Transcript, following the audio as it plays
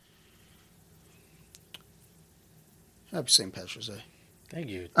Happy St. Patrick's Day. Thank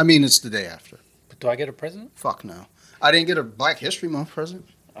you. I mean, it's the day after. But do I get a present? Fuck no. I didn't get a Black History Month present.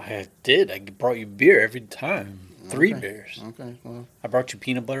 I did. I brought you beer every time. 3 Okay. beers. Okay. Well, I brought you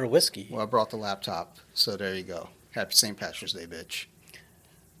peanut butter whiskey. I brought the laptop, so there you go. Happy St. Patrick's Day, bitch.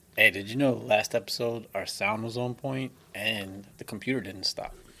 Hey, did you know last episode our sound was on point and the computer didn't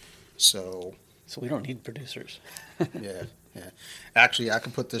stop? So we don't need producers. yeah. Actually, I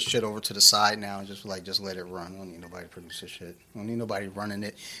can put this shit over to the side now and just let it run. I don't need nobody to produce this shit. I don't need nobody running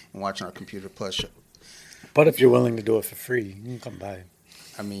it and watching our computer plus. But if you're willing to do it for free, you can come by.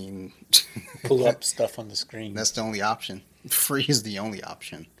 I mean, Pull up stuff on the screen. that's the only option. Free is the only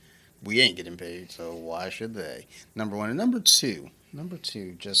option. We ain't getting paid, so why should they? Number one. And number two,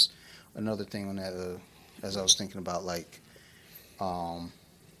 just another thing on that, as I was thinking about,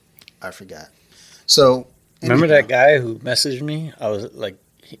 I forgot. So, Remember that guy who messaged me? I was like,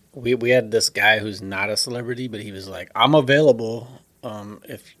 we had this guy who's not a celebrity, but he was like, I'm available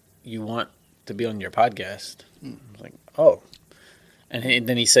if you want to be on your podcast. I was like, oh. And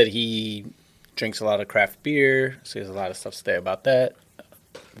then he said he drinks a lot of craft beer, so he has a lot of stuff to say about that.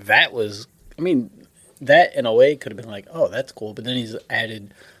 That was, I mean, that in a way could have been like, oh, that's cool. But then he's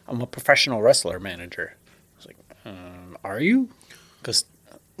added, I'm a professional wrestler manager. I was like, are you? Because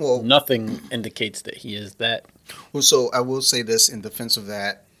nothing indicates that he is that. Well, so I will say this in defense of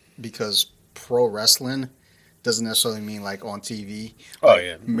that, because pro wrestling doesn't necessarily mean like on TV.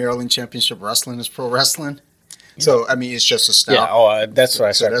 Yeah. Maryland Championship Wrestling is pro wrestling. So, I mean, it's just a style. Yeah, that's what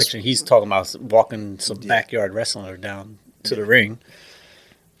I started picturing. He's talking about walking some backyard wrestler down to the ring.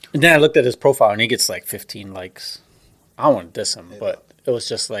 And then I looked at his profile, and he gets like 15 likes. I don't want to diss him, but it was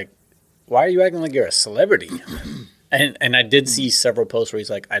just like, why are you acting like you're a celebrity? And I did see several posts where he's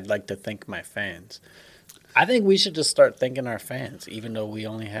like, I'd like to thank my fans. I think we should just start thanking our fans, even though we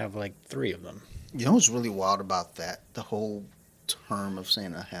only have like 3 of them. You know what's really wild about that? The whole term of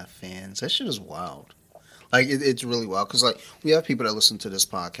saying I have fans. That shit is wild. Like, it's really wild. Because, like, we have people that listen to this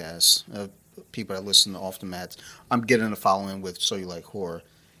podcast. People that listen to Off the Mats. I'm getting a following with So You Like Horror.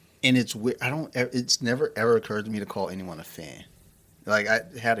 And it's weird. It's never, ever occurred to me to call anyone a fan. Like, I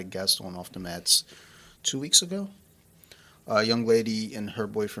had a guest on Off the Mats 2 weeks ago. A young lady and her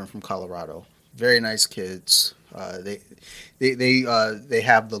boyfriend from Colorado. Very nice kids. They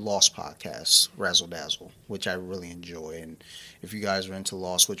have the Lost podcast, Razzle Dazzle, which I really enjoy. And if you guys are into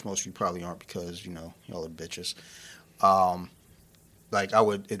Lost, which most of you probably aren't because, y'all are bitches, I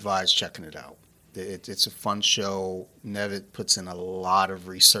would advise checking it out. It's a fun show. Nevitt puts in a lot of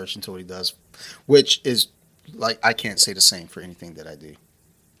research into what he does, which is, I can't say the same for anything that I do.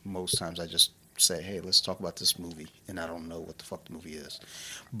 Most times I just say, hey, let's talk about this movie, and I don't know what the fuck the movie is.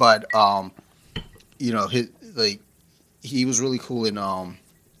 But, he was really cool in,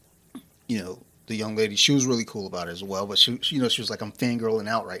 the young lady, she was really cool about it as well. But she was like, I'm fangirling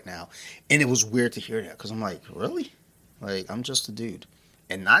out right now. And it was weird to hear that because I'm like, really? Like, I'm just a dude.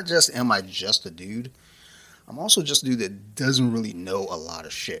 And not just am I just a dude, I'm also just a dude that doesn't really know a lot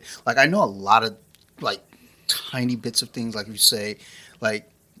of shit. Like, I know a lot of, tiny bits of things. Like, if you say,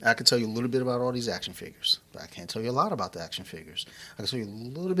 I can tell you a little bit about all these action figures, but I can't tell you a lot about the action figures. I can tell you a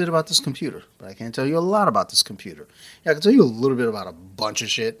little bit about this computer, but I can't tell you a lot about this computer. Yeah, I can tell you a little bit about a bunch of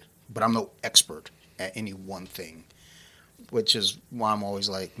shit, but I'm no expert at any one thing, which is why I'm always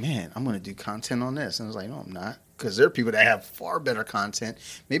like, man, I'm going to do content on this. And I was like, no, I'm not, because there are people that have far better content.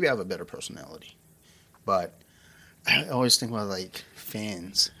 Maybe I have a better personality, but I always think about,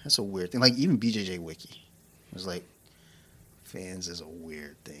 fans. That's a weird thing. Like, even BJJ Wiki was like, fans is a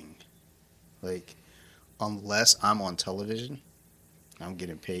weird thing. Like, unless I'm on television, I'm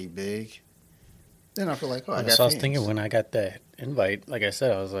getting paid big, then I feel like, I got fans. I was thinking when I got that invite, like I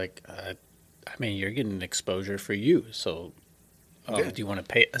said, I was like, you're getting exposure for you. So, do you want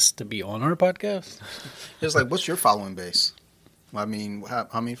to pay us to be on our podcast? It's like, what's your following base? I mean,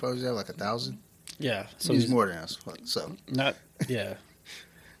 how many followers do you have? Like 1,000? Yeah. So he's more than us. So yeah.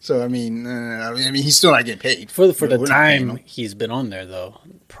 So, I mean, he's still not getting paid. For the time he's been on there, though,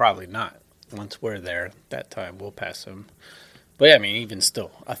 probably not. Once we're there, that time we'll pass him. But, yeah, even still,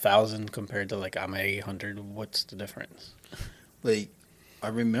 1,000 compared to, I'm at 800, what's the difference? I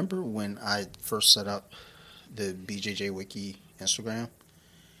remember when I first set up the BJJ Wiki Instagram,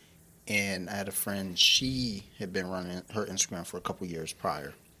 and I had a friend, she had been running her Instagram for a couple years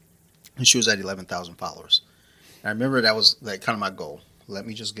prior, and she was at 11,000 followers. And I remember that was, kind of my goal. Let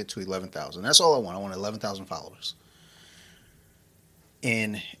me just get to 11,000. That's all I want. I want 11,000 followers.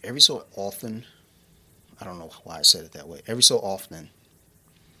 And every so often, I don't know why I said it that way. Every so often,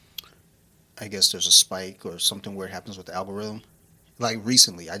 I guess there's a spike or something weird happens with the algorithm. Like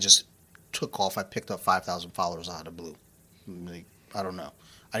recently, I just took off. I picked up 5,000 followers out of the blue. Like, I don't know.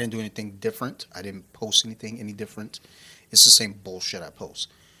 I didn't do anything different. I didn't post anything any different. It's the same bullshit I post.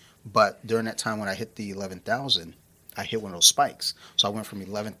 But during that time when I hit the 11,000, I hit one of those spikes. So I went from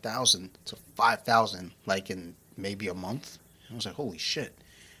 11,000 to 5,000 like in maybe a month. I was like, holy shit.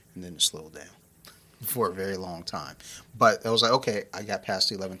 And then it slowed down for a very long time. But I was like, okay, I got past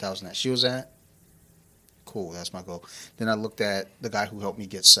the 11,000 that she was at. Cool, that's my goal. Then I looked at the guy who helped me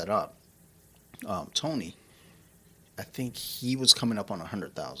get set up, Tony. I think he was coming up on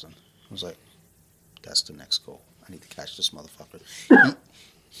 100,000. I was like, that's the next goal. I need to catch this motherfucker.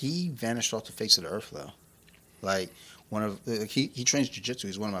 He vanished off the face of the earth, though. Like, he trains jiu-jitsu.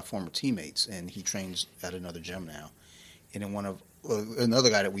 He's one of my former teammates, and he trains at another gym now. And then another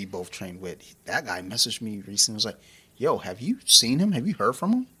guy that we both trained with, that guy messaged me recently. Was like, yo, have you seen him? Have you heard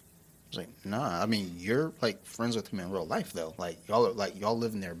from him? I was like, nah. I mean, you're like friends with him in real life, though. Like, y'all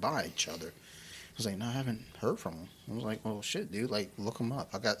live nearby each other. I was like, no, I haven't heard from him. I was like, well, shit, dude. Like, look him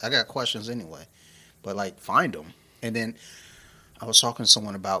up. I got questions anyway, but like, find him. And then I was talking to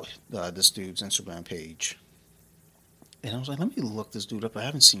someone about this dude's Instagram page. And I was like, let me look this dude up. I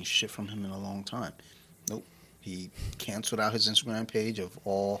haven't seen shit from him in a long time. Nope. He canceled out his Instagram page of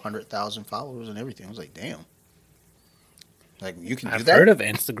all 100,000 followers and everything. I was like, damn. Like, you can do that? I've heard of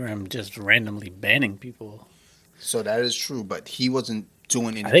Instagram just randomly banning people. So that is true, but he wasn't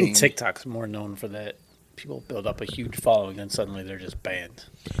doing anything. I think TikTok's more known for that. People build up a huge following and suddenly they're just banned.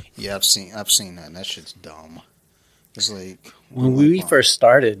 Yeah, I've seen that, and that shit's dumb. It's like... When we first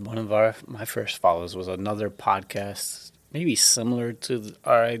started, one of my first follows was another podcast, maybe similar to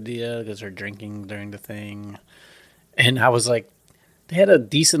our idea, because they're drinking during the thing. And I was like, they had a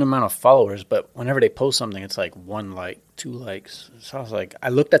decent amount of followers, but whenever they post something, it's like 1 like, 2 likes. So I was like, I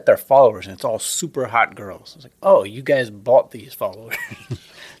looked at their followers, and it's all super hot girls. I was like, oh, you guys bought these followers.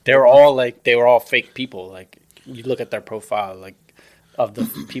 They were all fake people. Like, you look at their profile, like, of the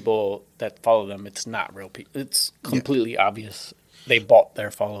people that follow them, it's not real people. It's completely obvious they bought their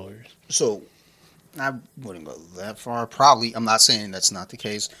followers. So I wouldn't go that far. Probably, I'm not saying that's not the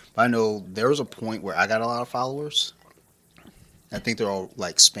case, but I know there was a point where I got a lot of followers. I think they're all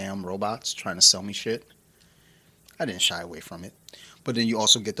like spam robots trying to sell me shit. I didn't shy away from it. But then you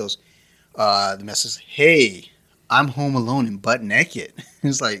also get those, the message, hey, I'm home alone and butt naked.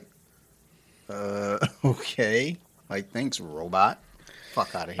 It's like, okay. Like, thanks, robot.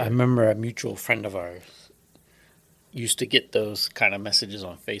 Fuck out of here. I remember a mutual friend of ours used to get those kind of messages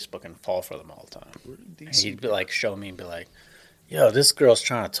on Facebook and fall for them all the time. He'd be like, show me and be like, yo, this girl's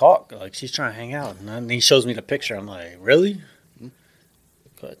trying to talk. Like, she's trying to hang out. And then he shows me the picture. I'm like, really?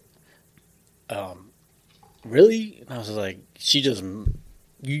 But, really? And I was like, she just,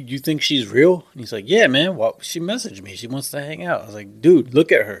 you think she's real? And he's like, yeah, man. Well, she messaged me. She wants to hang out. I was like, dude,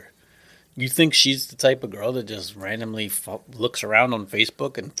 look at her. You think she's the type of girl that just randomly looks around on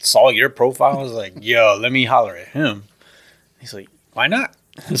Facebook and saw your profile? I was like, yo, let me holler at him. He's like, why not?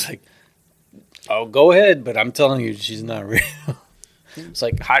 I was like, oh, go ahead, but I'm telling you, she's not real. It's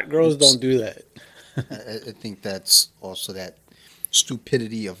like, hot girls don't do that. I think that's also that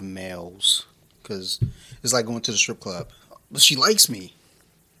stupidity of males. Because it's like going to the strip club. But she likes me.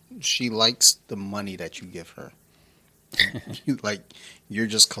 She likes the money that you give her. Like, you're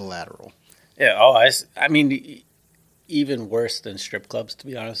just collateral. Yeah, oh, I mean, even worse than strip clubs, to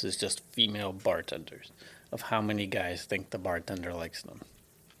be honest, is just female bartenders. Of how many guys think the bartender likes them.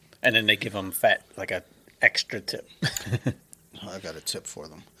 And then they give them like a extra tip. I got a tip for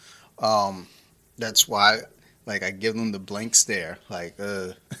them. That's why, like, I give them the blank stare. Like,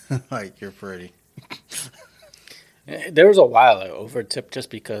 like, you're pretty. There was a while I over-tipped just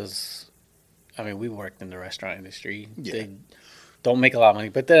because, I mean, we worked in the restaurant industry. Yeah. They don't make a lot of money.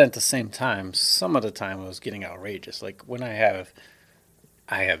 But then at the same time, some of the time it was getting outrageous. Like, when I have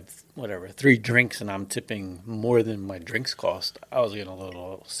whatever, 3 drinks and I'm tipping more than my drinks cost, I was getting a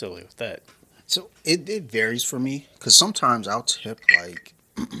little silly with that. So it varies for me because sometimes I'll tip like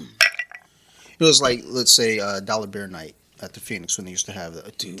it was like, let's say Dollar Bear Night at the Phoenix when they used to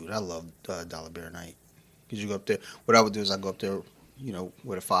have dude, I love Dollar Bear Night because you go up there. What I would do is I go up there, you know,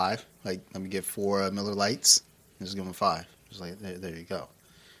 with a 5, like let me get 4 Miller Lights and just give them 5. It's like there you go.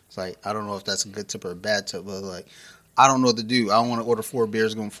 It's like I don't know if that's a good tip or a bad tip, but like I don't know what to do. I don't want to order 4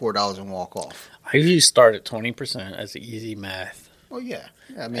 beers, give them $4 and walk off. I usually start at 20% as easy math. Oh yeah,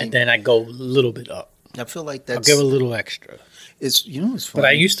 I mean, and then I go a little bit up. I feel like that's. I'll give a little extra. It's, you know, it's funny. But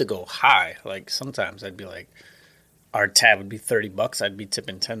I used to go high. Like sometimes I'd be like, our tab would be $30, I'd be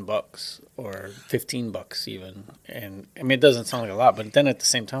tipping $10 or $15 even. And I mean, it doesn't sound like a lot, but then at the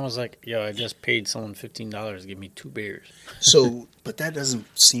same time, I was like, yo, I just paid someone $15 to give me 2 beers. So, but that doesn't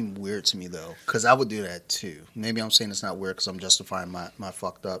seem weird to me though, because I would do that too. Maybe I'm saying it's not weird because I'm justifying my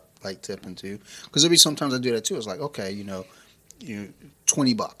fucked up like tipping too. Because there'll be sometimes I do that too. It's like, okay,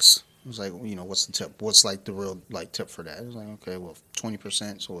 $20. It's like, what's the tip? What's like the real like tip for that? It's like, okay, well,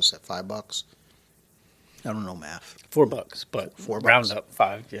 20%. So what's that? $5? I don't know math. $4, but $4. Round up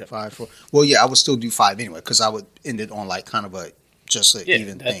 5. Yeah, 5, 4. Well, yeah, I would still do 5 anyway because I would end it on like kind of a just an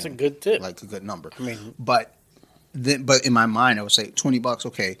even thing. That's a good tip, like a good number. I mean, but in my mind, I would say $20.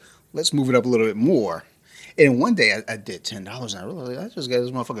 Okay, let's move it up a little bit more. And one day I did $10, and I realized I just got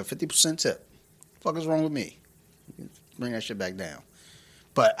this motherfucker 50% tip. What the fuck is wrong with me? Bring that shit back down.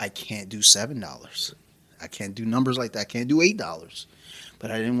 But I can't do $7. I can't do numbers like that. I can't do $8. But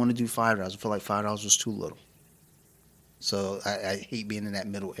I didn't want to do $5. I feel like $5 was too little. So I hate being in that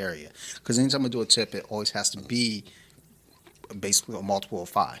middle area. Because anytime I do a tip, it always has to be basically a multiple of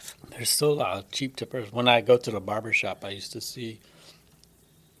 5. there's still a lot of cheap tippers. When I go to the barber shop, I used to see,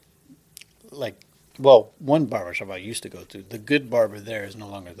 one barber shop I used to go to, the good barber there is no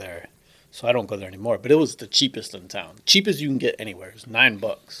longer there. So I don't go there anymore. But it was the cheapest in town. Cheapest you can get anywhere. It's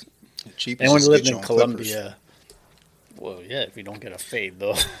 $9. Cheapest. Anyone is who lived get you in on Colombia, well, yeah, if you don't get a fade,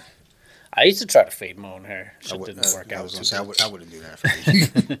 though. I used to try to fade my own hair. It didn't work out. I wouldn't do that for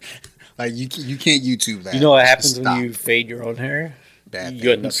you. Like you can't YouTube that. You know what happens when you fade your own hair? Bad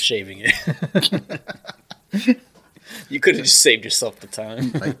You end up things. shaving it. You could have just saved yourself the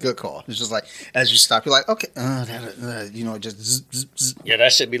time. Like, good call. It's just like, as you stop, you're like, okay, just zzz, zzz, zzz. Yeah,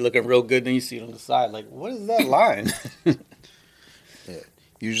 that should be looking real good. Then you see it on the side. Like, what is that line? Yeah.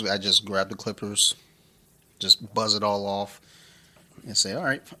 Usually I just grab the clippers, just buzz it all off, and say, all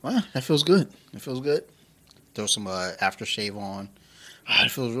right, well, that feels good. It feels good. Throw some aftershave on.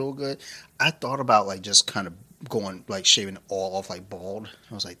 It feels real good. I thought about, like, just kind of going, like, shaving it all off, like, bald.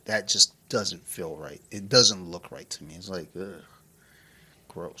 I was like, that just doesn't feel right. It doesn't look right to me. It's like, ugh,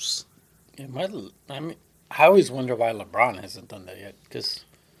 gross. I always wonder why LeBron hasn't done that yet.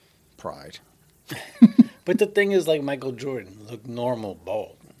 Pride. But the thing is, like, Michael Jordan looked normal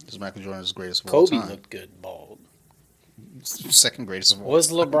bald. Because Michael Jordan is the greatest of all Kobe time. looked good bald. Second greatest of all What's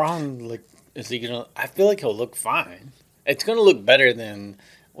time. LeBron like? Is he gonna? I feel like he'll look fine. It's gonna look better than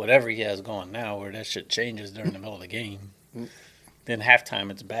whatever he has going now, where that shit changes during the middle of the game. Then halftime,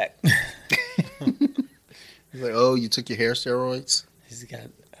 it's back. He's like, oh, you took your hair steroids? He's got.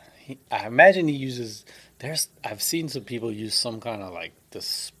 I imagine he uses. I've seen some people use some kind of like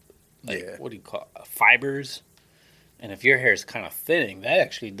this. Yeah. What do you call it? Fibers? And if your hair is kind of thinning, that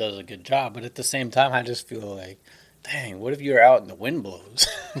actually does a good job. But at the same time, I just feel like, dang, what if you're out and the wind blows?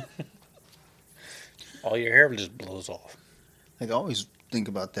 All your hair just blows off. Like, I always think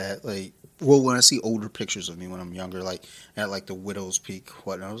about that. Like, well, when I see older pictures of me when I'm younger, like at like the widow's peak,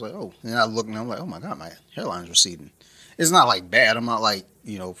 whatnot, I was like, oh. And I look and I'm like, oh my God, my hairline's receding. It's not like bad. I'm not like,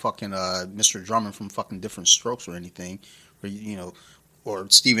 fucking Mr. Drummond from fucking Different Strokes or anything, or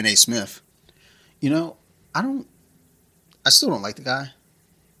Stephen A. Smith. I still don't like the guy,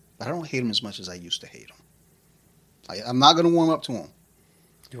 but I don't hate him as much as I used to hate him. Like, I'm not gonna warm up to him.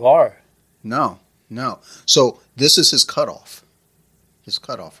 You are. No. So this is his cutoff. His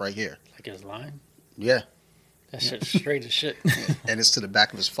cutoff right here. Like his line? Yeah. That shit's straight as shit. And it's to the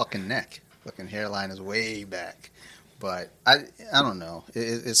back of his fucking neck. Fucking hairline is way back. But I don't know.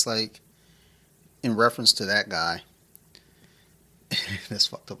 It's like, in reference to that guy, that's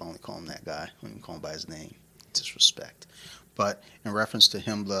fucked up. I only call him that guy. I don't even call him by his name. Disrespect. But in reference to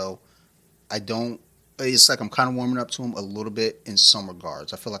him, though, it's like I'm kind of warming up to him a little bit in some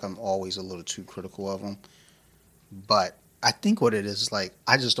regards. I feel like I'm always a little too critical of him. But I think what it is like,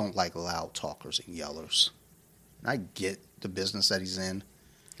 I just don't like loud talkers and yellers. I get the business that he's in.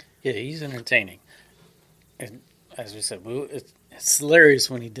 Yeah, he's entertaining. And as we said, it's hilarious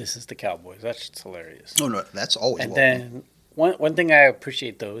when he disses the Cowboys. That's just hilarious. Oh, no, that's always And welcome. then one thing I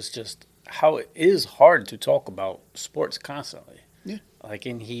appreciate, though, is just how it is hard to talk about sports constantly. Yeah. Like,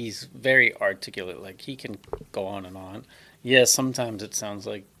 and he's very articulate. Like, he can go on and on. Yeah, sometimes it sounds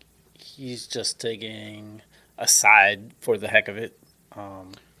like he's just taking a side for the heck of it.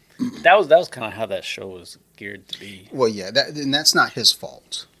 That was kind of how that show was geared to be. Well, yeah, and that's not his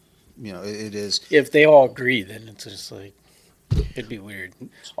fault. It is. If they all agree, then it's just like, it'd be weird.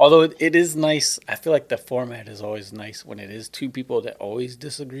 Although it is nice. I feel like the format is always nice when it is two people that always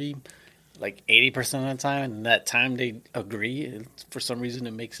disagree, like 80% of the time, and that time they agree. And for some reason,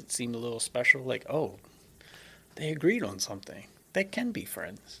 it makes it seem a little special. Like, oh, they agreed on something. They can be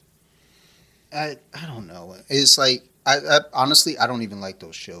friends. I don't know. It's like I honestly I don't even like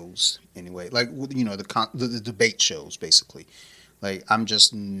those shows anyway. Like the debate shows basically. Like I'm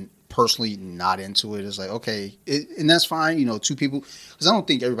just personally not into it. It's like okay, and that's fine. Two people because I don't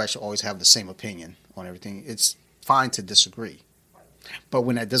think everybody should always have the same opinion on everything. It's fine to disagree, but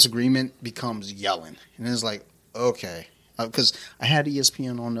when that disagreement becomes yelling, and it's like okay, because I had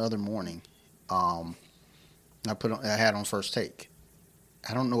ESPN on the other morning. Um, I had on First Take.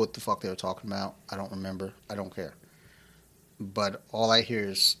 I don't know what the fuck they were talking about. I don't remember. I don't care. But all I hear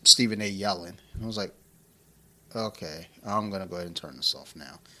is Stephen A. yelling. And I was like, okay, I'm going to go ahead and turn this off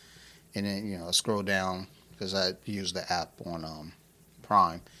now. And then, I scroll down because I use the app on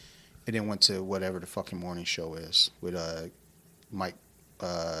Prime. And then went to whatever the fucking morning show is with Mike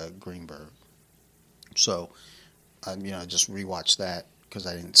Greenberg. So, just rewatched that because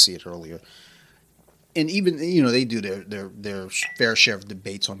I didn't see it earlier. And even they do their fair share of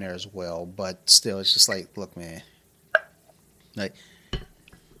debates on there as well, but still it's just like, look, man, like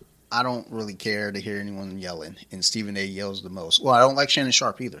I don't really care to hear anyone yelling, and Stephen A. yells the most. Well, I don't like Shannon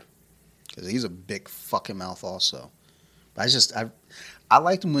Sharp either because he's a big fucking mouth also. But I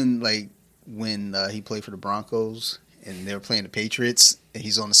liked him when he played for the Broncos and they were playing the Patriots and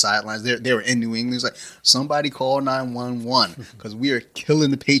he's on the sidelines. They were in New England. He's like, somebody call 911 because we are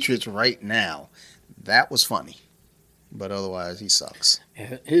killing the Patriots right now. That was funny, but otherwise he sucks.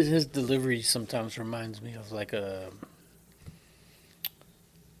 Yeah, his delivery sometimes reminds me of like what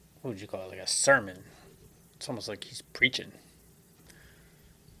would you call it, like a sermon. It's almost like he's preaching.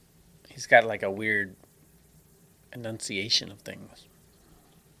 He's got like a weird enunciation of things.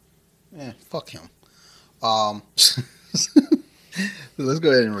 Yeah, fuck him. Let's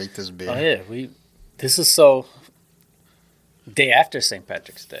go ahead and rate this beer. Oh yeah, this is so day after St.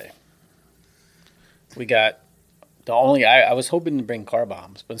 Patrick's Day. We got I was hoping to bring car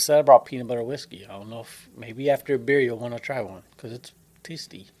bombs, but instead I brought peanut butter whiskey. I don't know if maybe after a beer you'll want to try one because it's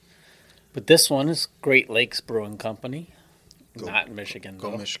tasty. But this one is Great Lakes Brewing Company, not in Michigan.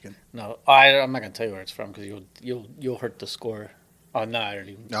 Go Michigan. No, I'm not gonna tell you where it's from because you'll hurt the score. Oh no, I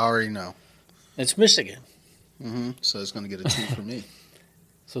already know. It's Michigan. Mm-hmm. So it's gonna get a 2 for me.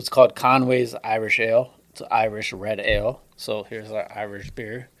 So it's called Conway's Irish Ale. It's Irish red ale. So here's our Irish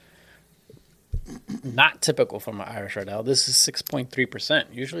beer. Not typical from an Irish red ale. This is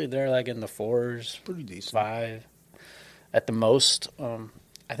 6.3%. Usually they're like in the 4s. Pretty decent. 5 at the most.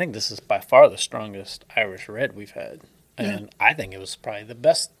 I think this is by far the strongest Irish red we've had. And I think it was probably the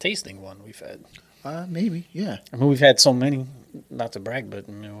best tasting one we've had. Maybe, yeah. I mean, we've had so many, not to brag, but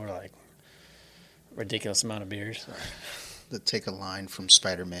we're like ridiculous amount of beers. To take a line from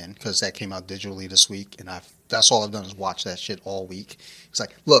Spider-Man because that came out digitally this week, and that's all I've done is watch that shit all week. It's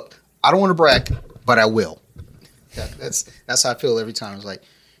like, look, I don't want to brag, but I will. That's how I feel every time. It's like,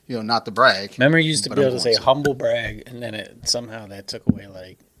 not to brag. Remember, you used to be able to say humble brag, and then somehow that took away,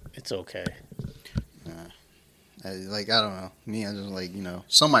 like, it's okay. I don't know. Me, I just like,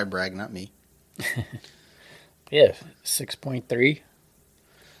 some might brag, not me. Yeah,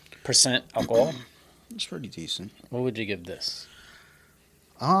 6.3% alcohol. It's pretty decent. What would you give this?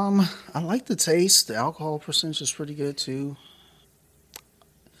 I like the taste. The alcohol percentage is pretty good too.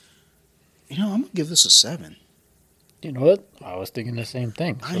 I'm gonna give this a 7. You know what? I was thinking the same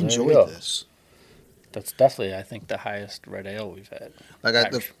thing. So I enjoyed this. That's definitely, I think, the highest red ale we've had.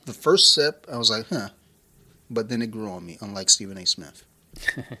 Like the first sip, I was like, huh, but then it grew on me. Unlike Stephen A. Smith.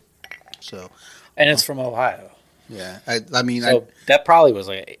 So. And it's from Ohio. Yeah, I mean, that probably was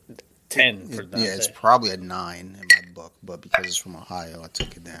like 10 for that. Yeah, it's probably a 9 in my book, but because it's from Ohio, I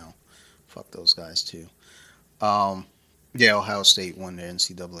took it down. Fuck those guys too. Yeah, Ohio State won their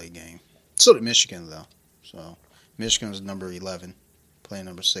NCAA game. So did Michigan though. So Michigan was number 11, playing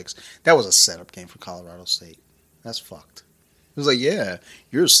number 6. That was a setup game for Colorado State. That's fucked. It was like, yeah,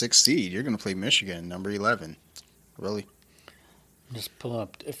 you're a 6th seed. You're gonna play Michigan, number 11. Really? I'm just pulling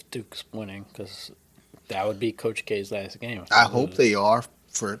up if Duke's winning because that would be Coach K's last game. I hope they are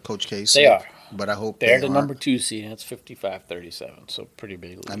for Coach K's sake. They are. But I hope they're the number 2 seed, and it's 55-37, so pretty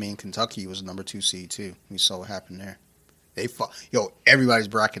big lead. I mean, Kentucky was number 2 seed too. We saw what happened there. Everybody's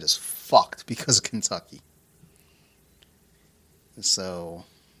bracket is fucked because of Kentucky. So,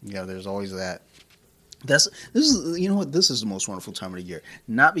 there's always that. This is the most wonderful time of the year.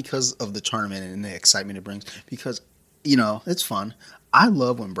 Not because of the tournament and the excitement it brings, because it's fun. I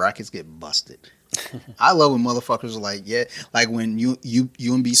love when brackets get busted. I love when motherfuckers are like, yeah, like when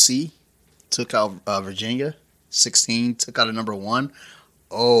UMBC took out Virginia, 16 took out a number 1.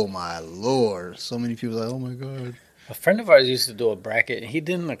 Oh my Lord! So many people are like, oh my God. A friend of ours used to do a bracket, and he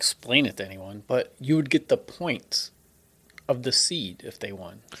didn't explain it to anyone, but you would get the points of the seed if they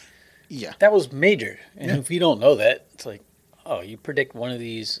won. Yeah. That was major. And Yeah. if you don't know that, it's like, oh, you predict one of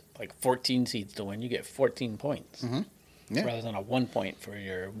these like 14 seeds to win, you get 14 points Yeah. rather than a 1 point for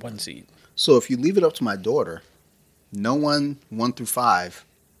your 1 seed. So if you leave it up to my daughter, no one 1 through 5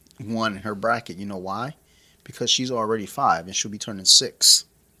 won in her bracket. You know why? Because she's already 5 and she'll be turning 6.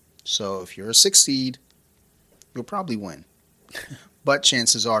 So if you're a 6 seed, you'll probably win. But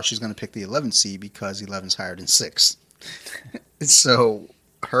chances are she's going to pick the 11 seed because 11's higher than 6. So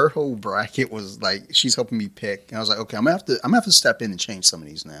her whole bracket was like, she's helping me pick. And I was like, okay, I'm gonna have to step in and change some of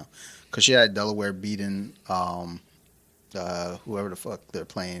these now. Because she had Delaware beating whoever the fuck they're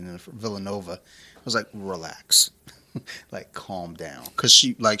playing in Villanova. I was like, relax. Like, calm down. Because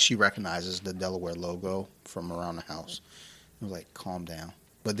she recognizes the Delaware logo from around the house. I was like, calm down.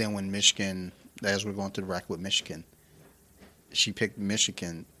 But then when Michigan, as we're going through the bracket with Michigan, she picked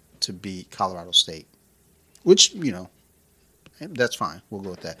Michigan to beat Colorado State. Which, that's fine. We'll go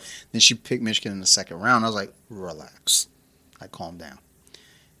with that. Then she picked Michigan in the second round. I was like, relax. I calmed down.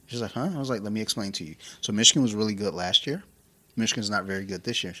 She's like, huh? I was like, let me explain to you. So Michigan was really good last year. Michigan's not very good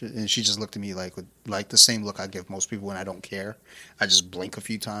this year. And she just looked at me like with like the same look I give most people when I don't care. I just blink a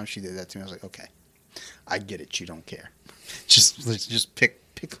few times. She did that to me. I was like, okay, I get it. You don't care. Just pick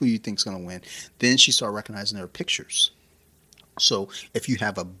who you think's going to win. Then she started recognizing their pictures. So if you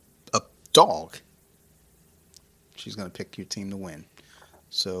have a dog, she's going to pick your team to win.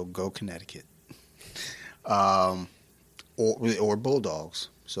 So go Connecticut. Or Bulldogs.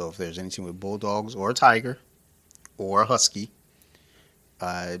 So if there's any team with Bulldogs or a Tiger or a Husky,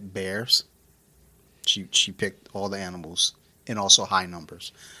 Bears, she picked all the animals and also high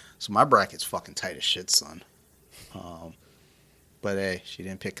numbers. So my bracket's fucking tight as shit, son. But hey, she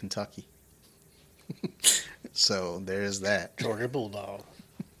didn't pick Kentucky. So there's that. Georgia Bulldog.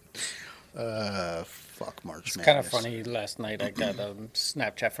 Fuck March It's Madness. kind of funny. Last night I got a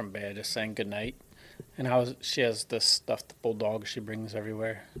Snapchat from Bear just saying goodnight. And she has this stuffed bulldog she brings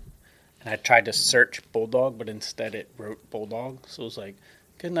everywhere. And I tried to search bulldog, but instead it wrote bulldog. So it was like,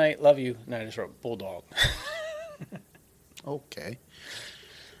 good night, love you. And I just wrote bulldog. Okay.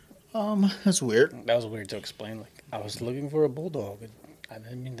 That's weird. That was weird to explain. Like, I was looking for a bulldog. And I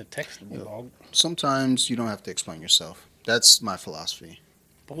didn't mean to text the bulldog. Sometimes you don't have to explain yourself. That's my philosophy.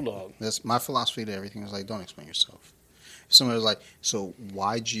 Bulldog. That's my philosophy to everything. Is like, don't explain yourself. If somebody was like, so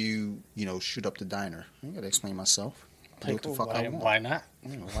why'd you, shoot up the diner? I ain't got to explain myself. Do what the fuck I want. Why not?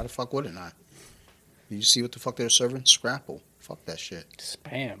 Why the fuck wouldn't I? Did you see what the fuck they were serving? Scrapple. Fuck that shit.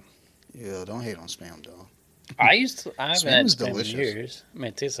 Spam. Yeah, don't hate on spam, dog. I haven't had Spam is spam in delicious. years. I mean,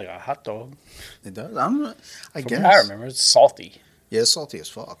 it tastes like a hot dog. It does. I From guess. what I remember, it's salty. Yeah, it's salty as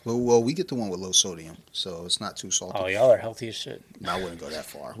fuck. Well, we get the one with low sodium, so it's not too salty. Oh, y'all are healthy as shit. No, I wouldn't go that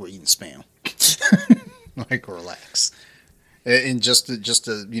far. We're eating spam. Like, relax. And just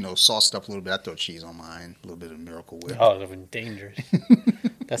to sauce it up a little bit, I throw cheese on mine. A little bit of Miracle Whip. Oh, that would be dangerous.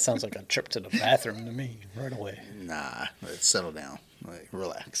 That sounds like a trip to the bathroom to me, right away. Nah, let's settle down. Like,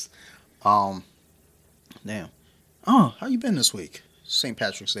 relax. Damn. Oh, how you been this week? St.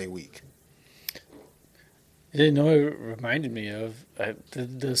 Patrick's Day week. You know, it reminded me of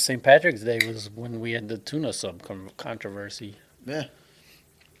the St. Patrick's Day was when we had the tuna sub controversy. Yeah.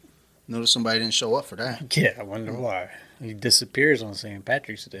 Notice somebody didn't show up for that. Yeah, I wonder why. He disappears on St.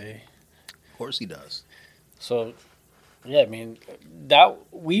 Patrick's Day. Of course he does. So, yeah, I mean, that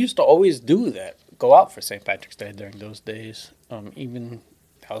we used to always do that. Go out for St. Patrick's Day during those days. Even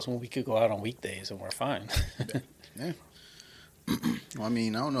that was when we could go out on weekdays and we're fine. Yeah. Well, I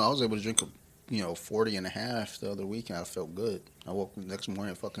mean, I don't know. I was able to drink 40 and a half the other weekend. I felt good. I woke up the next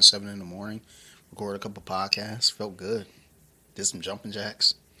morning at fucking 7 in the morning, recorded a couple podcasts, felt good. Did some jumping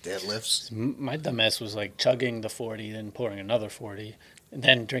jacks, deadlifts. My dumbass was like chugging the 40, then pouring another 40, and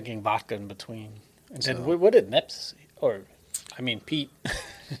then drinking vodka in between. And then what did Neps, Pete,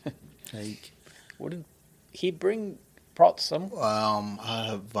 Like, what did he brought some?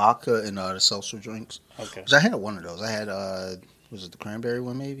 vodka and the seltzer drinks. Okay. 'Cause I had one of those. I had, was it the cranberry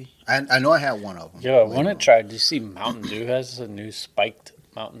one maybe? I know I had one of them. Yeah, I want to try. Do you see Mountain Dew has a new spiked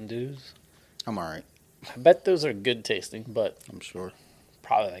Mountain Dews? I'm all right. I bet those are good tasting, but I'm sure.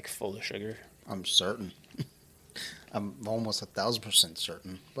 probably like full of sugar. I'm certain. I'm almost 1,000%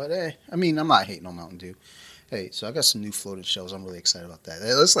 certain. But hey, I mean, I'm not hating on Mountain Dew. Hey, so I got some new floating shells. I'm really excited about that.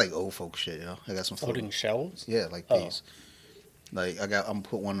 It's like old folk shit, I got some Floating shells? Yeah, like these. Like I'm gonna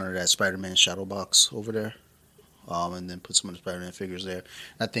put one under that Spider-Man shadow box over there, and then put some of the Spider-Man figures there.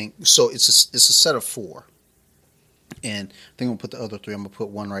 I think so. It's a set of 4, and I think I'm gonna put the other 3. I'm gonna put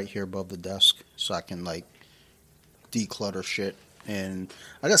one right here above the desk so I can like declutter shit. And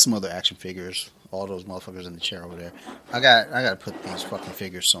I got some other action figures all those motherfuckers in the chair over there. I got to put these fucking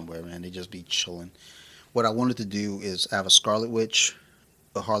figures somewhere, man. They just be chilling. What I wanted to do is have a Scarlet Witch,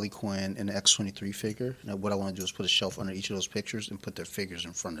 a Harley Quinn, and an X-23 figure. And what I want to do is put a shelf under each of those pictures and put their figures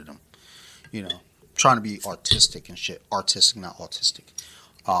in front of them. You know, trying to be artistic and shit. Artistic, not autistic.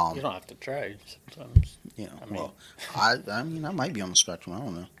 You don't have to try sometimes. You know, I mean, I might be on the spectrum. I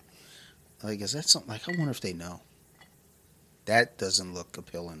don't know. Like, is that something? Like, I wonder if they know. That doesn't look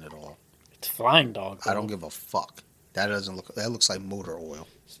appealing at all. It's Flying Dog, though. I don't give a fuck. That doesn't look. That looks like motor oil.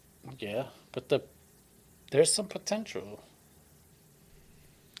 Yeah, but there's some potential.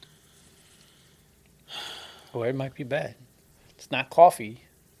 Or it might be bad. It's not coffee.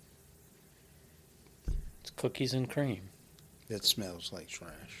 It's cookies and cream. It smells like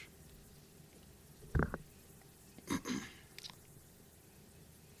trash.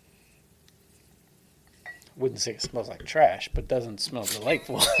 Wouldn't say it smells like trash, but doesn't smell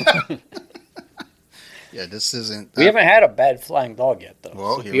delightful. Yeah, this isn't. We haven't had a bad flying dog yet, though.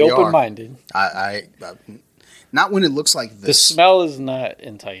 Well, so here be we open-minded. I not when it looks like this. The smell is not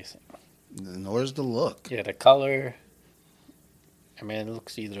enticing. Nor is the look. Yeah, the color. I mean, it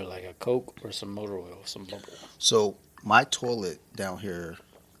looks either like a Coke or some motor oil, some bubble. So my toilet down here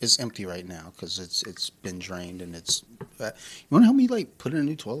is empty right now because it's been drained and it's. You want to help me like put in a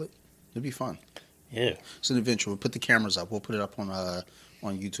new toilet? It'd be fun. Yeah. It's an adventure. We'll put the cameras up. We'll put it up on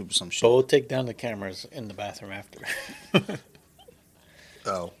YouTube or some shit. But we'll take down the cameras in the bathroom after.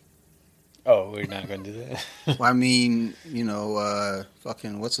 Oh. Oh, we're not going to do that? Well, I mean, you know,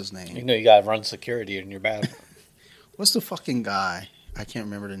 fucking, what's his name? You know you got to run security in your bathroom. What's the fucking guy? I can't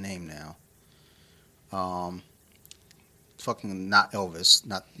remember the name now. Fucking not Elvis.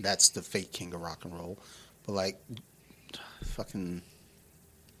 Not that's the fake king of rock and roll. But like, fucking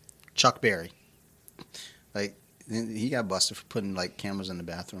Chuck Berry. Like, he got busted for putting like cameras in the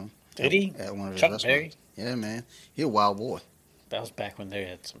bathroom. Did he? At one of his Chuck restaurants. Berry? Yeah, man. He a wild boy. That was back when they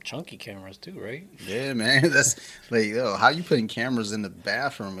had some chunky cameras too, right? Yeah, man. That's like, yo, how you putting cameras in the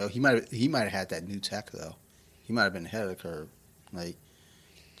bathroom? Yo, he might have had that new tech though. He might have been ahead of the curve, like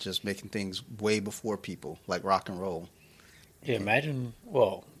just making things way before people, like rock and roll. Yeah, imagine.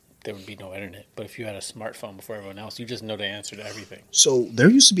 Well, there would be no internet, but if you had a smartphone before everyone else, you just know the answer to everything. So there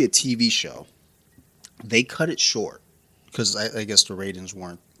used to be a TV show. They cut it short because I guess the ratings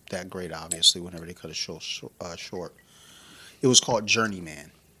weren't that great. Obviously, whenever they cut a show short. It was called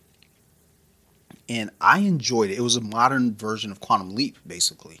Journeyman. And I enjoyed it. It was a modern version of Quantum Leap,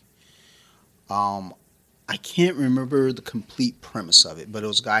 basically. I can't remember the complete premise of it, but it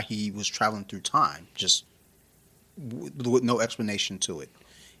was a guy, he was traveling through time, just with no explanation to it.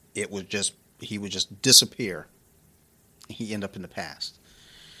 It was just, he would just disappear. He ended up in the past.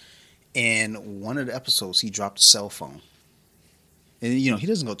 And one of the episodes, he dropped a cell phone. And, you know, he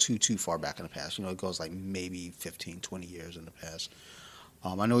doesn't go too far back in the past. You know, it goes like maybe 15, 20 years in the past.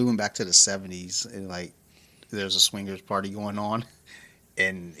 I know he went back to the 70s and, like, there's a swingers party going on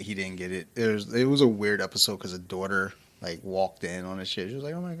and he didn't get it. It was a weird episode because a daughter, like, walked in on this shit. She was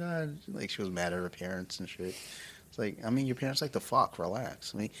like, oh, my God. Like, she was mad at her parents and shit. It's like, I mean, your parents like to fuck.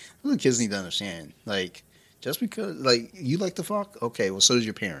 Relax. I mean, that's what kids need to understand. Like, just because, like, you like to fuck? Okay, well, so does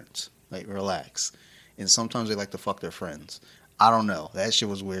your parents. Like, relax. And sometimes they like to fuck their friends. I don't know. That shit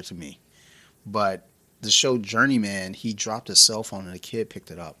was weird to me. But the show Journeyman, he dropped his cell phone and a kid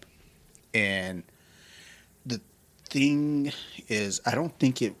picked it up. And the thing is, I don't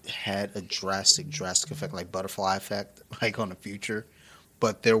think it had a drastic effect, like butterfly effect, like on the future.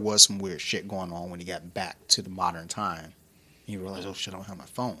 But there was some weird shit going on when he got back to the modern time. He realized, oh shit, I don't have my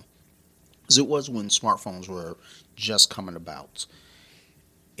phone. Because it was when smartphones were just coming about.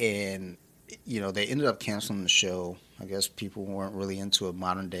 And, you know, they ended up canceling the show. I guess people weren't really into a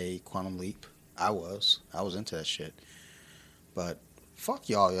modern day Quantum Leap. I was into that shit. But fuck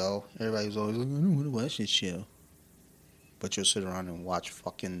y'all, yo. Everybody was always like, I don't want to watch this show. But you'll sit around and watch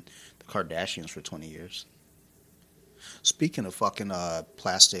fucking the Kardashians for 20 years. Speaking of fucking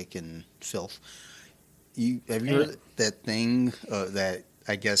plastic and filth, have you heard that thing that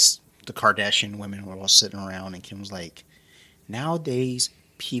I guess the Kardashian women were all sitting around and Kim was like, nowadays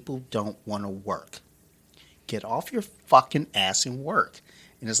people don't want to work. Get off your fucking ass and work.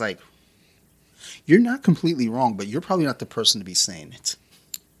 And it's like, you're not completely wrong, but you're probably not the person to be saying it.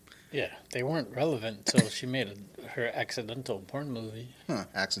 Yeah, they weren't relevant until she made her accidental porn movie.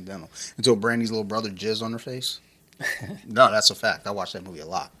 Accidental. Until Brandy's little brother jizzed on her face. No, that's a fact. I watched that movie a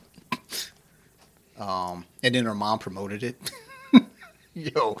lot. And then her mom promoted it.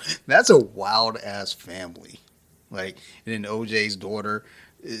 Yo, that's a wild ass family. Like, and then OJ's daughter,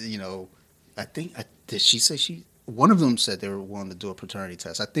 you know, did she say one of them said they were willing to do a paternity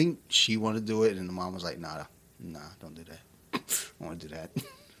test. I think she wanted to do it, and the mom was like, nah, don't do that. I want to do that.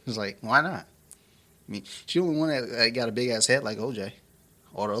 It's like, why not? I mean, she the only one that got a big-ass head like OJ.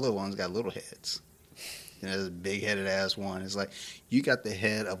 All the other ones got little heads. There's a big-headed ass one. It's like, you got the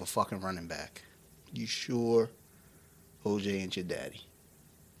head of a fucking running back. You sure OJ ain't your daddy?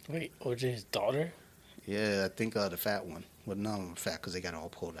 Wait, OJ's daughter? Yeah, I think the fat one. Well, none of them are fat because they got it all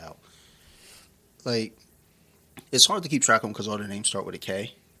pulled out. Like, it's hard to keep track of them because all their names start with a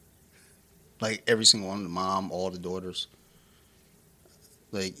K. Like, every single one, the mom, all the daughters.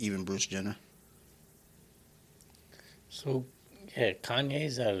 Like, even Bruce Jenner. So, yeah,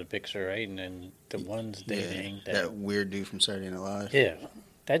 Kanye's out of the picture, right? And then the one's dating. Yeah, that weird dude from Saturday Night Live. Yeah,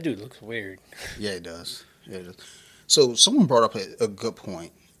 that dude looks weird. Yeah, it does. Yeah, it does. So, someone brought up a good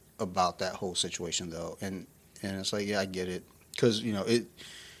point about that whole situation, though. And it's like, yeah, I get it. Because,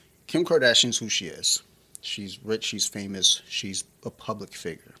 Kim Kardashian's who she is. She's rich, she's famous, she's a public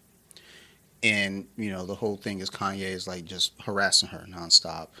figure. And, the whole thing is Kanye is like just harassing her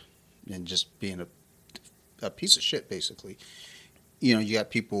nonstop and just being a piece of shit, basically. You got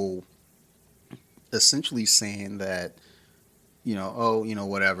people essentially saying that,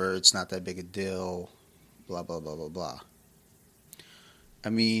 whatever, it's not that big a deal, blah, blah, blah, blah, blah. I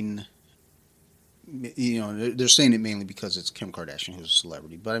mean, they're saying it mainly because it's Kim Kardashian who's a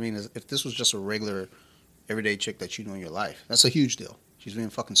celebrity. But I mean, if this was just a regular, everyday chick that you know in your life, that's a huge deal. She's being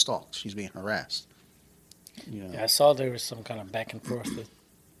fucking stalked. She's being harassed. Yeah, I saw there was some kind of back and forth with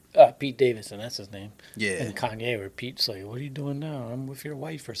Pete Davidson, that's his name. Yeah. And Kanye, where Pete's like, "What are you doing now? I'm with your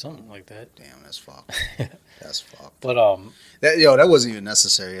wife," or something like that. Damn, that's fucked. That's fucked. But that wasn't even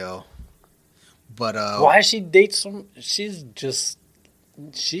necessary, yo. But why she dates some? She's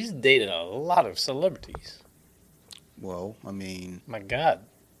dated a lot of celebrities. Well, I mean, my God.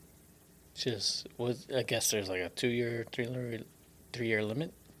 I guess there's like a 3-year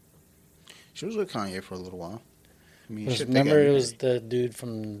limit. She was with Kanye for a little while. I mean, remember it was the dude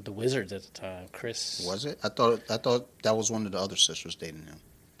from the Wizards at the time, Chris. Was it? I thought that was one of the other sisters dating him.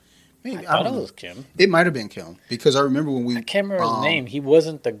 Maybe I thought it was Kim. It might have been Kim because I remember when I can't remember his name. He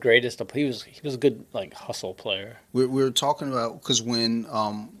wasn't the greatest. He was a good like hustle player. We were talking about because when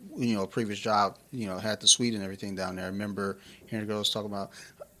a previous job had the suite and everything down there. I remember hearing the girls talk about,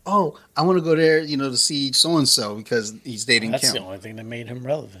 oh, I want to go there to see so and so because he's dating That's Kim. That's the only thing that made him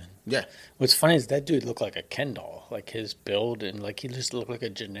relevant. Yeah. What's funny is that dude looked like a Ken doll, like his build and like he just looked like a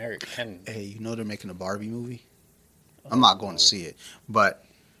generic Ken. Hey, they're making a Barbie movie. I'm not going to see it, but.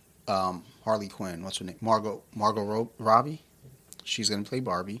 Harley Quinn, what's her name? Margot Robbie. She's going to play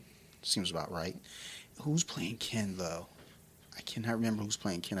Barbie. Seems about right. Who's playing Ken, though? I cannot remember who's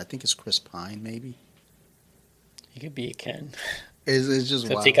playing Ken. I think it's Chris Pine, maybe. He could be a Ken. It's just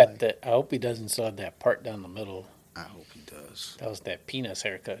wild. He got I hope he doesn't still have that part down the middle. I hope he does. That was that penis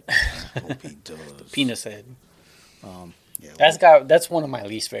haircut. I hope he does. The penis head. Yeah. That's one of my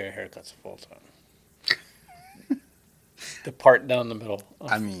least favorite haircuts of all time. The part down the middle.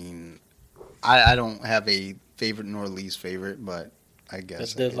 I mean, I don't have a favorite nor least favorite, but I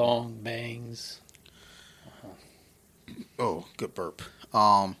guess. The long bangs. Oh, good burp.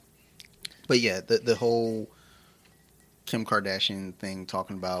 But yeah, the whole Kim Kardashian thing,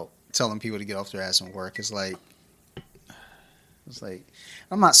 talking about telling people to get off their ass and work, is like,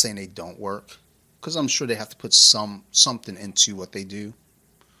 I'm not saying they don't work, because I'm sure they have to put something into what they do.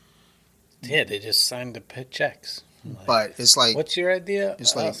 Yeah, they just signed the checks. But it's like, what's your idea?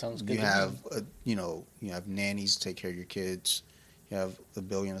 It's like sounds good you have, you have nannies to take care of your kids. You have a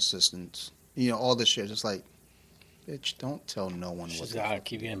billion assistants. All this shit. It's like, bitch, don't tell no one what. She's got to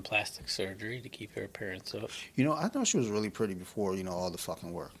keep getting plastic surgery to keep her appearance up. I thought she was really pretty before all the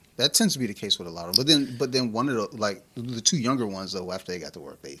fucking work. That tends to be the case with a lot of. But then one of the two younger ones though, after they got to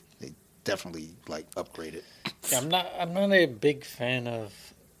work, they definitely upgraded. Yeah, I'm not a big fan of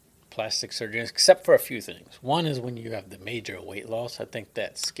plastic surgery, except for a few things. One is when you have the major weight loss. I think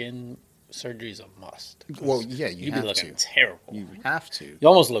that skin surgery is a must. Well, yeah, you'd be looking terrible. You have to. You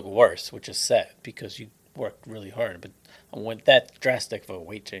almost look worse, which is sad because you worked really hard. But with that drastic of a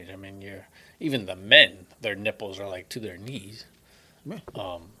weight change, I mean, even the men, their nipples are like to their knees. Yeah.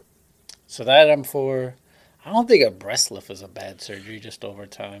 So that I'm for. I don't think a breast lift is a bad surgery just over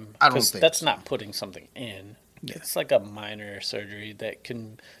time. I don't think that's so. not putting something in. Yeah. It's like a minor surgery that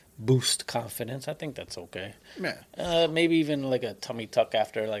can boost confidence. I think that's okay. Yeah. Maybe even like a tummy tuck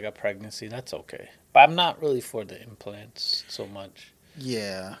after like a pregnancy. That's okay. But I'm not really for the implants so much.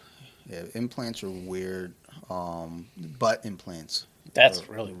 Yeah. Yeah. Implants are weird. Butt implants. That's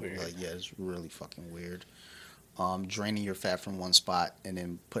really weird. Yeah, it's really fucking weird. Draining your fat from one spot and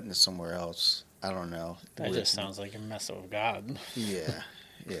then putting it somewhere else. I don't know. That just sounds like you're messing with God. Yeah,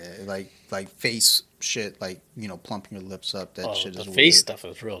 yeah, like face shit, like plumping your lips up. That Oh, shit the is face weird. stuff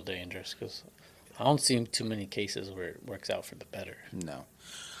is real dangerous because I don't see too many cases where it works out for the better. No.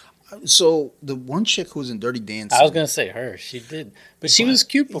 So the one chick who was in Dirty I was Dancing, gonna say her. She did, but she was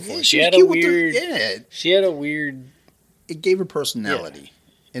cute before. yeah, She she was had a cute with the weird. yeah. She had a weird. It gave her Yeah, personality,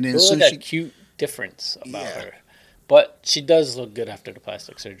 and then there was soon like a she cute difference about yeah. her. But she does look good after the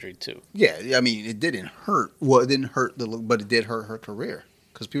plastic surgery too. Yeah, I mean, it didn't hurt. Well, it didn't hurt the look, but it did hurt her career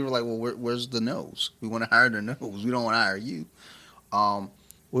because people were like, "Well, where's the nose? We want to hire the nose. We don't want to hire you."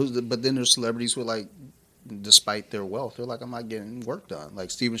 But then there's celebrities who are like, despite their wealth, they're like, "I'm not getting work done."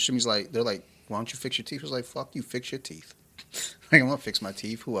 Like Stephen Shimmy's like, they're like, "Why don't you fix your teeth?" He's like, "Fuck you, fix your teeth." Like I'm gonna fix my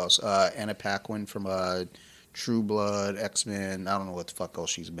teeth. Who else? Anna Paquin from True Blood, X-Men. I don't know what the fuck else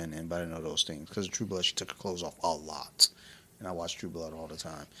she's been in, but I didn't know those things because True Blood she took her clothes off a lot. And I watch True Blood all the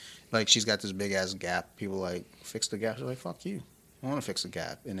time. Like she's got this big ass gap. People like fix the gap. She's like, fuck you. I want to fix the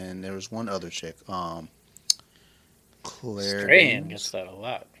gap. And then there was one other chick, Claire. Strahan Danes. gets that a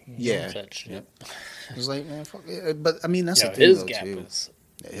lot. He Yeah. knows that shit. Yep. It was like, man, fuck it. But I mean, that's Yo, the thing his though gap too. is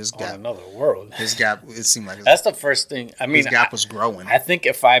His on gap. another world. His gap. It seemed like That's the first thing. I mean, his gap was growing. I think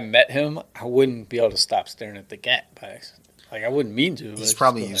if I met him, I wouldn't be able to stop staring at the gap by accident. Like I wouldn't mean to. He's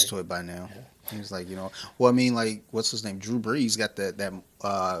probably used to it by now. Yeah. He's like, well, I mean, like, what's his name? Drew Brees got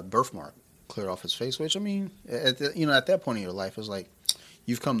that birthmark cleared off his face, which I mean, at that point in your life, it's like,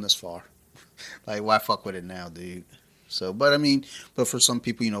 you've come this far. Like, why fuck with it now, dude? So, but I mean, but for some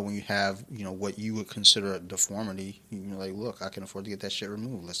people, when you have, what you would consider a deformity, you're like, look, I can afford to get that shit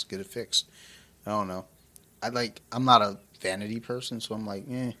removed. Let's get it fixed. I don't know. I'm not a vanity person, so I'm like,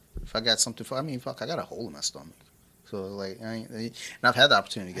 if I got something fuck, I got a hole in my stomach. So like, and I've had the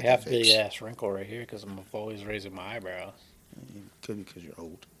opportunity to get that fixed. I have a big ass wrinkle right here because I'm always raising my eyebrows. Could be because you're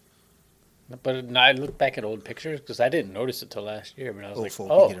old. But I look back at old pictures because I didn't notice it till last year. But I was Old like, folk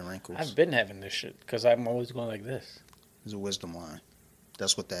oh, getting wrinkles. I've been having this shit because I'm always going like this. It's a wisdom line.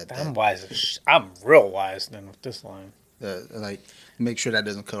 That's what that. I'm wise. I'm real wise then with this line. Like, make sure that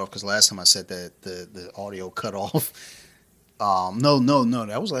doesn't cut off because last time I said that the audio cut off. No,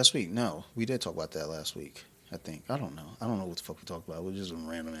 that was last week. No, we did talk about that last week. I think. I don't know what the fuck we talked about. We're just doing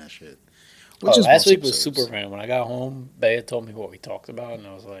random ass shit. Last week was super random. When I got home, Bea told me what we talked about, and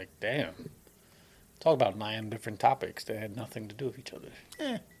I was like, damn. Talk about 9 different topics that had nothing to do with each other.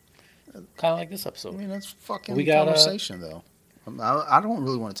 Yeah. Kind of like this episode. I mean, that's fucking conversation, though. I don't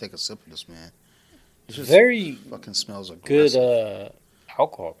really want to take a sip of this, man. It's just very fucking smells aggressive. Good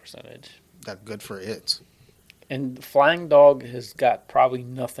alcohol percentage. That good for it. And Flying Dog has got probably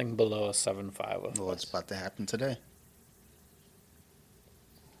nothing below a 7.5. Well, it's about to happen today.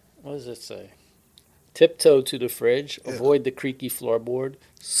 What does it say? Tiptoe to the fridge. Avoid the creaky floorboard.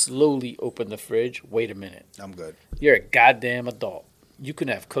 Slowly open the fridge. Wait a minute. I'm good. You're a goddamn adult. You can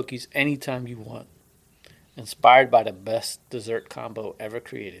have cookies anytime you want. Inspired by the best dessert combo ever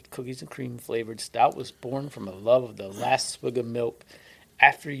created, cookies and cream flavored stout was born from a love of the last swig of milk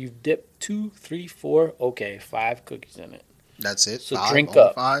after you've dipped 2, 3, 4, 5 cookies in it. That's it? So 5? Drink Only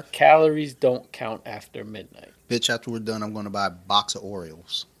up. 5? Calories don't count after midnight. Bitch, after we're done, I'm going to buy a box of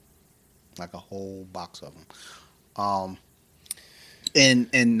Oreos. Like a whole box of them.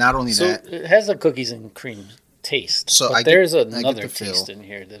 And not only that. So it has a cookies and cream taste. So but there's another taste in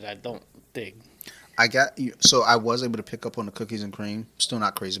here that I don't dig. I was able to pick up on the cookies and cream. Still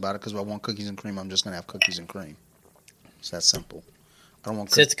not crazy about it because if I want cookies and cream, I'm just going to have cookies and cream. It's that simple. I don't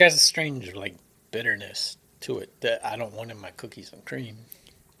want. It's got a strange bitterness to it that I don't want in my cookies and cream.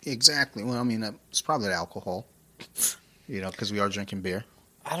 Exactly. Well, I mean, it's probably the alcohol. Because we are drinking beer.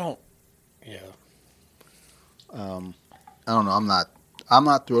 I don't. Yeah. I don't know. I'm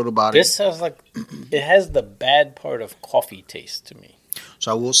not thrilled about This has it has the bad part of coffee taste to me. So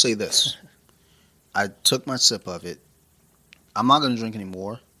I will say this. I took my sip of it. I'm not going to drink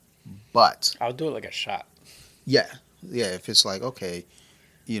anymore, but I'll do it like a shot. Yeah. If it's like, okay,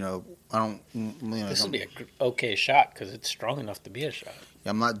 I don't. This will be a okay shot because it's strong enough to be a shot.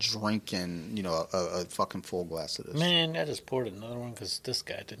 I'm not drinking, a fucking full glass of this. Man, I just poured another one because this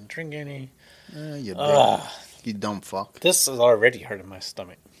guy didn't drink any. You dumb fuck. This is already hurting my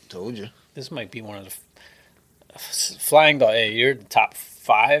stomach. Told you. This might be one of the Flying Dog. Hey, you're the top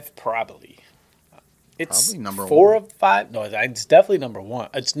 5 probably. It's probably number 4 of 5. No, it's definitely number 1.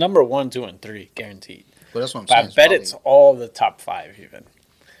 It's number 1, 2, and 3, guaranteed. Well, that's what I'm saying. I bet it's all the top 5 even.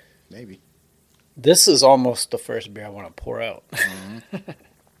 Maybe. This is almost the first beer I want to pour out. Mm-hmm.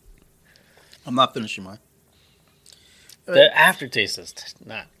 I'm not finishing mine. The aftertaste is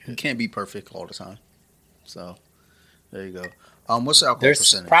not good. You can't be perfect all the time. So, there you go. What's the alcohol There's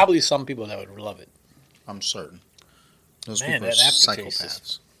percentage? probably some people that would love it. I'm certain. Those Man, people are that aftertaste psychopaths.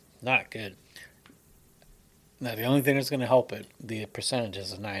 is not good. Now, the only thing that's going to help it, the percentage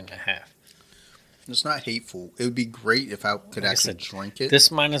is 9.5. It's not hateful. It would be great if I could Like I actually said, drink it. This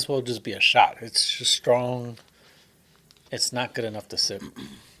might as well just be a shot. It's just strong. It's not good enough to sip.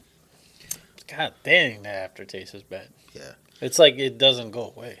 God dang, that aftertaste is bad. Yeah. It's like it doesn't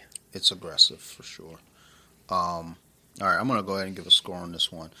go away. It's aggressive for sure. All right, I'm gonna go ahead and give a score on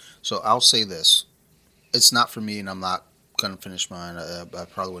this one. So I'll say this: it's not for me, and I'm not gonna finish mine. I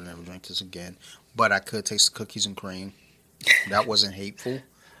probably would never drink this again, but I could taste the cookies and cream. That wasn't hateful,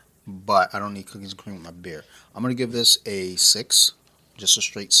 but I don't need cookies and cream with my beer. I'm gonna give this a 6, just a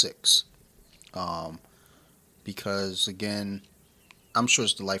straight 6, because again, I'm sure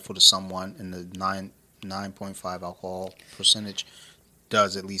it's delightful to someone, and the 9.5 alcohol percentage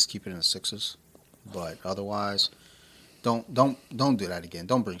does at least keep it in the 6s. But otherwise, don't do that again.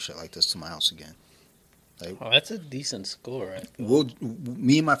 Don't bring shit like this to my house again. Like, Oh, that's a decent score, right?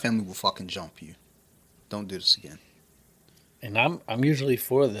 me and my family will fucking jump you. Don't do this again. And I'm usually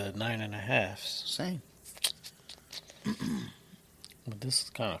for the 9.5s, Same. but this is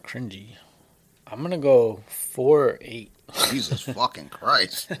kind of cringy. I'm gonna go 4.8. Jesus fucking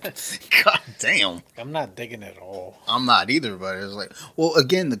Christ. God damn. I'm not digging it at all. I'm not either, but it's like, well,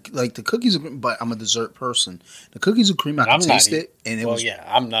 again, the cookies, but I'm a dessert person. The cookies and cream, I could taste it, and it was. Yeah,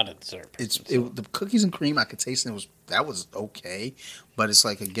 I'm not a dessert person. The cookies and cream, I could taste, and that was okay, but it's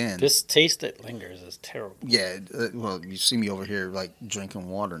like again, This taste that lingers is terrible. yeah. Well, you see me over here like drinking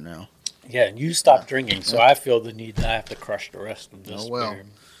water now. Yeah, and you stopped drinking, so I feel the need that I have to crush the rest of this Oh well, beer.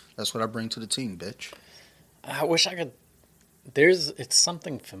 that's what I bring to the team, bitch. I wish I could. It's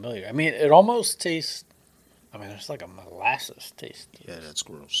something familiar. I mean, it almost tastes. I mean, it's like a molasses taste. Yeah, that's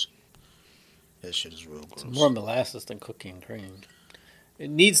gross. That shit is real gross. It's more molasses than cookie and cream.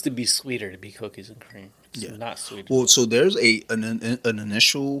 It needs to be sweeter to be cookies and cream. It's not sweet. Well, so there's an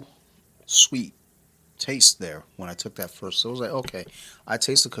initial sweet taste there when I took that first. So I was like, okay, I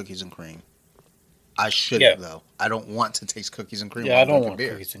taste the cookies and cream. I shouldn't though. I don't want to taste cookies and cream. Yeah, while I don't drinking want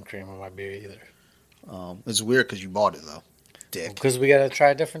beer. cookies and cream in my beer either. It's weird because you bought it though, dick. Because we got to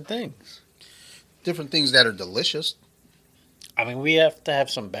try different things. Different things that are delicious. I mean, we have to have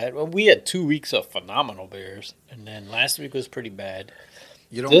some bad. Well, we had 2 weeks of phenomenal beers, and then last week was pretty bad.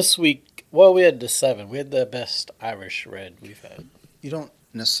 This week, well, we had the 7. We had the best Irish red we've had. You don't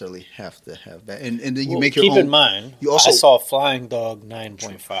necessarily have to have that, and then you make your keep own. in mind, You also I saw Flying Dog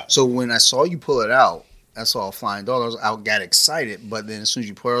 9.5. So when I saw you pull it out, I saw a flying dog. I got excited, but then as soon as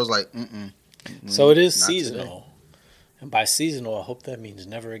you pour it, I was like, So it is not seasonal. today. And by seasonal, I hope that means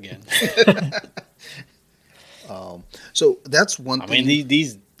never again. So that's one I thing. mean,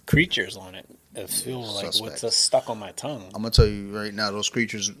 these creatures on it feel like Suspect. what's just stuck on my tongue. I'm gonna tell you right now, those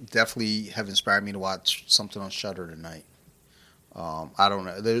creatures definitely have inspired me to watch something on Shudder tonight. I don't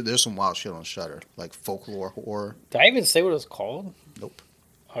know. There's some wild shit on Shudder, like folklore horror. Did I even say what it's called? Nope.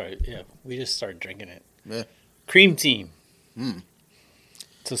 All right, yeah. We just started drinking it. Yeah. Cream Team. Mm.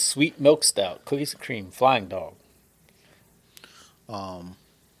 It's a sweet milk stout. Cookies and cream. Flying Dog.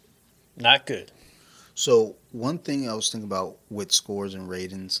 Not good. So one thing I was thinking about with scores and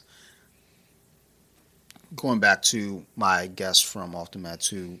ratings, going back to my guest from Off the Mat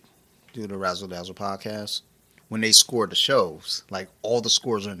to do the Razzle Dazzle podcast, when they score the shows, like all the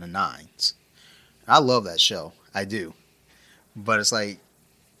scores are in the 9s. I love that show. I do. But it's like,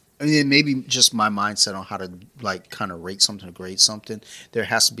 I mean, maybe just my mindset on how to like kind of rate something or grade something. There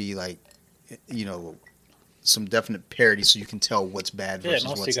has to be like, you know, some definite parity so you can tell what's bad versus Yeah, and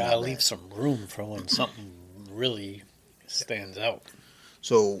also what's you not gotta bad. leave some room for when something really stands out.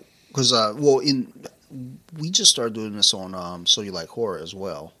 So, because we just started doing this on So You Like Horror as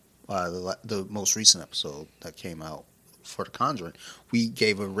well. The most recent episode that came out for The Conjuring, we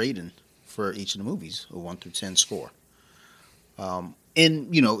gave a rating for each of the movies, a 1 through 10 score. And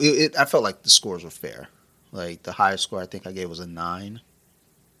you know, I felt like the scores were fair. Like the highest score I think I gave was a 9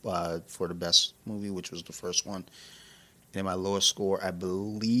 for the best movie, which was the first one. And my lowest score, I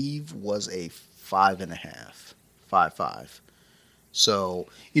believe, was a 5.5, 5.5. So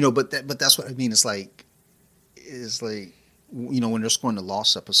you know, but that's what I mean. It's like, you know, when they're scoring the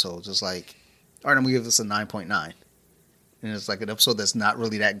Lost episodes, it's like, all right, I'm gonna give this a 9.9. And it's like an episode that's not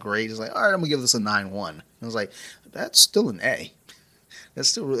really that great. It's like, all right, I'm gonna give this a 9.1. And I was like, that's still an A. That's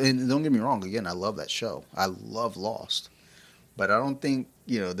still, and don't get me wrong. Again, I love that show. I love Lost, but I don't think,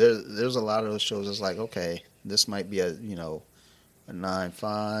 you know, there's a lot of those shows that's like, okay, this might be a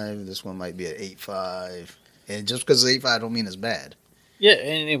 9.5. This one might be an 8.5. And just because it's 8.5 don't mean it's bad. Yeah,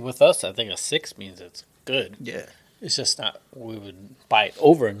 and with us, I think a 6 means it's good. Yeah. It's just not. We would buy it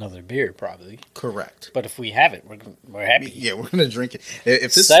over another beer probably. Correct. But if we have it, we're happy. Yeah, we're gonna drink it.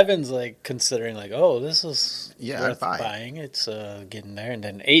 If this 7's like considering like, oh, this is I'd worth buy buying. It's getting there, and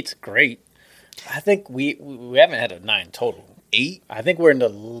then 8's great. I think we haven't had a 9 total. 8, I think we're in the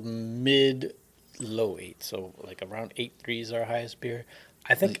mid low 8, so like around 8.3 is our highest beer.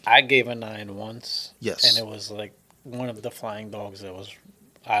 I think I gave a 9 once. Yes. And it was like one of the Flying Dogs that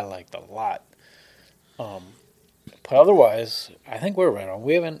I liked a lot. But otherwise, I think we're right on.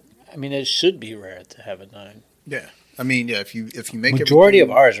 We haven't. I mean, it should be rare to have a 9. yeah. I mean, yeah. If you make Majority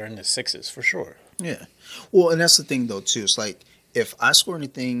everything- of ours are in the 6s for sure. Yeah. Well, and that's the thing though too. It's like if I score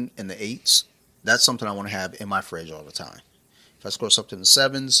anything in the 8s, that's something I want to have in my fridge all the time. If I score something in the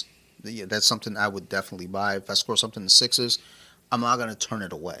 7s, yeah, that's something I would definitely buy. If I score something in the 6s, I'm not gonna turn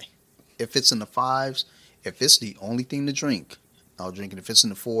it away. If it's in the 5s, if it's the only thing to drink, I'll drink it. If it's in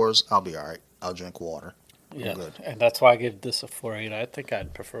the 4s, I'll be all right. I'll drink water. Yeah, good. and that's why I give this a 4.8. I think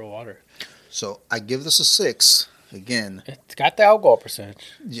I'd prefer water. So I give this a 6. Again, It's got the alcohol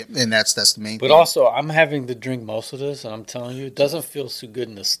percentage. yeah, and that's the main But thing. also, I'm having to drink most of this, and I'm telling you, it doesn't feel so good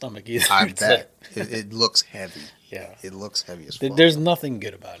in the stomach either. I It's bet it looks heavy. like- yeah. It looks heavy as fuck. There's nothing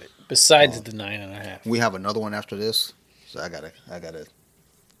good about it besides the 9.5. We have another one after this, so I gotta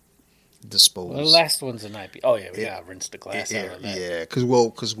dispose. Well, the last one's an IPA. Oh, yeah, we gotta rinse the glass out of that. Yeah,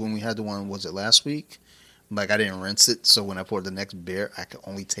 because when we had the one, was it last week? Like I didn't rinse it, so when I poured the next beer, I could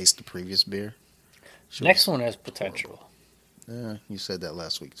only taste the previous beer. Next one has potential. Yeah, you said that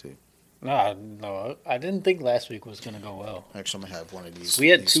last week too. No, I didn't think last week was gonna go well. Actually, I'm gonna have one of these. We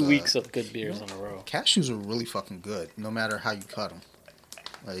had these, 2 weeks of good beers in a row. Cashews are really fucking good, no matter how you cut them.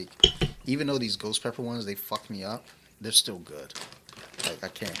 Like, even though these ghost pepper ones, they fuck me up, they're still good. Like, I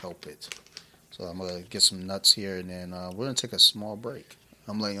can't help it. So I'm gonna get some nuts here, and then we're gonna take a small break.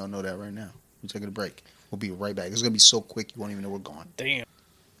 I'm letting y'all know that right now. We're taking a break. We'll be right back. It's gonna be so quick you won't even know we're gone. Damn.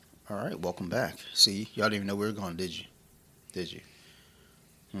 All right, welcome back. See, y'all didn't even know we were gone, did you? Did you?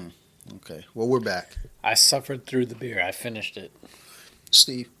 Okay. Well, we're back. I suffered through the beer. I finished it.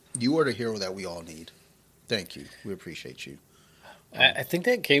 Steve, you are the hero that we all need. Thank you. We appreciate you. I think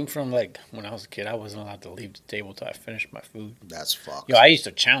that came from like when I was a kid. I wasn't allowed to leave the table till I finished my food. That's fucked. Yo, I used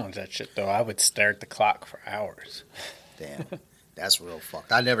to challenge that shit though. I would stare at the clock for hours. Damn. That's real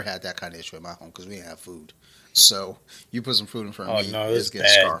fucked. I never had that kind of issue at my home because we didn't have food. So you put some food in front of me, no, it's it's getting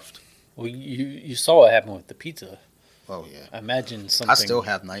bad. scarfed. Well, you saw what happened with the pizza. Oh yeah. Imagine something. I still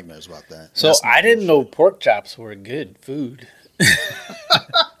have nightmares about that. So That's I didn't know pork chops were good food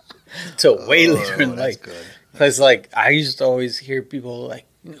till way later in that's life. good. Because like I used to always hear people like,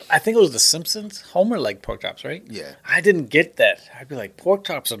 I think it was The Simpsons. Homer liked pork chops, right? Yeah. I didn't get that. I'd be like, pork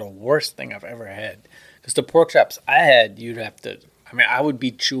chops are the worst thing I've ever had. Because the pork chops I had, you'd have to. I mean, I would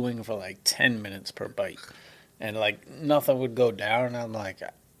be chewing for like 10 minutes per bite, and like nothing would go down. And I'm like,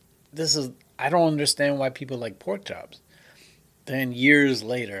 I don't understand why people like pork chops. Then years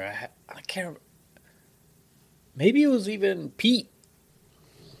later, I can't. Maybe it was even Pete.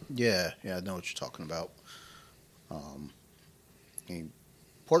 Yeah, I know what you're talking about. I mean,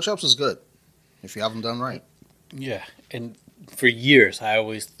 pork chops is good if you have them done right. Yeah, and for years I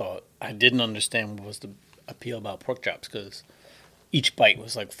always thought I didn't understand what was the appeal about pork chops because each bite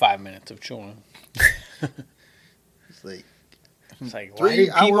was like 5 minutes of chewing. It's like, It's like, 3 why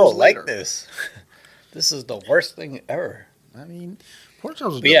do hours people later. like this? This is the worst thing ever. I mean, pork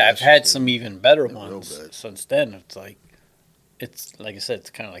chops are But yeah, I've delicious, had dude. some even better They're real ones good. since then. It's like I said, it's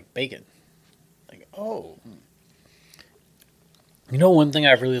kind of like bacon. Like, oh. You know, one thing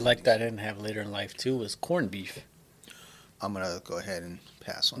I really liked that I didn't have later in life too was corned beef. I'm gonna go ahead and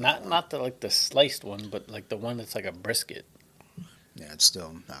pass on that one. Not the sliced one, but like the one that's like a brisket. Yeah, it's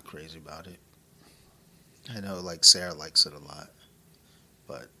still not crazy about it. I know, like Sarah likes it a lot,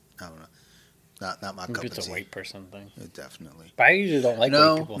 but I don't know. Not my cup Maybe of it's a tea. white person thing. Definitely. But I usually don't like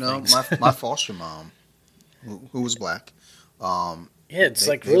white people things. my foster mom, who was black. Yeah, it's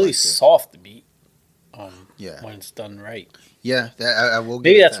they like really liked it. soft meat. Yeah. When it's done right. Yeah, I will. Give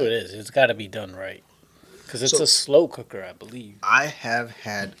Maybe it that's that. what it is. It's got to be done right. Because it's So- a slow cooker, I believe. I have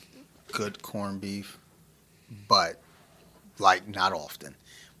had good corned beef, but like not often.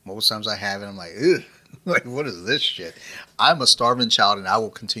 Most times I have it, I'm like, ugh, like what is this shit? I'm a starving child, and I will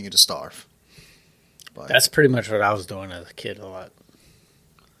continue to starve. But That's pretty much what I was doing as a kid a lot.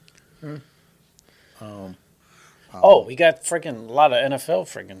 Oh, we got freaking a lot of NFL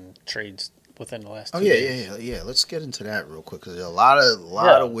freaking trades within the last 2 oh yeah, days. yeah. Let's get into that real quick because a lot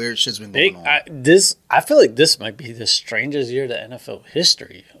Yeah. of weird shit's been going Big, on. I feel like this might be the strangest year to NFL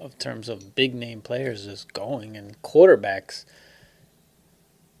history of terms of big name players just going and quarterbacks.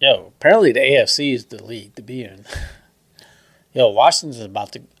 Yo, apparently the AFC is the league to be in. Yo, Washington's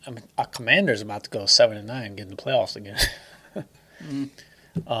about to. I mean, our Commander's about to go 7-9, get in the playoffs again.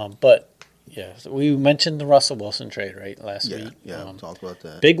 But yeah, so we mentioned the Russell Wilson trade last week. Yeah, talked about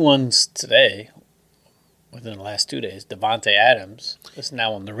that. Big ones today, within the last 2 days. Devontae Adams is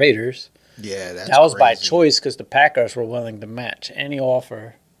now on the Raiders. Yeah, that was by choice because the Packers were willing to match any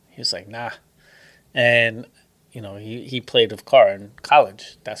offer. He was like, nah, and he played with Carr in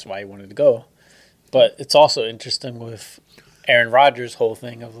college. That's why he wanted to go. But it's also interesting with Aaron Rodgers' whole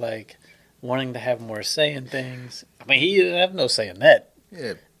thing of like wanting to have more say in things. I mean, he didn't have no say in that.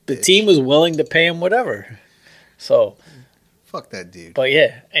 Yeah, the team was willing to pay him whatever. So, fuck that dude. But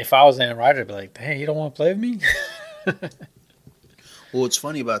yeah, if I was Aaron Rodgers, I'd be like, "Hey, you don't want to play with me?" Well, what's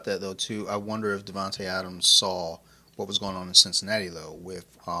funny about that though too, I wonder if Devontae Adams saw what was going on in Cincinnati though with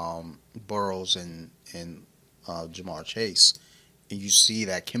Burrows and Jamar Chase. And you see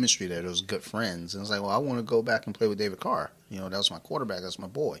that chemistry there, those good friends. And it's like, well, I want to go back and play with David Carr. That was my quarterback. That's my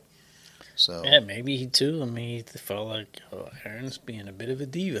boy. So yeah, maybe he too. I mean, he felt like Aaron's being a bit of a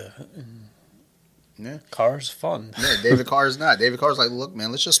diva. Yeah, Carr's fun. Yeah, David Carr's not. David Carr's like, look,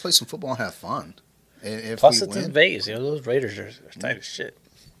 man, let's just play some football and have fun. And plus, it's in Vegas. Those Raiders are tight as shit.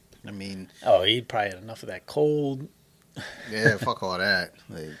 I mean, he probably had enough of that cold. Yeah, fuck all that.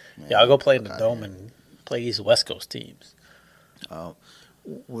 Like, man, I'll go play in the Dome and play these West Coast teams.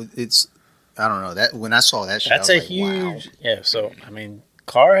 It's, I don't know, that when I saw that shit, that's I was huge. Wow. Yeah, so I mean,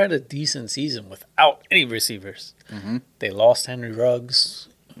 Carr had a decent season without any receivers. Mm-hmm. They lost Henry Ruggs.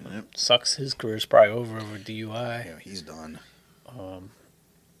 Yep. Sucks. His career's probably over DUI. Yeah, he's done.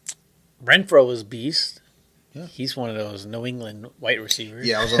 Renfro is beast. Yeah. He's one of those New England white receivers.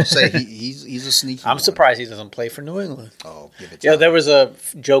 Yeah, I was gonna say he's a sneaky. I'm surprised he doesn't play for New England. Oh, give it. Yeah, there was a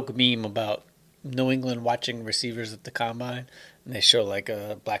joke meme about New England watching receivers at the combine, and they show like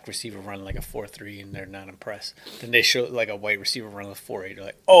a black receiver run like a 4.3, and they're not impressed. Then they show like a white receiver run a 4.8. They're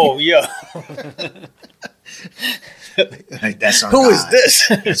like, "Oh yeah, like, that's our who guy. is this?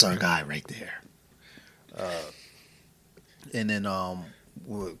 That's our guy right there." And then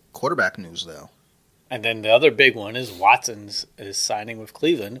quarterback news though. And then the other big one is Watson's is signing with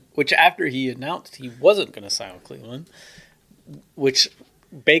Cleveland, which after he announced he wasn't going to sign with Cleveland, which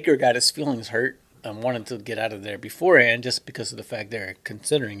Baker got his feelings hurt and wanted to get out of there beforehand just because of the fact they're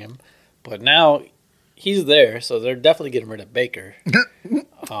considering him. But now he's there, so they're definitely getting rid of Baker.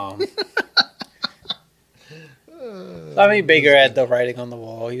 I mean, Baker had the writing on the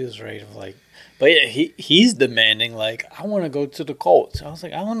wall. He was ready to but yeah, he's demanding I want to go to the Colts. I was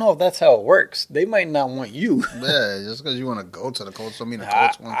like, I don't know if that's how it works. They might not want you. Yeah, just because you want to go to the Colts, don't mean the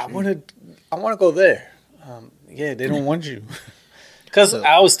Colts want you. I want to go there. Yeah, they don't want you. Because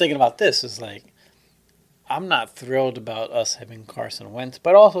I was thinking about this. It's I'm not thrilled about us having Carson Wentz,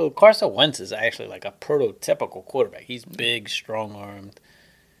 but also Carson Wentz is actually like a prototypical quarterback. He's big, strong-armed.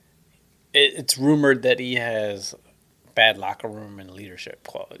 It's rumored that he has bad locker room and leadership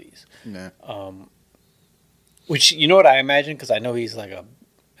qualities. Yeah. Which, you know what I imagine? Because I know he's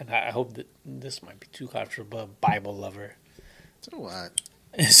and I hope that this might be too controversial, but a Bible lover. So what?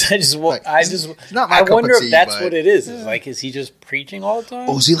 I wonder if that's what it is. Yeah. Is he just preaching all the time?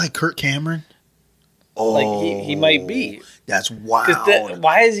 Oh, is he like Kirk Cameron? Oh, he might be. That's wild.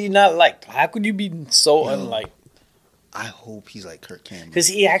 Why is he not liked? How could you be so unliked? I hope he's like Kirk Cameron because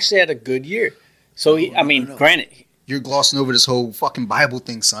he actually had a good year. So granted, you're glossing over this whole fucking Bible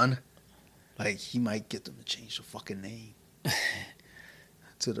thing, son. He might get them to change the fucking name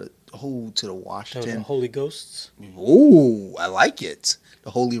to the Washington. The Holy Ghosts. Ooh, I like it.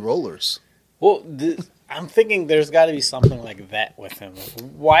 The Holy Rollers. Well, I'm thinking there's got to be something like that with him.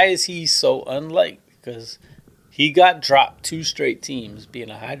 Why is he so unliked? Because he got dropped 2 straight teams,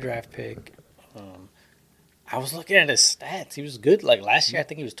 being a high draft pick. I was looking at his stats. He was good. Last year, I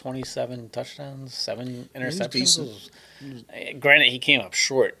think he was 27 touchdowns, 7 interceptions. Granted, he came up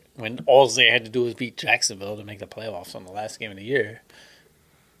short when all they had to do was beat Jacksonville to make the playoffs on the last game of the year.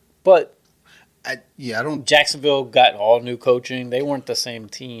 But Jacksonville got all new coaching. They weren't the same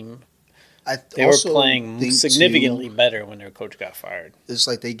team. They were playing significantly better when their coach got fired. It's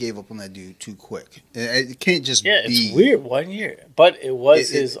like they gave up on that dude too quick. It can't just be... it's weird. 1 year. But it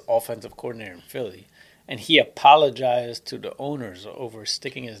was his offensive coordinator in Philly. And he apologized to the owners over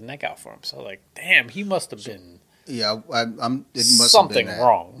sticking his neck out for him. So, damn, he must have been... Yeah, it must something have been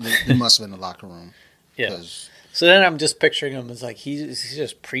wrong. It must have been the locker room. Yeah. So then I'm just picturing him as he's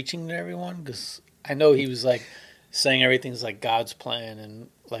just preaching to everyone because I know he was saying everything's God's plan and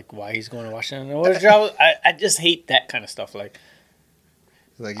why he's going to Washington. I just hate that kind of stuff.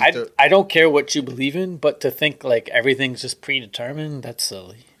 I don't care what you believe in, but to think everything's just predetermined, that's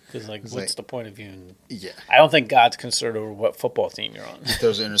silly. Because, like, It's what's like- the point of you? Yeah. I don't think God's concerned over what football team you're on. If there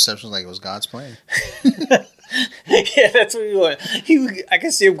was an interception, like it was God's plan. Yeah, that's what he want. I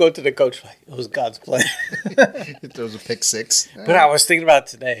can see him go to the coach like, it was God's plan. If there was a pick six. But I was thinking about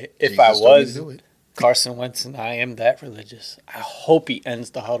today, if Jesus I told me to was do it. Carson Wentz and I am that religious, I hope he ends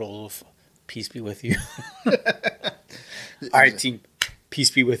the huddle with, peace be with you. All right, team, peace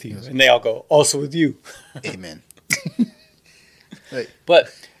be with you. And they all go, also with you. Amen. Like, But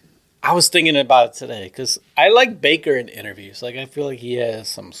I was thinking about it today because I like Baker in interviews. Like, I feel like he has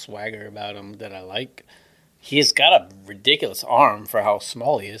some swagger about him that I like. He's got a ridiculous arm for how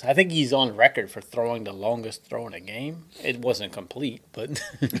small he is. I think he's on record for throwing the longest throw in a game. It wasn't complete, but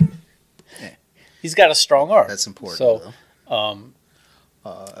Yeah. he's got a strong arm. that's important. So, though.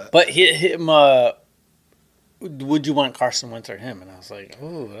 but him, would you want Carson Wentz or him? And I was like,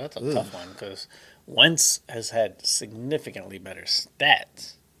 oh, that's a tough one because Wentz has had significantly better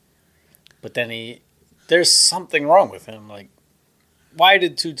stats. But then there's something wrong with him. Like, why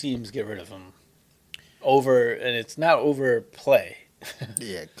did two teams get rid of him? And it's not overplay.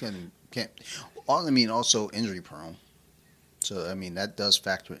 Yeah, can't. I mean, also injury prone. So I mean that does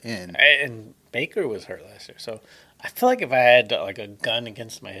factor in. And Baker was hurt last year, so I feel like if I had like a gun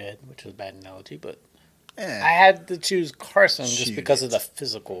against my head, which is a bad analogy, but I had to choose Carson just Shoot because of it. the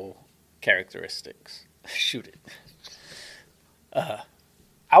physical characteristics. Shoot it.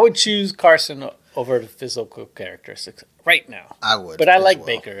 I would choose Carson over the physical characteristics right now. I would, But I as like well.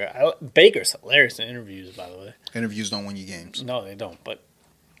 Baker. Baker's hilarious in interviews, by the way. Interviews don't win you games. No, they don't. But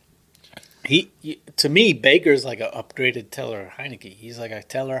to me, Baker's like an upgraded Taylor Heineke. He's like a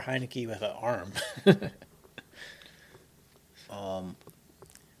Taylor Heineke with an arm.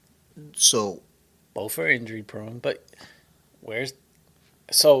 So Both are injury prone, but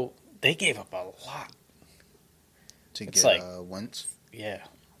so they gave up a lot. to It's get like- Wentz. Yeah.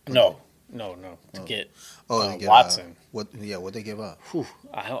 No. To get To get, Watson. What they give up? Whew,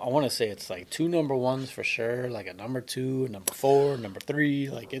 I want to say it's like 2 number ones for sure, like a number 2, number 4, number 3.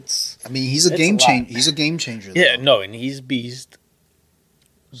 Like it's I mean, he's a It's game a lot. changer. He's a game changer. yeah, though. no, and he's beast.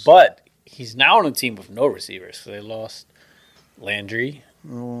 But he's now on a team with no receivers. So they lost Landry.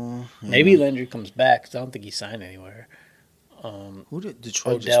 Oh, yeah. Maybe Landry comes back 'cause I don't think he signed anywhere. Who did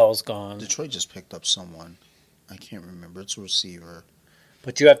Detroit? Odell's gone. Detroit just picked up someone. I can't remember. It's a receiver.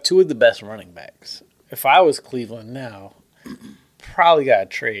 But you have 2 of the best running backs. If I was Cleveland now, probably got to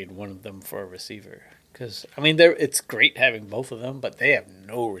trade one of them for a receiver. Because, I mean, it's great having both of them, but they have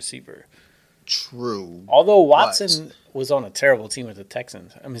no receiver. True. Although Watson was on a terrible team with the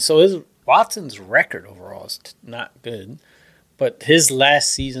Texans. I mean, so Watson's record overall is not good. But his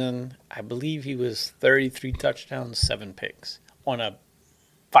last season, I believe he was 33 touchdowns, 7 picks on a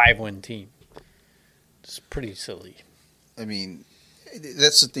 5-win team. It's pretty silly. I mean,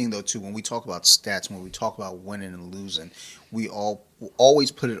 that's the thing, though, too. When we talk about stats, when we talk about winning and losing, we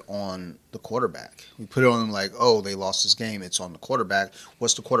always put it on the quarterback. We put it on them like, oh, they lost this game. It's on the quarterback.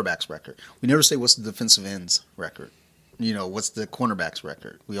 What's the quarterback's record? We never say what's the defensive end's record. What's the cornerback's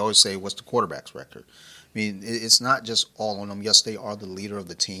record? We always say what's the quarterback's record. I mean, it's not just all on them. Yes, they are the leader of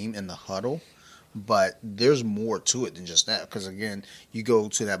the team in the huddle, but there's more to it than just that. Because, again, you go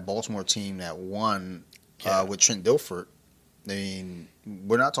to that Baltimore team that won with Trent Dilfer. I mean,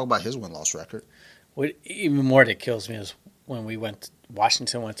 we're not talking about his win-loss record. What even more that kills me is when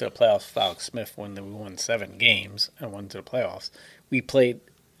Washington went to the playoffs with Alex Smith when we won 7 games and went to the playoffs. We played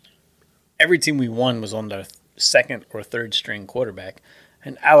every team we won was on their second or third string quarterback,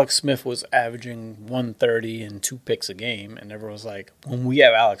 and Alex Smith was averaging 130 and 2 picks a game, and everyone was like, when we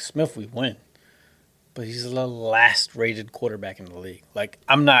have Alex Smith, we win. But he's the last rated quarterback in the league. Like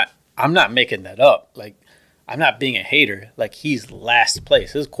I'm not making that up. Like I'm not being a hater. Like he's last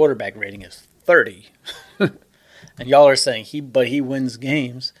place. His quarterback rating is 30. And y'all are saying he wins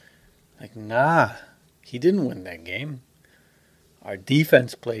games. Like, nah, he didn't win that game. Our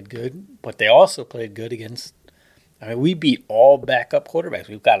defense played good, but they also played good against. I mean, we beat all backup quarterbacks.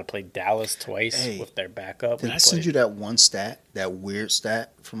 We've got to play Dallas twice with their backup. Did I send you that one stat, that weird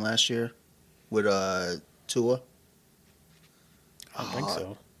stat from last year with Tua? I don't think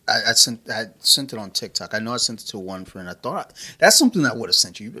so. I sent it on TikTok. I know I sent it to one friend. I thought that's something I would have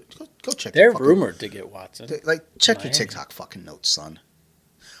sent you. Go check. They're rumored to get Watson. Check your TikTok fucking notes, son.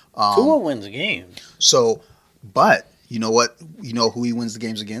 Tua wins games. So, but you know what? You know who he wins the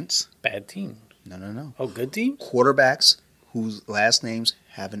games against? Bad team. No. Oh, good team? Quarterbacks whose last names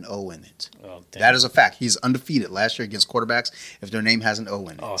have an O in it. Oh, damn. That is a fact. He's undefeated last year against quarterbacks if their name has an O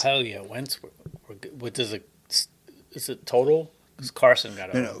in it. Oh, hell yeah. Wentz. What does it? Is it total? Because Carson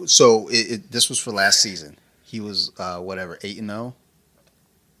got No. So this was for last season. He was 8-0.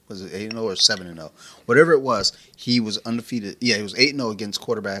 Was it 8-0 or 7-0? Whatever it was, he was undefeated. Yeah, he was 8-0 against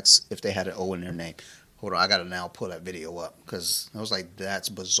quarterbacks if they had an O in their name. Hold on, I got to now pull that video up because I was like, that's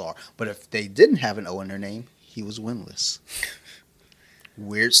bizarre. But if they didn't have an O in their name, he was winless.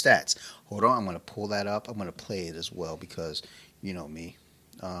 Weird stats. Hold on, I'm going to pull that up. I'm going to play it as well because you know me.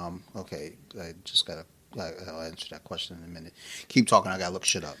 Okay, I just got to. I'll answer that question in a minute. Keep talking. I got to look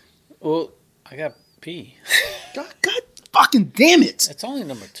shit up. Well, I got P. God fucking damn it. It's only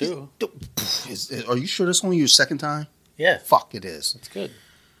number 2. Are you sure that's only your second time? Yeah. Fuck, it is. It's good.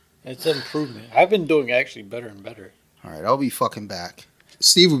 It's an improvement. I've been doing actually better and better. All right, I'll be fucking back.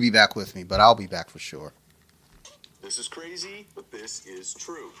 Steve will be back with me, but I'll be back for sure. This is crazy, but this is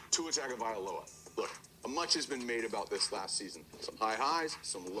true. Tua Tagovailoa. Look, much has been made about this last season. Some high highs,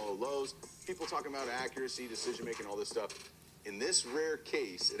 some low lows. People talking about accuracy, decision making, all this stuff. In this rare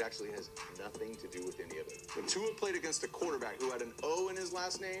case, it actually has nothing to do with any of it. When Tua played against a quarterback who had an O in his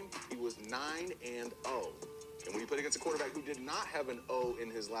last name, he was 9-0. And when he played against a quarterback who did not have an O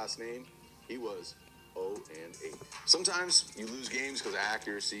in his last name, he was 0-8. Sometimes you lose games because of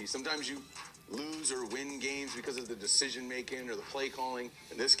accuracy. Sometimes you lose or win games because of the decision making or the play calling.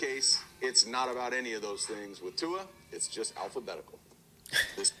 In this case, it's not about any of those things. With Tua, it's just alphabetical.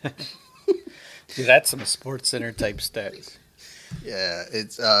 Dude, that's some Sports Center type stats. Yeah,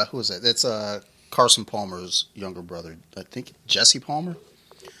 it's who is that? It's Carson Palmer's younger brother. I think Jesse Palmer.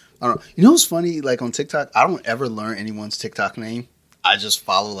 I don't know. You know what's funny? Like on TikTok, I don't ever learn anyone's TikTok name. I just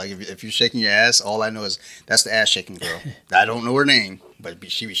follow. Like if you're shaking your ass, all I know is that's the ass shaking girl. I don't know her name, but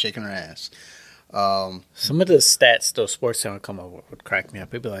she be shaking her ass. Some of the stats those Sports Center come up with would crack me up.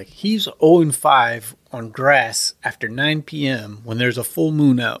 They'd be like, he's 0-5 on grass after 9 p.m. when there's a full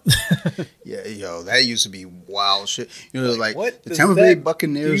moon out. Yeah, yo, that used to be wild shit. You know, like what the Tampa Bay do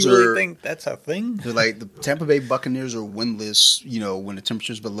Buccaneers you really think that's a thing? They're like the Tampa Bay Buccaneers are winless. You know, when the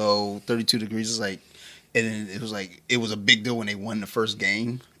temperature's below 32 degrees, it's like, and it was a big deal when they won the first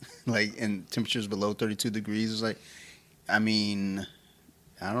game. Like, and temperatures below 32 degrees. It's like, I mean,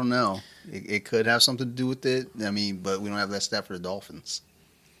 I don't know. It could have something to do with it. I mean, but we don't have that stat for the Dolphins.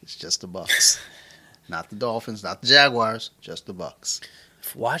 It's just the Bucks. Not the Dolphins, not the Jaguars, just the Bucks.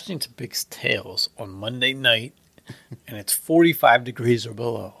 If Washington picks tails on Monday night and it's 45 degrees or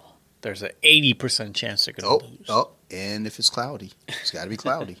below, there's an 80% chance they're going to lose. Oh, and if it's cloudy. It's got to be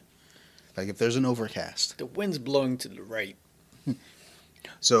cloudy. Like if there's an overcast. The wind's blowing to the right.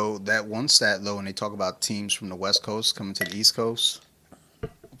 So that one stat, though, when they talk about teams from the West Coast coming to the East Coast,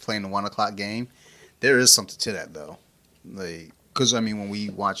 playing the 1 o'clock game, there is something to that, though. Like, because, I mean, when we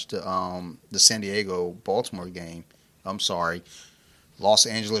watched the San Diego-Baltimore game, Los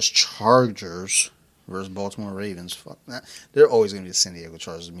Angeles Chargers versus Baltimore Ravens, fuck that. They're always going to be the San Diego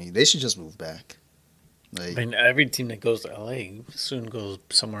Chargers to me. They should just move back. Like, I mean, every team that goes to L.A. soon goes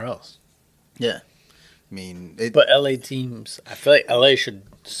somewhere else. Yeah. I mean, but LA teams, I feel like LA should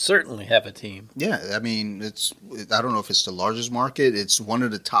certainly have a team. Yeah, I mean, I don't know if it's the largest market. It's one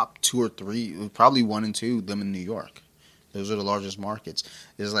of the top 2 or 3, probably 1 and 2, them in New York. Those are the largest markets.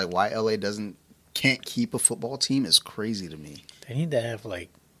 It's like why LA can't keep a football team is crazy to me. They need to have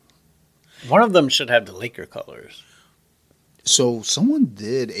one of them should have the Laker colors. So someone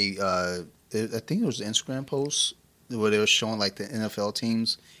did I think it was an Instagram post where they were showing like the NFL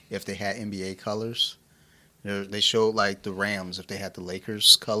teams if they had NBA colors. They showed like the Rams if they had the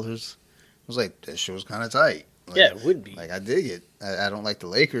Lakers colors. I was like, that shit was kind of tight. Like, yeah, it would be. Like I dig it. I don't like the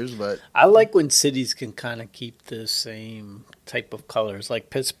Lakers, but I like when cities can kind of keep the same type of colors, like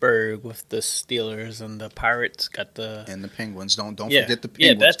Pittsburgh with the Steelers and the Pirates got the and the Penguins. Don't forget the Penguins.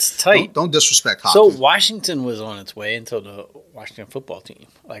 Yeah, that's tight. Don't disrespect hockey. So Washington was on its way until the Washington football team.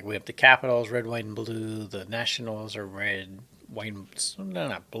 Like we have the Capitals, red, white, and blue. The Nationals are red, white, no,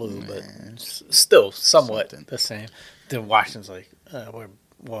 not blue, but still somewhat the same. Then Washington's like,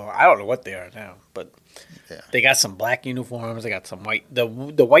 well, I don't know what they are now, but they got some black uniforms. They got some white. The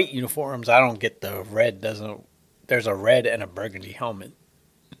white uniforms, I don't get the red. There's a red and a burgundy helmet.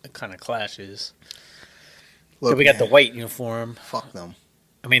 It kind of clashes. Look, we got the white uniform. Fuck them.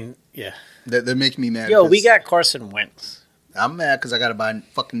 I mean, yeah. They're making me mad. Yo, we got Carson Wentz. I'm mad because I got to buy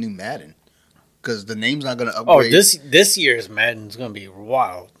fucking new Madden. Because the name's not going to upgrade. Oh, this year's Madden's going to be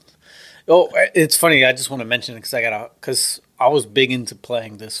wild. Oh, it's funny. I just want to mention it because I was big into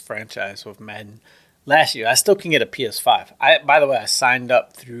playing this franchise with Madden last year. I still can get a PS5. By the way, I signed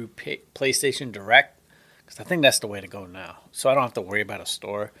up through PlayStation Direct because I think that's the way to go now. So I don't have to worry about a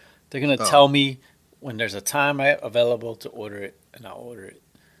store. They're going to tell me when there's a time available to order it, and I'll order it.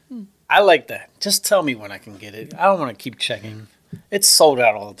 I like that. Just tell me when I can get it. I don't want to keep checking. It's sold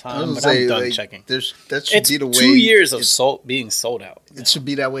out all the I time, was but gonna say, I'm done like, checking. that should It's be the way. 2 years of being sold out. It should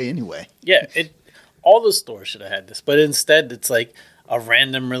be that way anyway. Yeah, all the stores should have had this, but instead it's like a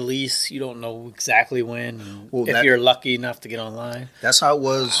random release. You don't know exactly when. And Well, if you're lucky enough to get online, That's how it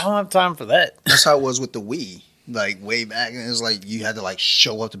was. I don't have time for that. That's how it was with the Wii. Like way back, and it was like you had to like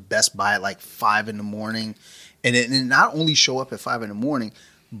show up to Best Buy at like 5 in the morning, and then not only show up at 5 in the morning,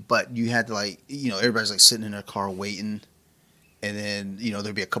 but you had to like everybody's like sitting in their car waiting, and then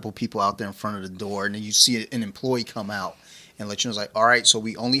there'd be a couple people out there in front of the door, and then you see an employee come out and let you know it's like, all right, so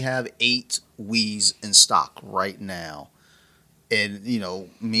we only have 8 Wiis in stock right now, and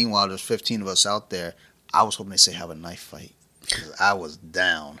meanwhile there's 15 of us out there. I was hoping they say have a knife fight. I was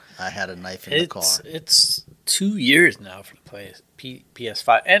down. I had a knife in the car. It's 2 years now for the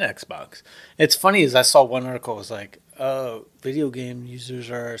PS5 and Xbox. It's funny is I saw one article was like, video game users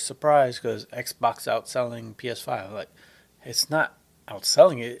are surprised because Xbox outselling PS5. Like, it's not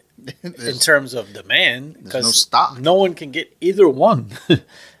outselling it in terms of demand There's no because stock. no one can get either one.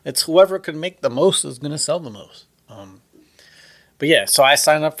 It's whoever can make the most is going to sell the most. But yeah, so I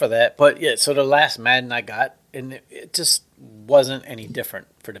signed up for that. But yeah, so the last Madden I got, and it just wasn't any different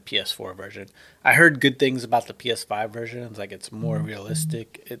for the PS4 version. I heard good things about the PS5 version. It's like it's more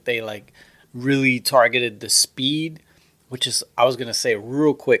realistic. They like really targeted the speed, which is I was gonna say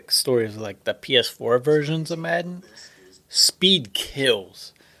real quick story of like the PS4 versions of Madden. Speed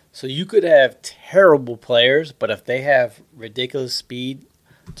kills. So you could have terrible players, but if they have ridiculous speed,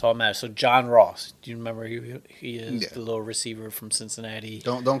 it's all matters. So John Ross, do you remember he is the little receiver from Cincinnati?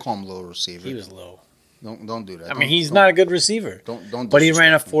 Don't call him little receiver. He was low. Don't do that. I mean, he's not a good receiver. Don't. But he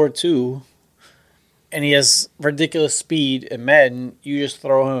ran a 4.2, and he has ridiculous speed. And Madden, you just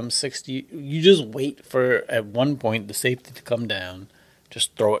throw him 60. You just wait for at one point the safety to come down.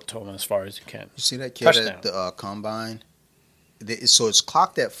 Just throw it to him as far as you can. You see that kid Touchdown. at the combine? So it's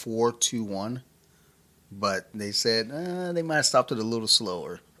clocked at 4.21, but they said they might have stopped it a little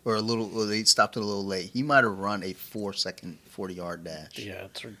slower or they stopped it a little late. He might have run a 4-second 40-yard dash. Yeah,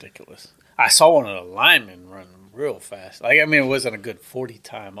 it's ridiculous. I saw one of the linemen run real fast. Like, I mean, it wasn't a good 40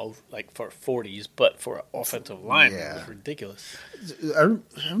 time, like for 40s, but for an offensive lineman, it was ridiculous. I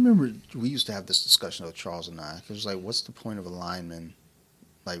remember we used to have this discussion with Charles and I. It was like, what's the point of a lineman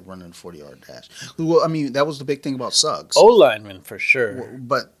like running a 40-yard dash? Well, I mean, that was the big thing about Suggs. O-lineman for sure.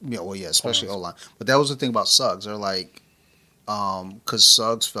 But especially O-line. But that was the thing about Suggs. They're like, because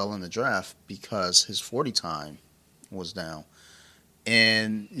Suggs fell in the draft because his 40 time was down.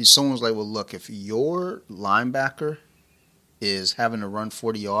 And someone was like, well, look, if your linebacker is having to run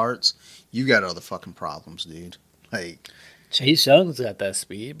 40 yards, you got other fucking problems, dude. Like, Chase Young's got that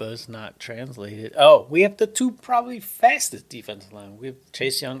speed, but it's not translated. Oh, we have the two probably fastest defensive line. We have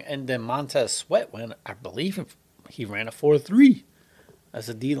Chase Young and then Montez Sweat when I believe he ran a 4.3 as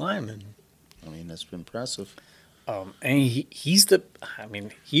a D lineman. I mean, that's impressive. And he's the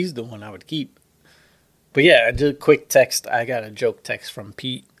one I would keep. But yeah, I did a quick text. I got a joke text from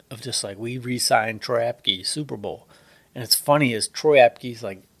Pete of just like, we re-signed Troy Apke, Super Bowl. And it's funny is Troy Apke's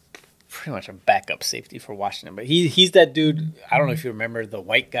like pretty much a backup safety for Washington. But he's that dude, I don't know if you remember the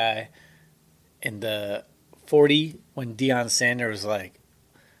white guy in the 40 when Deion Sanders was like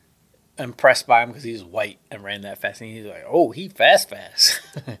impressed by him because he's white and ran that fast. And he's like, oh, he fast.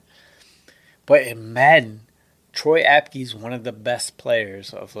 But in Madden, Troy Apke's one of the best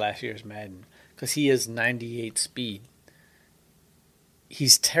players of last year's Madden. Because he has 98 speed.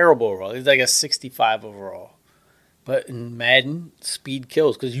 He's terrible overall. He's like a 65 overall. But in Madden, speed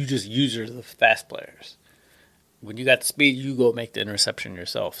kills because you just use the fast players. When you got the speed, you go make the interception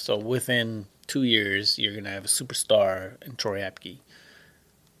yourself. So within 2 years, you're going to have a superstar in Troy Apke.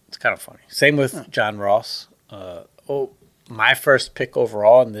 It's kind of funny. Same with John Ross. My first pick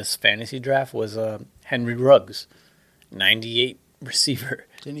overall in this fantasy draft was Henry Ruggs. 98 receiver.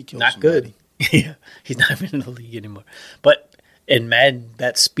 Didn't he kill Not somebody? good. Yeah, he's not even in the league anymore. But in Madden,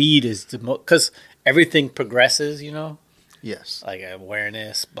 that speed is the most because everything progresses, Yes. like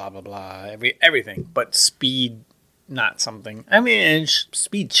awareness, blah blah blah, everything. But speed, not something. I mean, and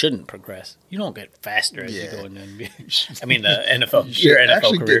speed shouldn't progress. You don't get faster as you go in the NBA. I mean, the NFL, your NFL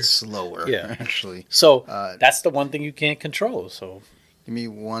actually career gets slower. Yeah. Actually. So that's the one thing you can't control. So Give me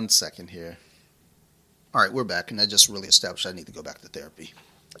 1 second here. All right, we're back, and I just really established I need to go back to therapy.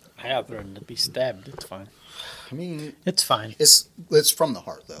 I have learned to be stabbed. It's fine. I mean, It's fine. it's from the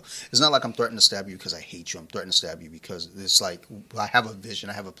heart, though. It's not like I'm threatening to stab you because I hate you. I'm threatening to stab you because it's like I have a vision,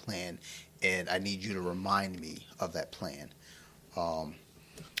 I have a plan, and I need you to remind me of that plan. Well,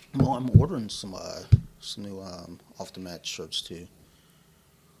 I'm ordering some new off the mat shirts too.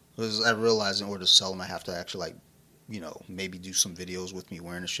 Because I realize in order to sell them, I have to actually like maybe do some videos with me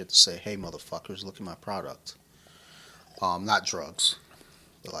wearing the shit to say, hey, motherfuckers, look at my product. Not drugs,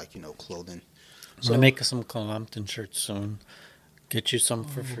 but like, clothing. I'm going to make some Colompton shirts soon. Get you some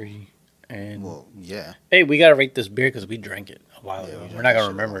for free. And well, yeah. Hey, we got to rate this beer because we drank it a while ago. Yeah, We're not going to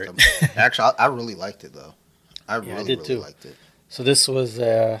remember it. Actually, I really liked it, though. I really too. liked it. So this was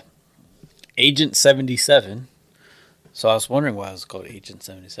Agent 77. So I was wondering why it was called Agent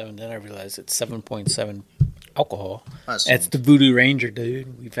 77. Then I realized it's 7.7 alcohol. It's the Voodoo Ranger,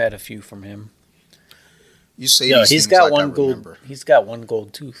 dude. We've had a few from him. You say he's got one gold. He's got one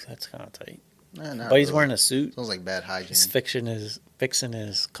gold tooth. That's kind of tight. But he's wearing a suit. Sounds like bad hygiene. He's fixing his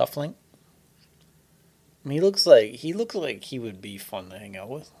cufflink. I mean, he looks like he would be fun to hang out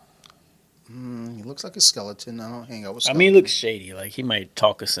with. He looks like a skeleton. I don't hang out with skeletons. I mean, he looks shady. Like, he might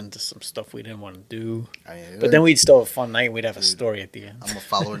talk us into some stuff we didn't want to do. But then we'd still have a fun night and we'd have a story at the end. I'm a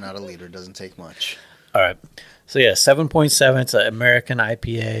follower, not a leader. Doesn't take much. All right. So, yeah, 7.7. It's an American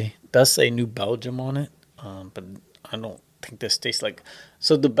IPA. It does say New Belgium on it. But I don't think this tastes like...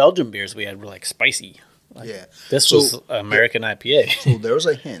 So, the Belgian beers we had were, like, spicy. Like, yeah. This was American IPA. So, there was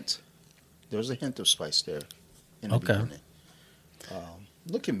a hint. There was a hint of spice there in the beginning.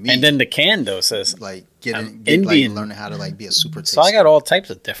 Look at me. And then the can, though, says... Like, Indian. learning how to, like, be a super taster. So I got all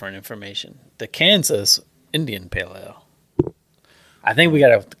types of different information. The can says Indian Pale Ale. I think we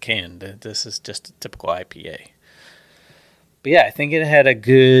got out the can. This is just a typical IPA. But yeah, I think it had a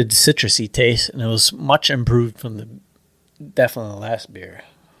good citrusy taste, and it was much improved from definitely the last beer.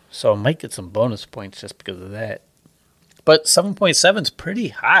 So I might get some bonus points just because of that. But 7.7 is pretty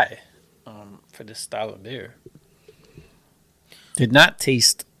high for this style of beer. Did not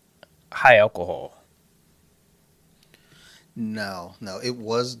taste high alcohol. No, it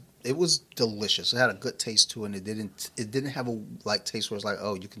was delicious. It had a good taste to it. And it didn't have a taste where it's like,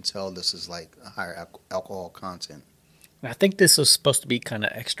 oh, you can tell this is like a higher alcohol content. I think this was supposed to be kind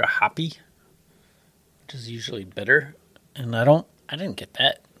of extra hoppy, which is usually bitter, and I didn't get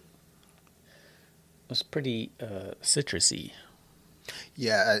that. It was pretty citrusy.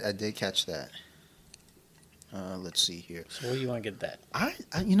 Yeah, I did catch that. Let's see here. So where do you want to get that?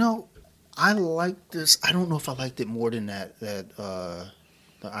 I like this. I don't know if I liked it more than the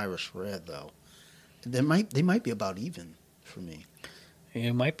Irish Red though. They might be about even for me.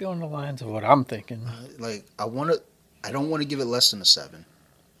 It might be on the lines of what I'm thinking. I don't want to give it less than a 7.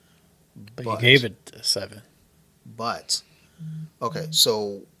 But you gave it a 7. But okay,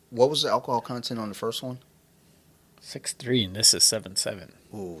 so what was the alcohol content on the first one? 6.3, and this is 7.7.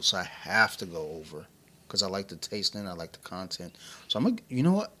 Ooh, so I have to go over. Because I like the taste and I like the content. So I'm going to, you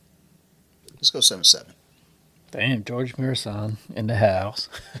know what? Let's go 7.7. Damn, George Mirasan in the house.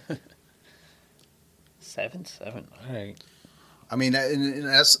 7.7, all right. I mean, and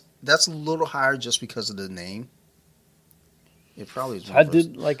that's a little higher just because of the name. It probably is. I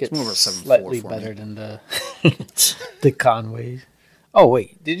did like it slightly better than the Conway. Oh,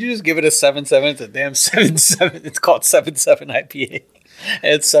 wait. Did you just give it a 7.7? It's a damn 7.7. It's called 7.7 IPA.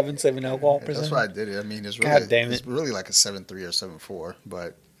 It's 7.7 alcohol percent. That's why I did it. I mean, it's really like a 7.3 or 7.4,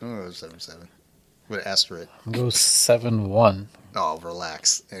 but it was 7.7 with an asterisk. Go 7.1. Oh,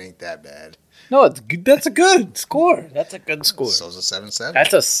 relax. It ain't that bad. No, it's good. That's a good score. That's a good score. So it's a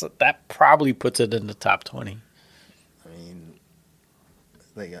 7.7? That probably puts it in the top 20. I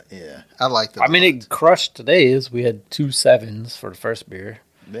mean, yeah. I like it. I mean, it crushed today. We had 2 7s for the first beer.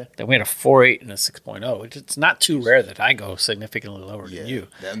 Yeah. Then we had a 4.8 and a 6.0, which it's not too rare that I go significantly lower than you.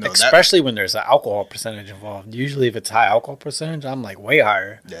 Especially when there's an alcohol percentage involved. Usually if it's high alcohol percentage, I'm like way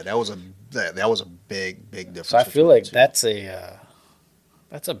higher. Yeah, that was a big difference. So I feel like that's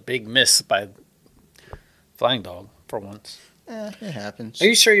a big miss by Flying Dog for once. It happens. Are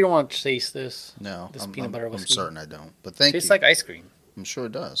you sure you don't want to taste this? No. This peanut butter whiskey? I'm certain I don't. But thank you. It tastes like ice cream. I'm sure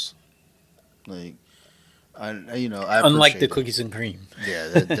it does. Like, I unlike the cookies and cream. Yeah,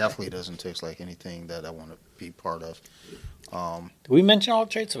 that definitely doesn't taste like anything that I want to be part of. Did we mention all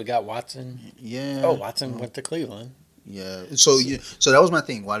the trades? So we got Watson. Yeah. Oh, Watson went to Cleveland. Yeah. So that was my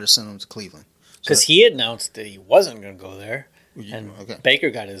thing. Why did I send him to Cleveland? Because he announced that he wasn't going to go there, and okay. Baker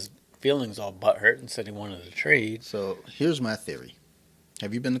got his feelings all butthurt and said he wanted to trade. So here's my theory.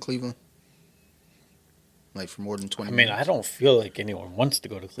 Have you been to Cleveland? Like for more than 20 minutes? I don't feel like anyone wants to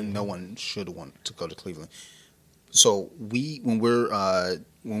go to Cleveland. No one should want to go to Cleveland. So when we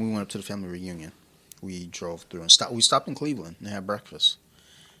went up to the family reunion, we drove through and we stopped in Cleveland and had breakfast.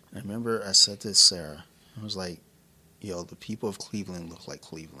 And I remember I said to Sarah, I was like, yo, the people of Cleveland look like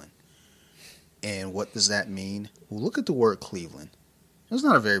Cleveland. And what does that mean? Well, look at the word Cleveland. It's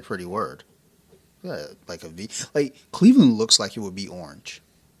not a very pretty word. Yeah, like a V. Like Cleveland looks like it would be orange.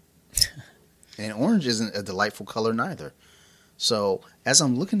 And orange isn't a delightful color neither. So as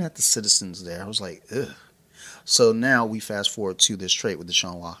I'm looking at the citizens there, I was like, ugh. So now we fast forward to this trade with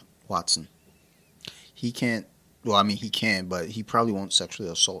Deshaun Watson. He can't. Well, I mean, he can, but he probably won't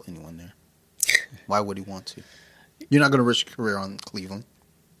sexually assault anyone there. Why would he want to? You're not going to risk your career on Cleveland.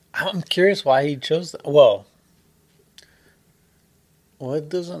 I'm curious why he chose that. Well, it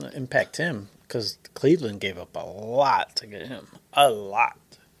doesn't impact him because Cleveland gave up a lot to get him. A lot.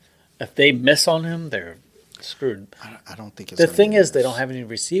 If they miss on him, they're screwed. I don't think it's the thing is they don't have any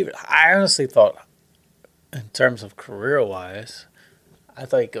receivers. I honestly thought, in terms of career-wise, I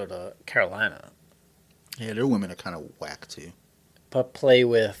thought he'd go to Carolina. Yeah, their women are kind of whack too. But play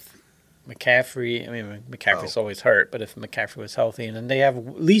with McCaffrey. I mean, McCaffrey's always hurt, but if McCaffrey was healthy, and then they have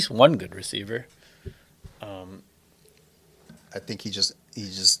at least one good receiver. I think he just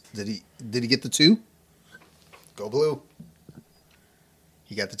did he get the 2? Go blue.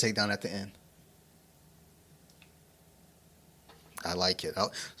 He got the takedown at the end. I like it.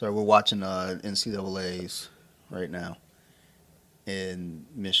 Sorry, we're watching NCAAs right now in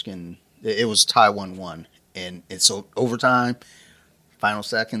Michigan. It was tie 1-1, and it's so overtime, final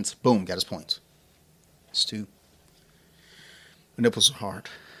seconds, boom, got his points. It's 2. The nipples are hard.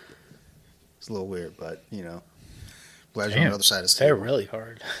 It's a little weird, but glad you're on the other side of the They're table. really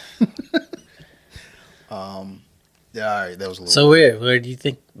hard. Yeah, all right, that was a little. So where do you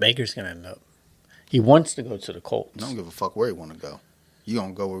think Baker's gonna end up? He wants to go to the Colts. I don't give a fuck where you want to go. You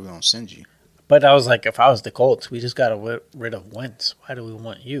gonna go where we're gonna send you. But I was like, if I was the Colts, we just got rid of Wentz. Why do we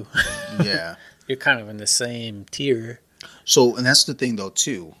want you? Yeah. You're kind of in the same tier. So, and that's the thing, though,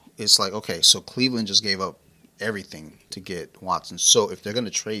 too. It's like, okay, so Cleveland just gave up everything to get Watson. So if they're going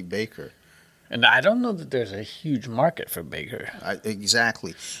to trade Baker. And I don't know that there's a huge market for Baker.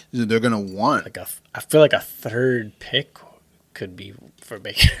 Exactly. They're going to want. I feel like a third pick could be for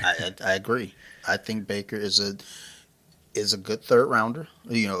Baker. I agree. I think Baker is a good third rounder.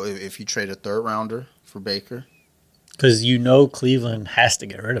 If you trade a third rounder for Baker. Because Cleveland has to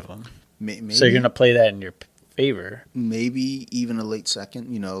get rid of him. Maybe, so you're going to play that in your favor. Maybe even a late second.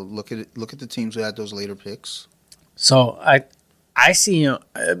 Look at it. Look at the teams who had those later picks. So I see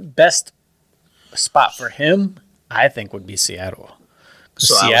best spot for him, I think, would be Seattle.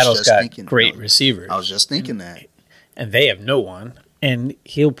 So Seattle's got great receivers. I was just thinking that. And they have no one. And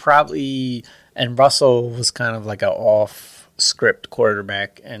he'll probably... And Russell was kind of like an off-script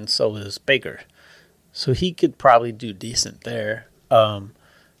quarterback, and so is Baker. So he could probably do decent there.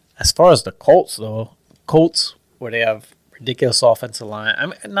 As far as the Colts, though, where they have ridiculous offensive line. I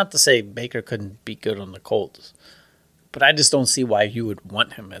mean, not to say Baker couldn't be good on the Colts, but I just don't see why you would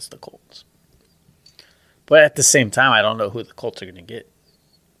want him as the Colts. But at the same time, I don't know who the Colts are going to get.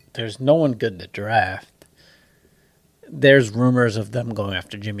 There's no one good to draft. There's rumors of them going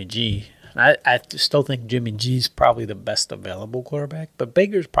after Jimmy G. I still think Jimmy G's probably the best available quarterback, but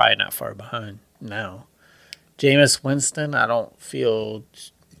Baker's probably not far behind now. Jameis Winston, I don't feel...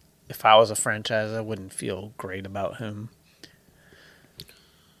 If I was a franchise, I wouldn't feel great about him.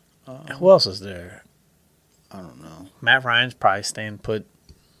 Who else is there? I don't know. Matt Ryan's probably staying put.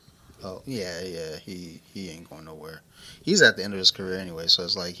 Oh, yeah. He ain't going nowhere. He's at the end of his career anyway, so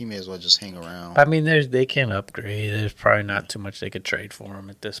it's like he may as well just hang around. I mean, they can upgrade. There's probably not too much they could trade for him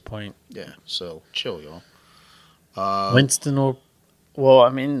at this point. Yeah, so chill, y'all. Winston or... Well, I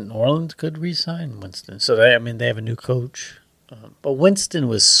mean, New Orleans could re-sign Winston. So, they have a new coach. But Winston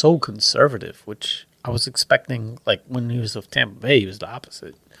was so conservative, which I was expecting, like, when he was with Tampa Bay, he was the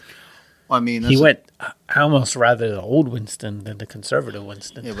opposite. Well, I mean... I almost rather the old Winston than the conservative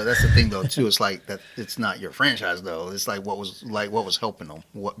Winston. Yeah, but that's the thing, though, too. It's like that. It's not your franchise, though. It's like what was helping them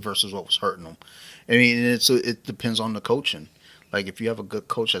versus what was hurting them. I mean, it depends on the coaching. Like, if you have a good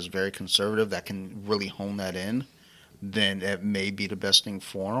coach that's very conservative that can really hone that in, then it may be the best thing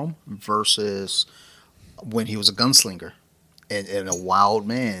for him versus when he was a gunslinger and a wild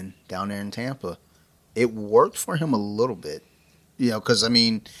man down there in Tampa. It worked for him a little bit, because, I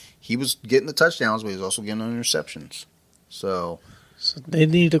mean, he was getting the touchdowns, but he was also getting the interceptions. So they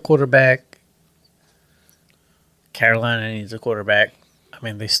need a quarterback. Carolina needs a quarterback. I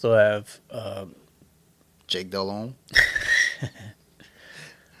mean, they still have... Jake Delhomme.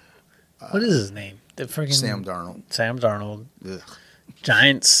 What is his name? The freaking Sam Darnold. Sam Darnold. Ugh.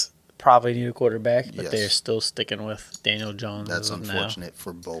 Giants probably need a quarterback, but Yes. they're still sticking with Daniel Jones. That's as of unfortunate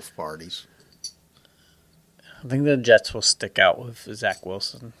for both parties. I think the Jets will stick out with Zach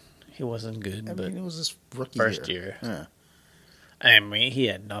Wilson. He wasn't good, I but mean, it was his rookie first year. Yeah. I mean, he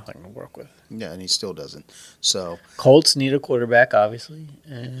had nothing to work with. Yeah, and he still doesn't. So Colts need a quarterback, obviously,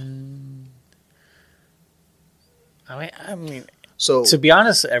 and I mean, So To be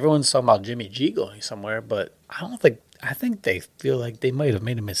honest, everyone's talking about Jimmy G going somewhere, but I think they feel like they might have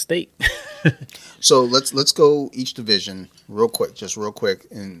made a mistake. So let's go each division real quick, just real quick,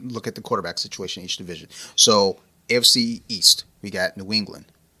 and look at the quarterback situation in each division. So AFC East, we got New England,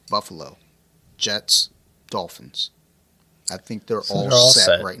 Buffalo, Jets, Dolphins. I think they're all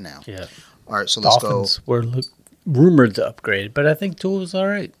set right now. Yeah. All right, so let's Dolphins go. were rumored to upgrade, but I think Tua was all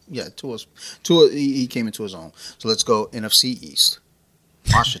right. Yeah, Tua, he came into his own. So let's go NFC East,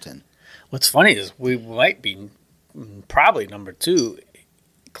 Washington. What's funny is we might be probably number 2,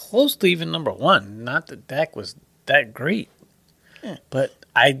 close to even number 1. Not that Dak was that great, but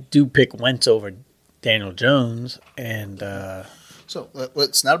I do pick Wentz over Daniel Jones, and So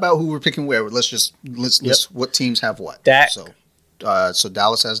it's not about who we're picking where. Let's what teams have what. Dak. So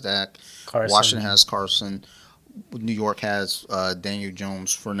Dallas has Dak. Carson. Washington has Carson. New York has Daniel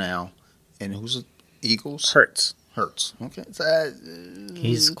Jones for now. And who's the Eagles? Hurts. Okay. So,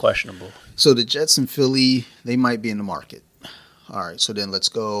 He's questionable. So the Jets and Philly, they might be in the market. All right. So then let's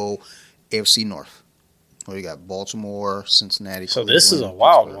go AFC North. Well, you got Baltimore, Cincinnati. So this is a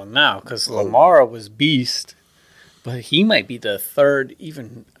wild one now because Lamar was beast, but he might be the third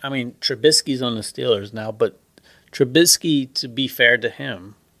even. I mean, Trubisky's on the Steelers now, but Trubisky, to be fair to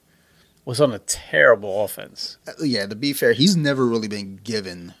him, was on a terrible offense. Yeah, to be fair, he's never really been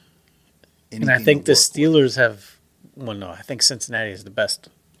given anything. And I think to the work Steelers have. Well, no, I think Cincinnati is the best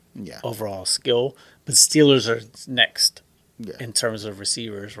overall skill, but Steelers are next in terms of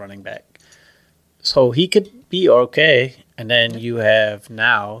receivers, running back. So he could be okay, and then you have in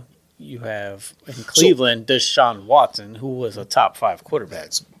Cleveland Deshaun Watson, who was a top 5 quarterback.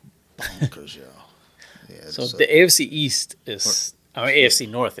 That's bonkers, yo. Yeah, So the AFC East AFC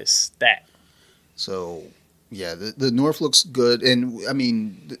North is stacked. So yeah, the North looks good, and I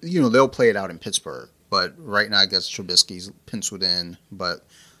mean, they'll play it out in Pittsburgh, but right now I guess Trubisky's penciled in, but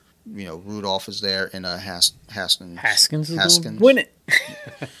Rudolph is there, and Haskins is going to win it.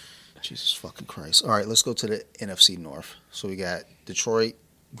 Jesus fucking Christ. All right, let's go to the NFC North. So we got Detroit,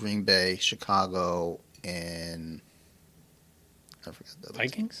 Green Bay, Chicago, and I forgot the other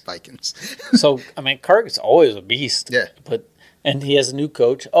Vikings. So, I mean, Kirk is always a beast. Yeah. And he has a new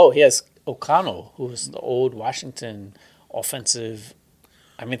coach. Oh, he has O'Connell, who was the old Washington offensive.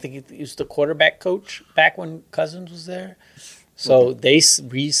 I mean, I think he was the quarterback coach back when Cousins was there. So they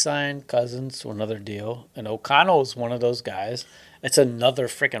re-signed Cousins to another deal. And O'Connell is one of those guys. It's another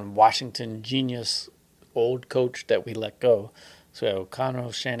freaking Washington genius old coach that we let go. So we have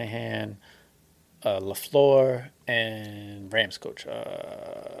O'Connell, Shanahan, LaFleur, and Rams coach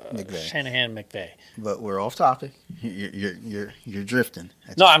Shanahan, McVay. But we're off topic. You're drifting.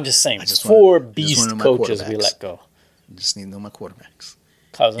 I'm just saying. Four beast coaches we let go. I just need to know my quarterbacks.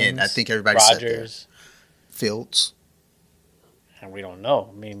 Cousins, and I think everybody Rodgers, said there. Fields. And we don't know.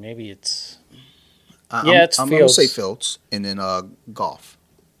 I mean, maybe it's. It's I'm going to say Fields, and then Goff.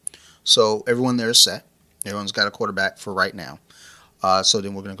 So everyone there is set. Everyone's got a quarterback for right now. So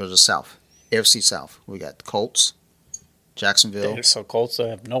then we're going to go to the South. AFC South. We got the Colts, Jacksonville. So Colts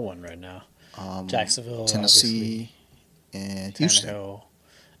have no one right now. Jacksonville, Tennessee, and Houston. Tannehill.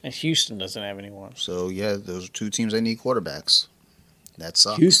 And Houston doesn't have anyone. So, yeah, those are 2 teams that need quarterbacks. That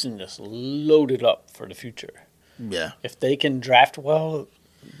sucks. Houston just loaded up for the future. Yeah. If they can draft well,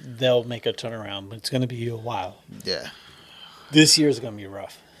 they'll make a turnaround, but it's going to be a while. Yeah. This year is going to be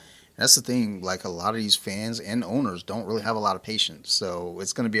rough. That's the thing. Like, a lot of these fans and owners don't really have a lot of patience. So,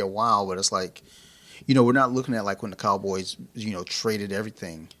 it's going to be a while, but it's like, we're not looking at like when the Cowboys, traded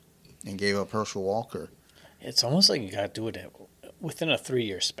everything and gave up Herschel Walker. It's almost like you got to do it within a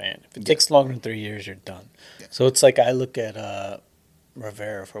 3-year span. If it takes longer than 3 years, you're done. Yeah. So, it's like I look at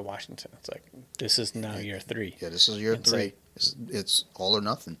Rivera for Washington. It's like, this is now year 3. Yeah, this is year 3. Like, it's all or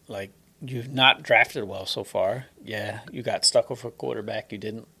nothing. Like, you've not drafted well so far. Yeah, you got stuck with a quarterback you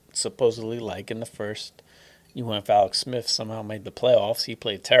didn't supposedly like in the first. You went with Alex Smith, somehow made the playoffs. He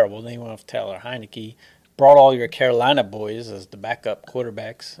played terrible. Then you went with Taylor Heineke. Brought all your Carolina boys as the backup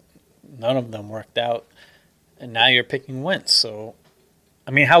quarterbacks. None of them worked out. And now you're picking Wentz. So,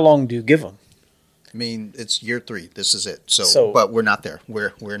 I mean, how long do you give them? I mean, it's year 3. This is it. So but we're not there.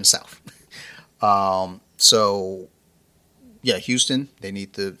 We're in the South. So, yeah, Houston, they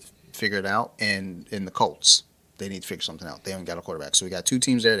need to figure it out. And in the Colts, they need to figure something out. They haven't got a quarterback. So we got 2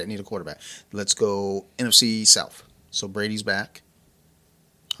 teams there that need a quarterback. Let's go NFC South. So Brady's back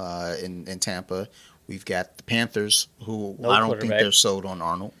in Tampa. We've got the Panthers, who I don't think they're sold on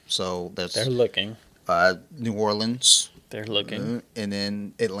Arnold. So they're looking. New Orleans, They're looking. And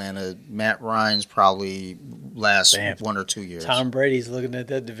then Atlanta, Matt Ryan's probably last Damn. 1 or 2 years. Tom Brady's looking at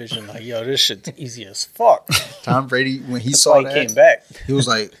that division like, yo, this shit's easy as fuck. Tom Brady, when he That's saw why that, he came back. he was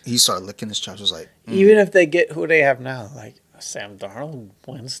like, he started licking his chops. He was like, Even if they get who they have now, like Sam Darnold,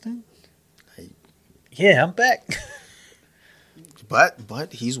 Winston. Yeah, I'm back.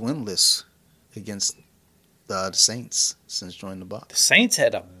 But he's winless against the Saints since joining the Bucs. The Saints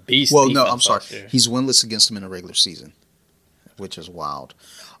had a beast. Well, no, I'm defense sorry. last year. He's winless against them in the regular season, which is wild.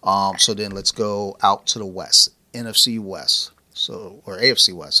 So then let's go out to the West, NFC West, or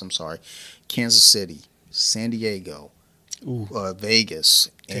AFC West. I'm sorry, Kansas City, San Diego, Vegas,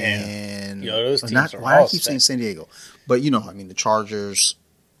 and Yo, those teams not are why I all keep set. saying San Diego, but the Chargers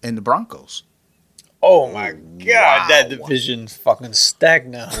and the Broncos. Oh my god, that division's fucking stacked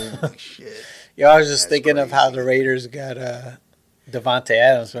now. Holy shit! Yo, I was just That's thinking of how crazy. the Raiders got Devontae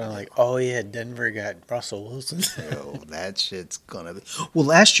Adams, but I'm like, oh yeah, Denver got Russell Wilson. Yo, that shit's gonna be. Well,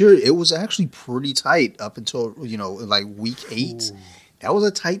 last year it was actually pretty tight up until like week 8. That was a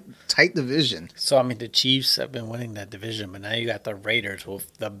tight division. So I mean, the Chiefs have been winning that division, but now you got the Raiders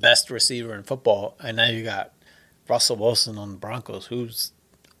with the best receiver in football, and now you got Russell Wilson on the Broncos, who's,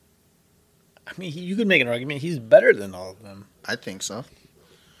 I mean, you could make an argument he's better than all of them. I think so.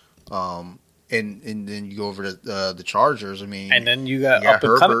 And then you go over to the Chargers. I mean, And then you got You got up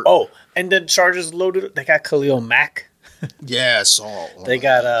and coming. Herbert. Oh, and then Chargers loaded. They got Khalil Mack. yeah, I saw. They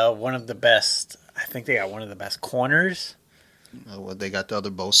got one of the best. I think they got one of the best corners. They got the other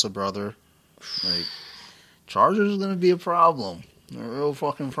Bosa brother. Like, Chargers is gonna be a problem. A real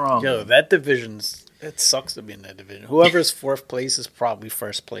fucking problem. Yo, that division's. It sucks to be in that division. Whoever's fourth place is probably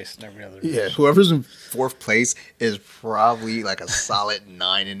first place in every other division. Yeah, whoever's in 4th place is probably like a solid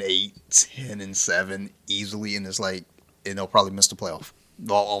 9-8, 10-7 easily, and it's like, and they'll probably miss the playoff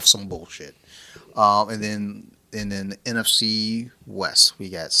off some bullshit. And then the NFC West, we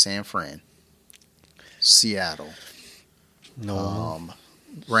got San Fran, Seattle, No,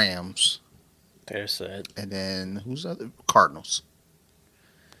 Rams, they're set. and then who's the other? Cardinals.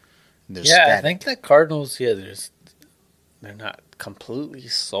 They're Yeah, I static. think the Cardinals. Yeah, they're not completely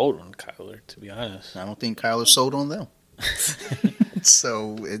sold on Kyler, to be honest. I don't think Kyler's sold on them.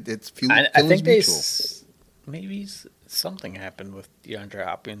 So it's I feelings think mutual. maybe something happened with DeAndre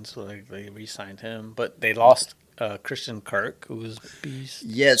Hopkins, so they re-signed him, but they lost Christian Kirk, who was a beast.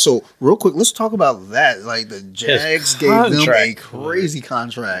 Yeah, so real quick, let's talk about that. Like the Jags gave them a contract. crazy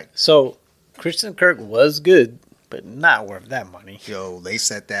contract. So Christian Kirk was good, but not worth that money. Yo, they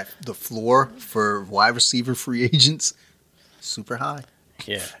set the floor for wide receiver free agents super high.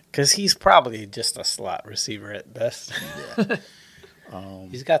 Yeah, because he's probably just a slot receiver at best. Yeah.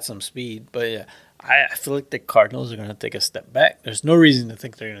 He's got some speed, but yeah, I feel like the Cardinals are going to take a step back. There's no reason to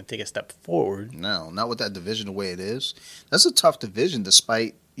think they're going to take a step forward. No, not with that division the way it is. That's a tough division,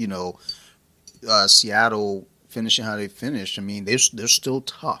 despite Seattle finishing how they finished. I mean, they're still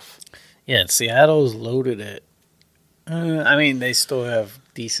tough. Yeah, and Seattle's loaded at. I mean, they still have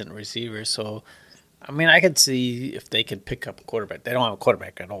decent receivers, so I mean, I could see if they could pick up a quarterback. They don't have a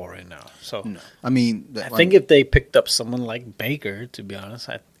quarterback at all right now, so No, I mean, I think if they picked up someone like Baker, to be honest,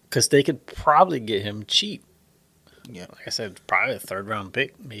 because they could probably get him cheap. Yeah. Like I said, probably a 3rd-round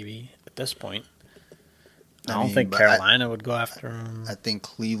pick, maybe at this point. I don't mean, think but Carolina would go after him. I think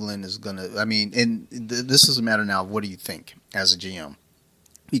Cleveland is gonna. I mean, and this is a matter now of what do you think as a GM?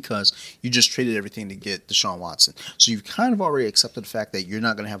 Because you just traded everything to get Deshaun Watson. So you've kind of already accepted the fact that you're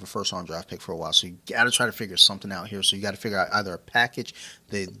not going to have a first-round draft pick for a while. So you got to try to figure something out here. So you got to figure out either a package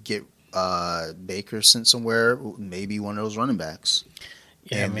that get Baker sent somewhere, maybe one of those running backs,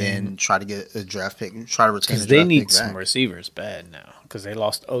 Yeah, and then try to get a draft pick, try to retain a because draft they pick need some back. receivers bad now because they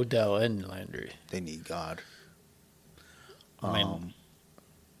lost Odell and Landry. They need God. I mean,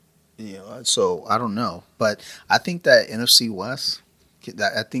 So I don't know. But I think that NFC West...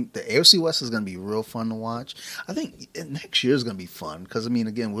 I think the AFC West is going to be real fun to watch. I think next year is going to be fun because, I mean,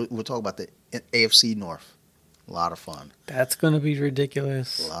 again, we're talking about the AFC North. A lot of fun. that's going to be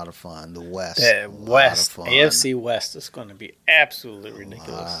ridiculous. A lot of fun. The West. The a West, lot of fun. AFC West is going to be absolutely A ridiculous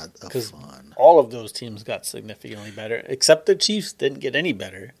lot of because fun. all of those teams got significantly better, except the Chiefs didn't get any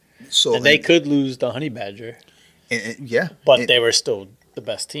better, So and they could lose the Honey Badger, yeah, but they were still the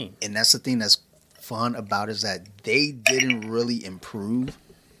best team. and that's the thing that's fun about is that they didn't really improve.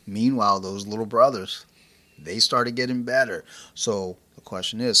 Meanwhile, those little brothers, they started getting better. So the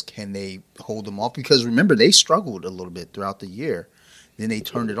question is, can they hold them off? Because remember, they struggled a little bit throughout the year. Then they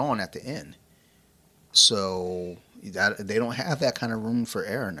turned it on at the end. So they don't have that kind of room for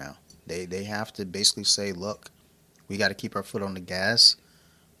error now. They have to basically say, look, we got to keep our foot on the gas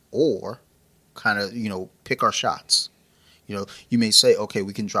or kind of, pick our shots. You know, you may say, okay,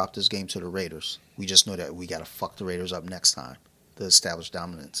 we can drop this game to the Raiders. We just know that we got to fuck the Raiders up next time to establish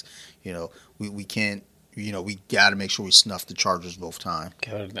dominance. You know, we can't, you know, we got to make sure we snuff the Chargers both times.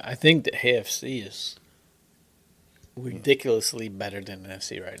 I think the AFC is ridiculously better than the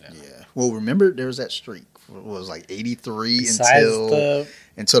NFC right now. Yeah. Well, remember there was that streak. It was like 83 until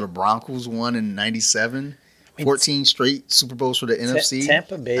the Broncos won in 97. 14 straight Super Bowls for the NFC.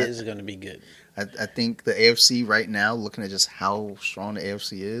 Tampa Bay is going to be good. I think the AFC right now, looking at just how strong the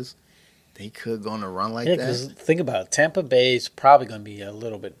AFC is, they could go on a run like that. Yeah, because think about it. Tampa Bay is probably going to be a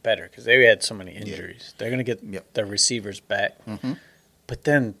little bit better because they had so many injuries. Yeah. They're going to get their receivers back. Mm-hmm. But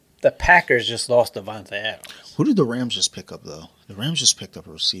then the Packers just lost Devontae Adams. Who did the Rams just pick up, though? The Rams just picked up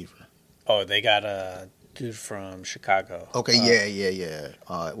a receiver. Oh, they got a dude from Chicago. Okay,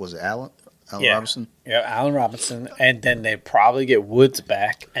 yeah. Was it Allen Robinson? Yeah, Allen Robinson. And then they probably get Woods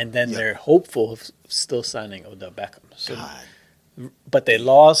back. And then they're hopeful of still signing Odell Beckham. So, God. But they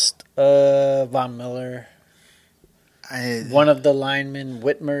lost Von Miller. One of the linemen,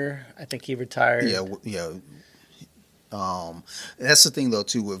 Whitmer, I think he retired. Yeah. That's the thing, though,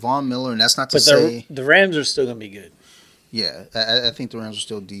 too, with Von Miller, and that's not to say... the Rams are still going to be good. Yeah, I think the Rams are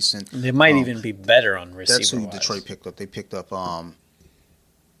still decent. They might even be better on receiver. That's who Detroit picked up. They picked up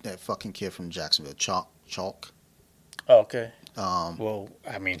that fucking kid from Jacksonville, Chalk. Oh, okay. Well,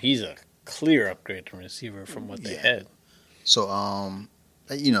 I mean, he's a clear upgrade to receiver from what they had. So,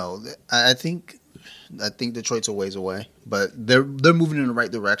 you know, I think Detroit's a ways away, but they're moving in the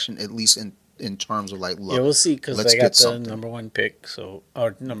right direction, at least in terms of like, look, we'll see because they got the number 1 pick,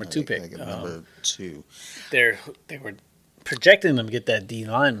 or number 2 pick. Number 2. They were projecting them to get that D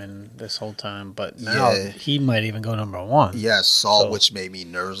lineman this whole time, but now he might even go number 1. Yeah, which made me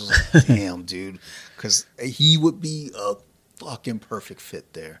nervous. Damn, dude, because he would be a fucking perfect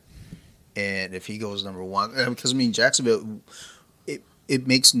fit there. And if he goes number 1, because I mean Jacksonville, it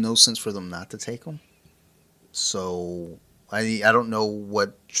makes no sense for them not to take him. So I don't know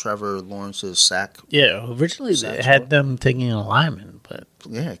what Trevor Lawrence's sack. Yeah, originally they had them taking a lineman, but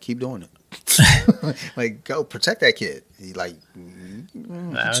yeah, keep doing it. Like, go protect that kid. He like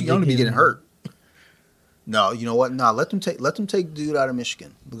too young to be getting hurt. No, you know what? No, let them take dude out of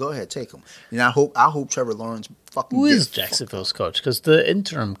Michigan. Go ahead, take him. And I hope Trevor Lawrence fucking. Who is Jacksonville's coach? Because the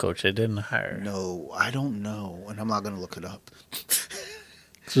interim coach they didn't hire. No, I don't know, and I'm not gonna look it up.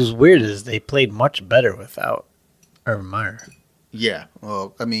 What's weird is they played much better without Urban Meyer. Yeah,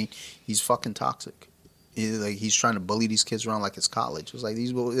 well, I mean, he's fucking toxic. He's trying to bully these kids around like it's college. It was like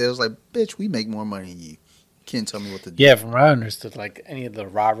bitch, we make more money than you. Can't tell me what to do. Yeah, from what I understood, like any of the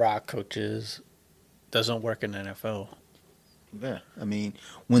rah-rah coaches doesn't work in the NFL. Yeah, I mean,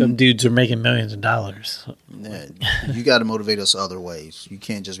 some dudes are making millions of dollars. Yeah, you got to motivate us other ways. You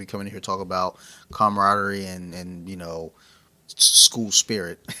can't just be coming here talk about camaraderie and you know, school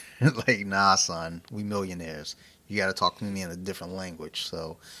spirit. Like, nah, son, we millionaires. You got to talk to me in a different language.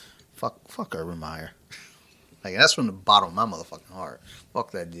 So, fuck Urban Meyer. Like, that's from the bottom of my motherfucking heart.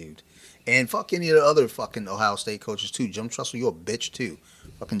 Fuck that dude. And fuck any of the other fucking Ohio State coaches too. Jim Tressel, you're a bitch too.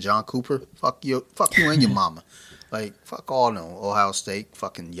 Fucking John Cooper, fuck you and your mama. Like, fuck all them Ohio State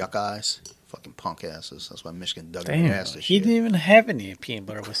fucking yuck eyes. Fucking punk asses. That's why Michigan dug their ass this shit. He didn't even have any peanut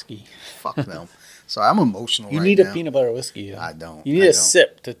butter whiskey. Fuck them. So I'm emotional. You need a peanut butter whiskey. I don't. You need a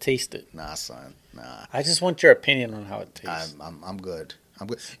sip to taste it. Nah, son. Nah. I just want your opinion on how it tastes. I'm good. I'm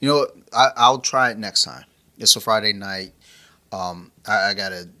good. You know what? I'll try it next time. It's a Friday night. I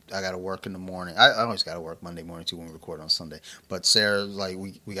gotta work in the morning. I always gotta work Monday morning too when we record on Sunday. But Sarah's like,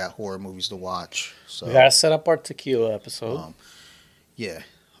 we got horror movies to watch. So we gotta set up our tequila episode. Yeah.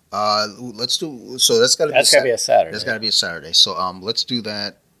 Let's do. So that's gotta be a Saturday. That's gotta be a Saturday. So let's do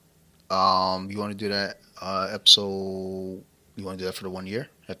that. You want to do that episode? You want to do that for the 1 year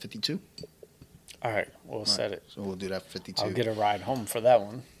at 52? All right, we'll set it. So we'll do that for 52. I'll get a ride home for that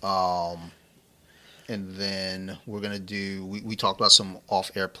one. And then we're going to do, we talked about some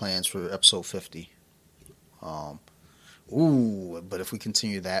off-air plans for episode 50. But if we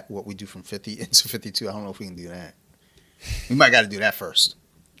continue that, what we do from 50 into 52, I don't know if we can do that. We might got to do that first.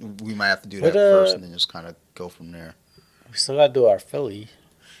 We might have to do that first and then just kind of go from there. We still got to do our Philly.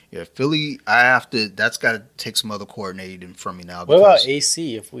 Yeah, Philly, that's got to take some other coordinating from me now. What about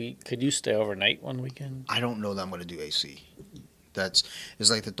AC? Could you stay overnight one weekend? I don't know that I'm going to do AC.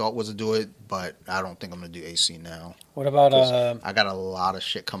 It's like the thought was to do it, but I don't think I'm going to do AC now. What about I got a lot of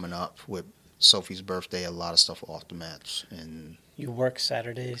shit coming up with Sophie's birthday, a lot of stuff off the mats. And you work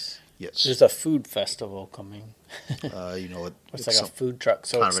Saturdays? Yes. There's a food festival coming. You know what? It's like a food truck.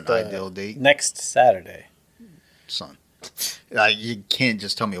 So kind of an ideal date. Next Saturday. Son. Like, you can't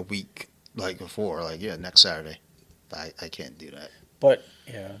just tell me a week like before. Like, yeah, next Saturday. I can't do that. But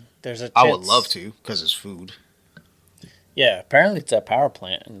yeah, there's a chance. I would love to because it's food. Yeah, apparently it's a power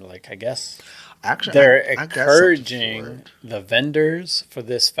plant, and like I guess Actually, they're I got something for encouraging it. the vendors for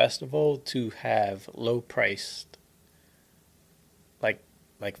this festival to have low priced,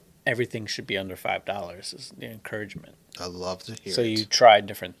 like everything should be under $5 is the encouragement. I love to hear So it. you try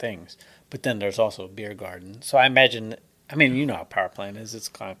different things, but then there's also a beer garden. So I imagine, I mean, you know how power plant is; it's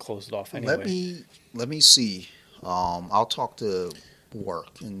kind of closed off anyway. Let me see. I'll talk to work,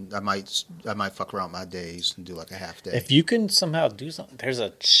 and I might fuck around my days and do like a half day. If you can somehow do something, there's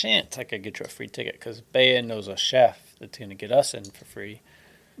a chance I could get you a free ticket because Bea knows a chef that's going to get us in for free.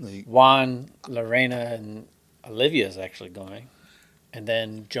 Like, Juan, Lorena, and Olivia is actually going. And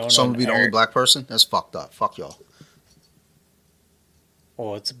then Jonah so I'm and gonna be the only Eric. black person? That's fucked up. Fuck y'all.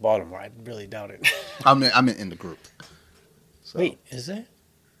 Oh, it's Baltimore. I really doubt it. I'm in the group. So. Wait, is it?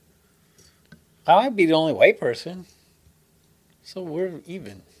 I might be the only white person. So we're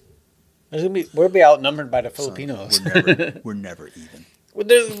even. We'll be outnumbered by the Son, Filipinos. we're never even. Well,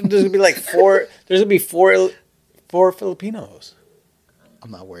 there's gonna be like four. There's gonna be four Filipinos.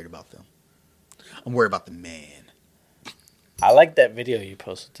 I'm not worried about them. I'm worried about the man. I like that video you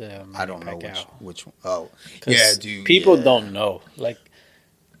posted to I don't know Pacquiao. which one. Oh, 'Cause yeah, dude. People yeah. don't know. Like,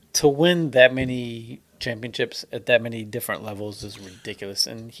 to win that many championships at that many different levels is ridiculous.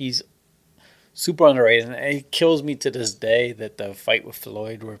 And he's super underrated. And it kills me to this day that the fight with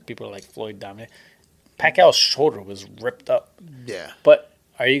Floyd, where people are like, Floyd dominated, Pacquiao's shoulder was ripped up. Yeah. But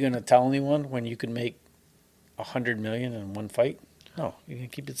are you going to tell anyone when you can make $100 million in one fight? No, you're going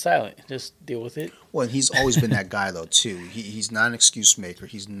to keep it silent. Just deal with it. Well, he's always been that guy though too. He's not an excuse maker.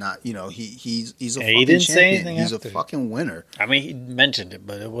 He's not. You know, he's a Yeah, fucking he didn't say champion. anything He's after. a fucking winner. I mean, he mentioned it,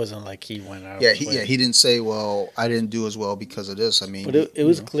 but it wasn't like he went out. Yeah, of his way. he didn't say, "Well, I didn't do as well because of this." I mean, But it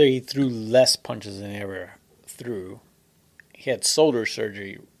was clear he threw less punches than he ever threw. He had shoulder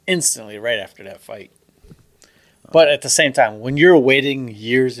surgery instantly right after that fight. But at the same time, when you're waiting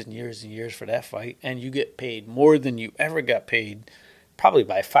years and years and years for that fight, and you get paid more than you ever got paid, probably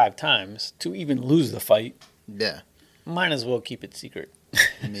by 5 times, to even lose the fight, yeah. might as well keep it secret.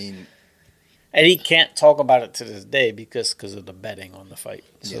 I mean, And he can't talk about it to this day because of the betting on the fight.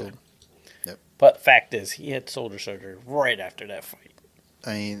 So, Yeah. Yep. But fact is, he had shoulder surgery right after that fight.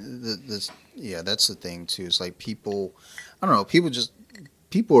 I mean, that's the thing too. It's like people, I don't know,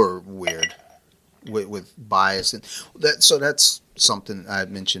 people are weird with bias, and that's something I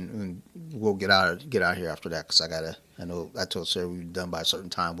mentioned. And we'll get out here after that because I know I told Sarah we were done by a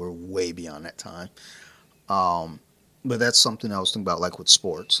certain time. We're way beyond that time. But that's something I was thinking about, like with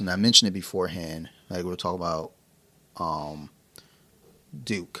sports, and I mentioned it beforehand. Like we were talking about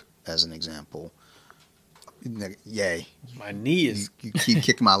Duke as an example. Yay. My knee is... You keep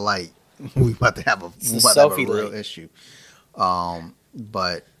kicking my light. We about to have a selfie real light. issue.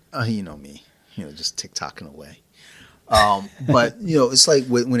 But you know me, just tick-tocking away. But it's like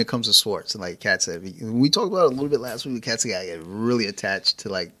when it comes to sports, and like Kat said, we talked about it a little bit last week. Kat said I get really attached to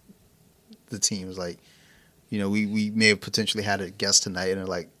like the teams. Like, we may have potentially had a guest tonight, and they're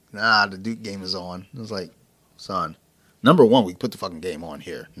like, "Nah, the Duke game is on." I was like, "Son, number one, we put the fucking game on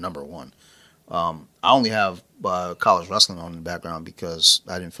here. Number one." I only have college wrestling on in the background because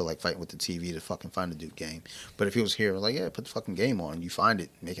I didn't feel like fighting with the TV to fucking find the Duke game. But if he was here, I was like, yeah, put the fucking game on. You find it,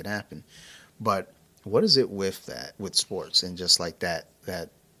 make it happen. But what is it with that, with sports and just like that,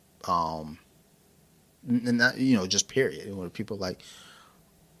 and that, just period. Where people like,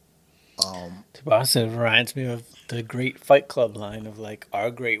 To be honest, it reminds me of the great Fight Club line of like,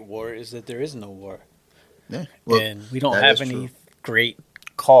 our great war is that there is no war. yeah, well, And we don't that have is any true. great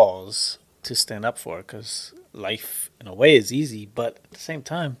cause to stand up for because life, in a way, is easy. But at the same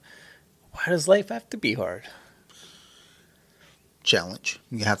time, why does life have to be hard? Challenge.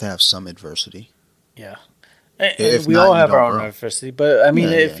 You have to have some adversity. Yeah. And If we not, all you have our don't own grow. adversity. But, I mean,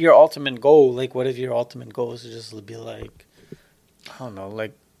 Yeah, if yeah. your ultimate goal, like, what if your ultimate goal is to just be like, I don't know,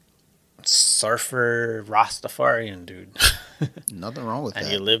 like, surfer Rastafarian dude. Nothing wrong with And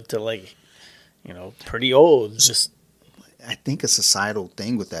that. you live to, like, pretty old. Just I think a societal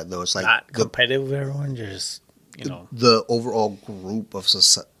thing with that though. It's like not competitive with everyone. Just, the overall group of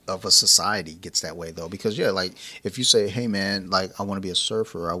a society gets that way though, because like if you say, hey man, like I want to be a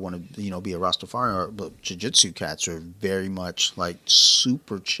surfer, I want to be a Rastafarian, but jiu-jitsu cats are very much like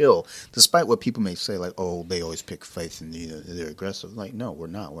super chill, despite what people may say, like, oh, they always pick faith and they're aggressive. Like, no, we're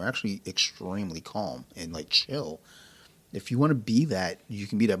not. We're actually extremely calm and like chill. If you want to be that, you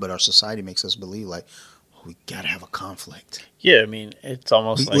can be that, but our society makes us believe like, we gotta have a conflict. yeah, I mean, it's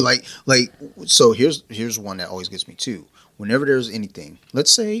almost like So here's one that always gets me too. Whenever there's anything, let's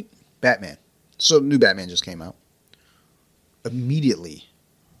say Batman. So new Batman just came out. immediately,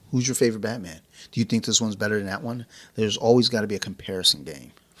 who's your favorite Batman? Do you think this one's better than that one? There's always got to be a comparison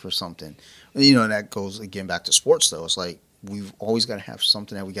game for something. And that goes, again, back to sports, though. It's like we've always got to have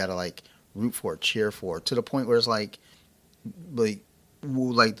something that we got to, like, root for, cheer for, to the point where it's like the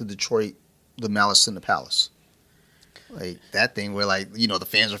Detroit, the Malice in the Palace. Like, that thing where, like, the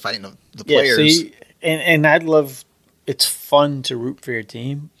fans are fighting the players. Yeah, see, and I'd love... It's fun to root for your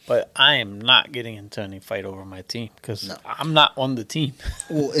team, but I am not getting into any fight over my team because I'm not on the team.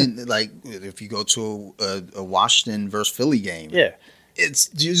 Well, and like if you go to a Washington versus Philly game, yeah, it's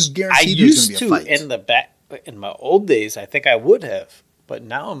just guaranteed there's going to be a fight. In my old days, I think I would have, but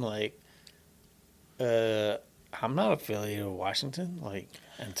now I'm like, I'm not affiliated with Washington. Like,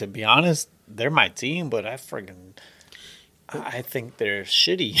 and to be honest, they're my team, but I think they're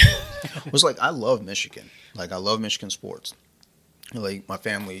shitty. It was like I love Michigan. Like, I love Michigan sports. Like, my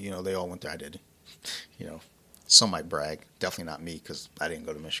family, they all went there. I did. Some might brag. Definitely not me because I didn't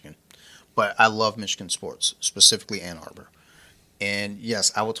go to Michigan. But I love Michigan sports, specifically Ann Arbor. And,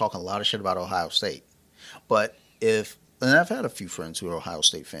 yes, I will talk a lot of shit about Ohio State. But and I've had a few friends who are Ohio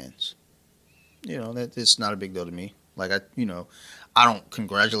State fans. That it's not a big deal to me. Like, I don't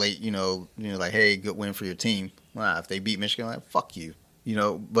congratulate, like, hey, good win for your team. Well, if they beat Michigan, I'm like, fuck you.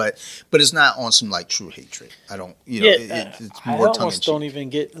 But it's not on some like true hatred. I don't, it's more tongue in cheek. I almost don't even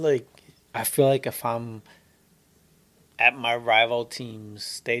get like. I feel like if I'm at my rival team's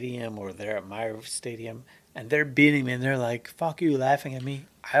stadium or they're at my stadium and they're beating me and they're like, "Fuck you," laughing at me,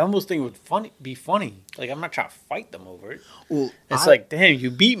 I almost think it would be funny. Like, I'm not trying to fight them over it. Well, it's like, damn,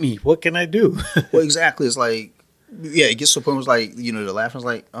 you beat me. What can I do? Well, exactly. It's like, yeah, it gets to the point where it's like, the laughing's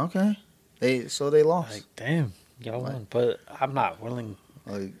like, okay, they lost. Like, damn. Y'all won, but I'm not willing.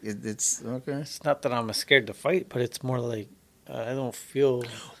 Like it's okay. It's not that I'm scared to fight, but it's more like I don't feel.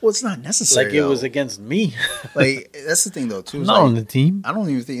 Well, it's not necessary. Like it was against me. Like that's the thing, though. Too. I'm not on the team. I don't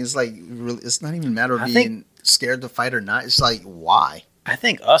even think it's like really. It's not even a matter of being scared to fight or not. It's like why. I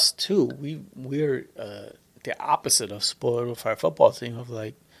think us too. We're the opposite of spoiled with our football team. Of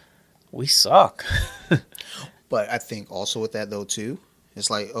like, we suck. But I think also with that though too,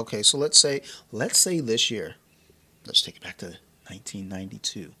 it's like okay. So let's say this year. Let's take it back to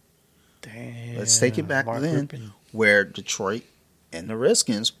 1992. Damn. Let's take it back then, where Detroit and the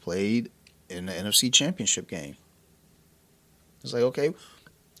Redskins played in the NFC Championship game. It's like, okay,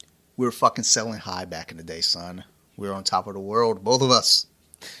 we were fucking selling high back in the day, son. We were on top of the world, both of us.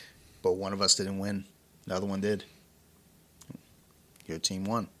 But one of us didn't win. The other one did. Your team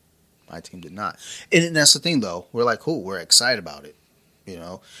won. My team did not. And that's the thing, though. We're like, cool. We're excited about it.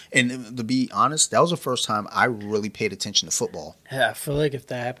 And to be honest, that was the first time I really paid attention to football. Yeah, I feel like if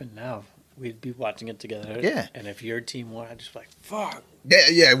that happened now, we'd be watching it together. Yeah. And if your team won, I'd just be like, fuck.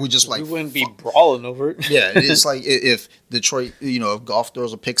 Yeah, we just like... We wouldn't be brawling over it. Yeah, it's like if Detroit, if Goff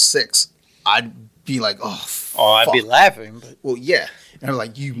throws a pick six, I'd be like, oh, fuck. Oh, I'd be laughing. But... Well, yeah. And I'm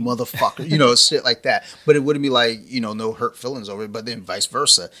like, you motherfucker, shit like that. But it wouldn't be like, no hurt feelings over it. But then vice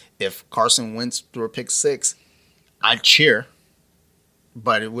versa. If Carson Wentz threw a pick six, I'd cheer.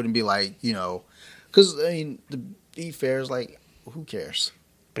 But it wouldn't be like, because, to be fair, is like, who cares?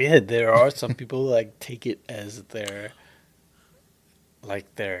 But yeah, there are some people like take it as their.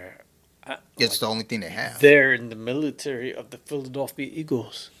 It's the only thing they have. They're in the military of the Philadelphia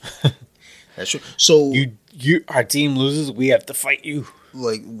Eagles. That's true. So our team loses, we have to fight you.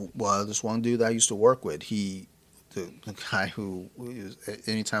 Like, well, this one dude that I used to work with, the guy who,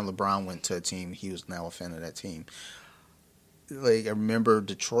 anytime LeBron went to a team, he was now a fan of that team. Like, I remember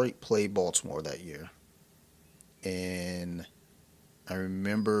Detroit played Baltimore that year. And I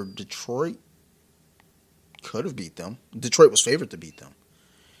remember Detroit could have beat them. Detroit was favored to beat them.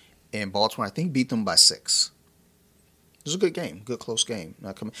 And Baltimore, I think, beat them by 6. It was a good game. Good, close game.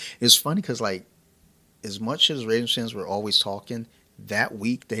 It's funny because, like, as much as Ravens fans were always talking, that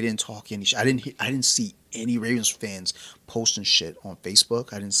week they didn't talk any shit. I didn't see any Ravens fans posting shit on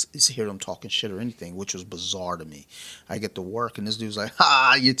Facebook. I didn't hear them talking shit or anything, which was bizarre to me. I get to work and this dude's like,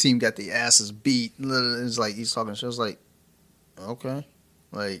 your team got the asses beat. It's like he's talking shit. I was like, okay.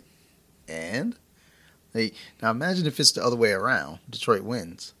 Like, and? Like, now imagine if it's the other way around. Detroit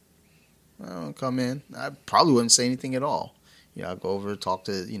wins. I'll come in. I probably wouldn't say anything at all. I'll go over, talk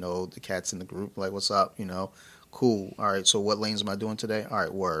to, the cats in the group, like, what's up, cool. All right, so what lanes am I doing today? All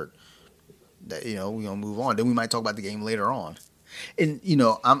right, word. That, we're going to move on. Then we might talk about the game later on. And,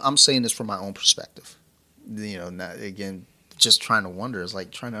 I'm saying this from my own perspective. Not, again, just trying to wonder. It's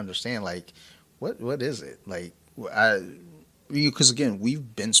like trying to understand, like, what is it? Like, because, again,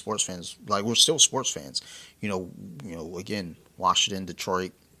 we've been sports fans. Like, we're still sports fans. Again, Washington,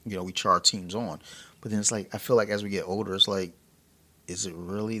 Detroit, we cheer our teams on. But then it's like I feel like as we get older, it's like, is it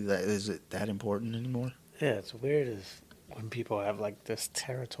really that? Is it that important anymore? Yeah, it's weird is when people have like this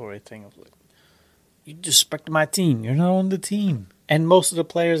territory thing of like, you disrespect my team. You're not on the team. And most of the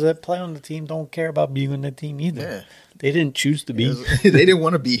players that play on the team don't care about being on the team either. Yeah. They didn't choose to be. They didn't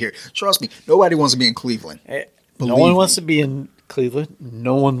want to be here. Trust me, nobody wants to be in Cleveland. No one wants to be in Cleveland.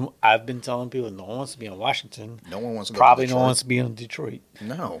 No one. I've been telling people no one wants to be in Washington. No one wants to. Probably no one wants to be in Detroit.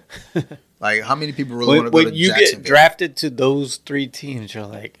 No. Like how many people really want to go to Jacksonville? When you get drafted to those three teams, you're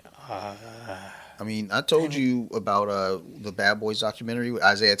like. I mean, I told you about the Bad Boys documentary with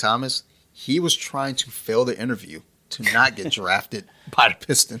Isaiah Thomas. He was trying to fail the interview to not get drafted by the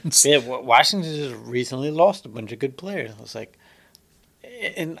Pistons. Yeah, Washington just recently lost a bunch of good players. I was like,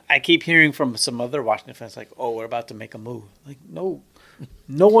 and I keep hearing from some other Washington fans like, "Oh, we're about to make a move." Like, no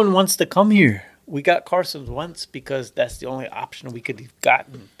one wants to come here. We got Carson once because that's the only option we could have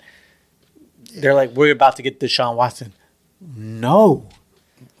gotten. Yeah. They're like, we're about to get Deshaun Watson. No,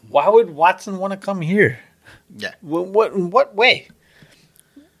 why would Watson want to come here? Yeah, what way?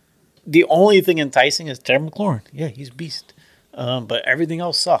 The only thing enticing is Terry McLaurin. Yeah, he's a beast. But everything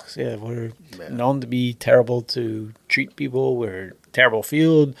else sucks. Yeah, we're known to be terrible to treat people. We're terrible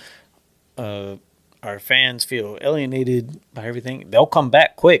field. Our fans feel alienated by everything. They'll come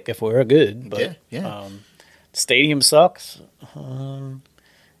back quick if we're good. But the stadium sucks. And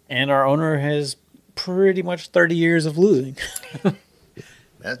our owner has pretty much 30 years of losing.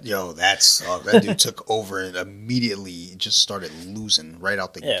 That dude took over and immediately just started losing right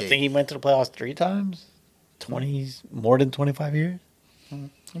out the gate. I think he went to the playoffs 3 times. More than 25 years.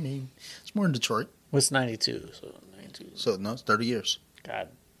 I mean, it's more in Detroit. What's 92? So no, it's 30 years. God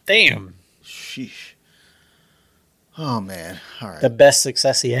damn. Sheesh. Oh man. All right. The best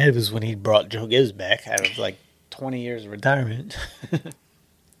success he had was when he brought Joe Gibbs back out of like 20 years of retirement.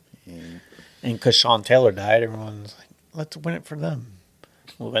 And because Sean Taylor died, everyone's like, let's win it for them.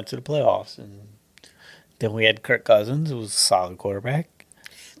 We went to the playoffs, and then we had Kirk Cousins, who was a solid quarterback.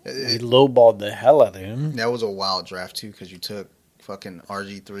 We lowballed the hell out of him. That was a wild draft, too, because you took fucking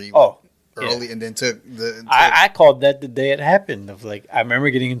RG3 early and then took the... I called that the day it happened. Of like, I remember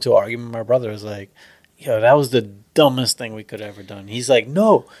getting into an argument with my brother. I was like, yo, that was the dumbest thing we could have ever done. He's like,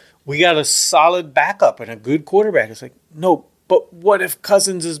 no, we got a solid backup and a good quarterback. It's like, no, but what if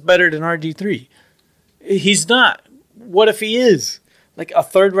Cousins is better than RG3? He's not. What if he is? Like, a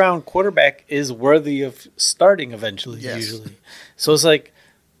third-round quarterback is worthy of starting eventually, usually. So it's like,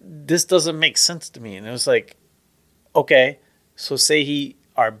 this doesn't make sense to me. And it was like, okay, so say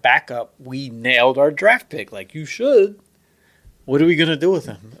our backup, we nailed our draft pick. Like, you should. What are we going to do with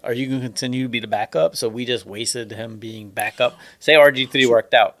him? Are you going to continue to be the backup? So we just wasted him being backup. Say RG3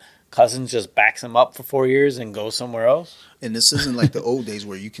 worked out. Cousins just backs him up for 4 years and goes somewhere else. And this isn't like the old days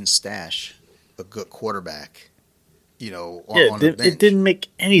where you can stash a good quarterback. On the bench. It didn't make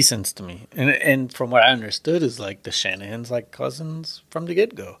any sense to me. And from what I understood is like the Shanahans like Cousins from the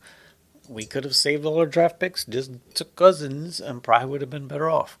get-go. We could have saved all our draft picks, just took Cousins, and probably would have been better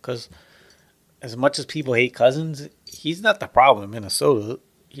off. Because as much as people hate Cousins, he's not the problem in Minnesota.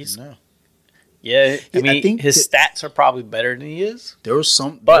 No. Yeah, I think his stats are probably better than he is. There was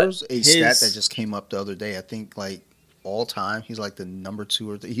a stat that just came up the other day. I think like all time, he's like the number 2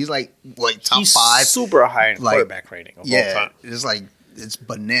 or 3. He's like top 5, super high in quarterback rating of all time. It's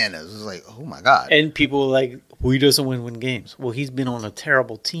bananas. It's like, oh my god. And people are like, well, he doesn't win games. Well, he's been on a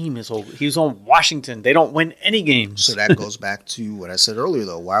terrible team. He was on Washington. They don't win any games. So that goes back to what I said earlier,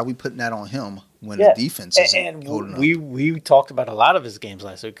 though. Why are we putting that on him when the defense isn't holding up? We talked about a lot of his games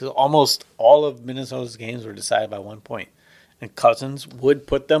last week because almost all of Minnesota's games were decided by 1 point, and Cousins would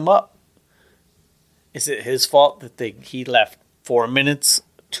put them up. Is it his fault that he left 4 minutes,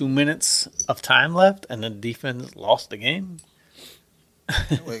 2 minutes of time left, and the defense lost the game?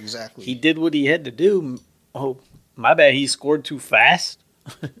 Well, exactly. He did what he had to do. Oh, my bad. He scored too fast.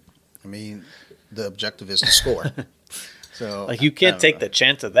 I mean, the objective is to score. So you can't take the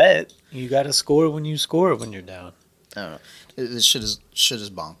chance of that. You got to score when you score when you're down. I don't know. This shit is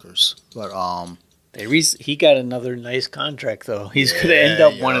bonkers. But he got another nice contract though. He's going to end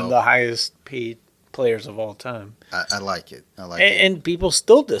up one of the highest paid players of all time. I like it. And people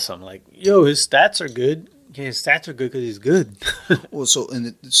still diss him. Like, yo, his stats are good. Yeah, his stats are good because he's good. Well, so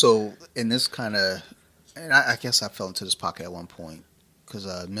in this kind of, and I guess I fell into this pocket at one point because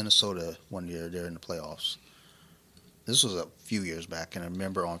Minnesota one year they're in the playoffs. This was a few years back, and I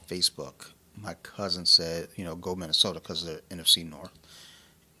remember on Facebook my cousin said, go Minnesota because they're NFC North,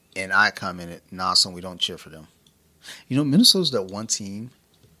 and I commented, nah, son, we don't cheer for them. Minnesota's that one team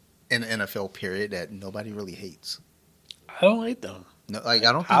in the NFL period that nobody really hates. I don't hate them. No, I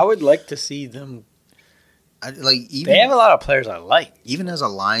don't. I would like to see them They have a lot of players I like. Even as a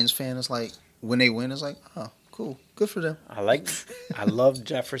Lions fan, it's like when they win, it's like, oh, cool, good for them. I love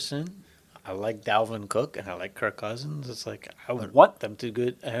Jefferson. I like Dalvin Cook, and I like Kirk Cousins. It's like I want them to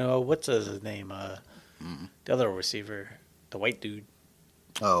good. What's his name? The other receiver, the white dude.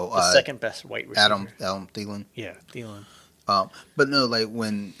 Oh, the second best white receiver. Adam Thielen. Yeah, Thielen. But no, like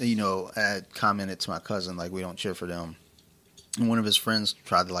when I had commented to my cousin, like we don't cheer for them. And one of his friends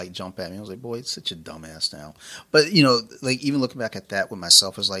tried to like jump at me. I was like, boy, it's such a dumbass now. But like even looking back at that with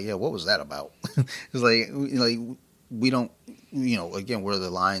myself, it's like, yeah, what was that about? It's like we don't, again, we're the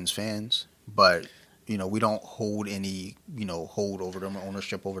Lions fans, but we don't hold any, hold over them or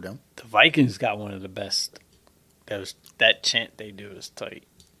ownership over them. The Vikings got one of the best. That chant they do is tight.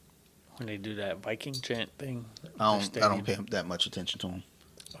 When they do that Viking chant thing, I don't pay that much attention to them.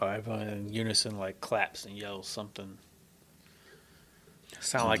 Oh, everyone in unison like claps and yells something.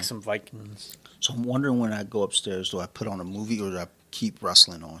 Sound like some Vikings. So I'm wondering when I go upstairs, do I put on a movie or do I keep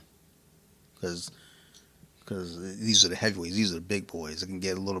wrestling on? Because these are the heavyweights. These are the big boys. It can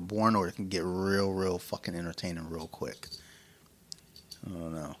get a little boring or it can get real fucking entertaining real quick. I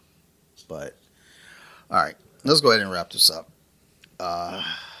don't know. But, all right. Let's go ahead and wrap this up.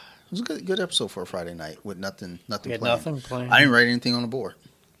 It was a good episode for a Friday night with nothing planned. Nothing planned. I didn't write anything on the board.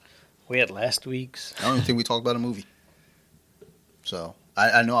 We had last week's. I don't even think we talked about a movie. So,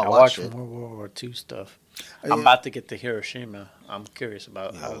 I know I watched it. more World War II stuff. Yeah. I'm about to get to Hiroshima. I'm curious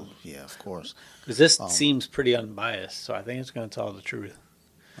about how. Yeah, of course. Because this seems pretty unbiased, so I think it's going to tell the truth.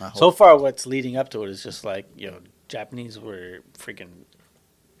 So So far, what's leading up to it is just like, Japanese were freaking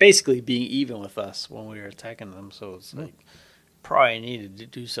basically being even with us when we were attacking them. So it's like, probably needed to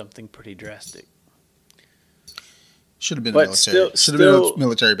do something pretty drastic. should have been But a military. Should have been a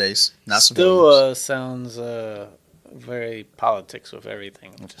military base, not still civilians. sounds very politics with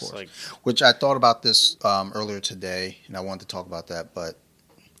everything. Of Just course. like, Which I thought about this earlier today, and I wanted to talk about that, but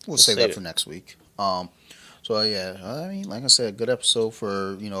we'll save that for next week. So yeah, I mean, like I said, good episode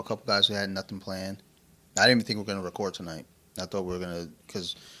for a couple guys who had nothing planned. I didn't even think we were going to record tonight. I thought we were going to,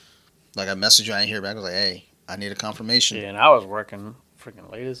 because like I messaged you, I didn't hear back. I was like, hey, I need a confirmation. yeah, and I was working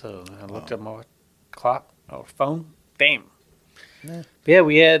freaking late as hell. I looked at my clock or phone. Damn. Yeah. But yeah,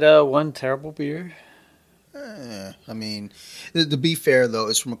 we had one terrible beer. I mean, to be fair though,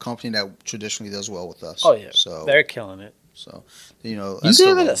 it's from a company that traditionally does well with us. Oh yeah, so they're killing it. So You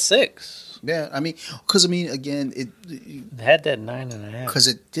gave it a 6. Yeah, I mean, because again, It had that 9.5. because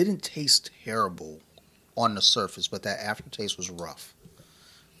it didn't taste terrible on the surface, but that aftertaste was rough.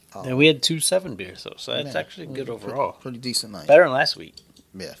 And we had 2 7 beers though, so that's actually good overall. Pretty decent night. Better than last week.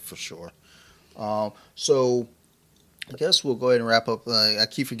 Yeah, for sure. So I guess we'll go ahead and wrap up. I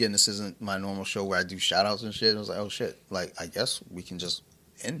keep forgetting this isn't my normal show where I do shout outs and shit. I was like, oh shit. Like, I guess we can just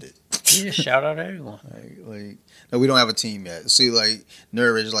end it. You just shout out everyone. No, we don't have a team yet. See, like,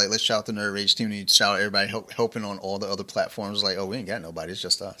 Nerd Rage, like, let's shout out the Nerd Rage team. And you shout out everybody helping on all the other platforms. Like, oh, we ain't got nobody. It's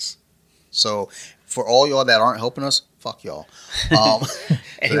just us. So, for all y'all that aren't helping us, fuck y'all.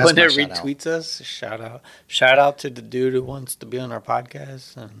 Anyone that retweets us, shout out. Shout out to the dude who wants to be on our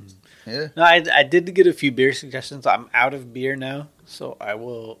podcast. And yeah. no, I did get a few beer suggestions. I'm out of beer now, so I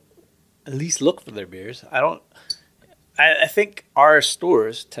will at least look for their beers. I think our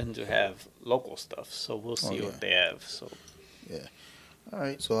stores tend to have local stuff, so we'll see what they have. So yeah. All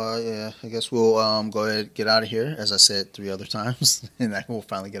right, so I guess we'll go ahead and get out of here. As I said 3 other times, and then we'll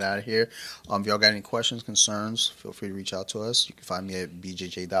finally get out of here. If y'all got any questions, concerns, feel free to reach out to us. You can find me at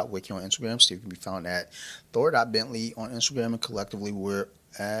bjj.wiki on Instagram. Steve can be found at thor.bentley on Instagram, and collectively we're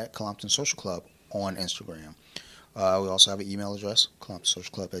at Colompton Social Club on Instagram. We also have an email address,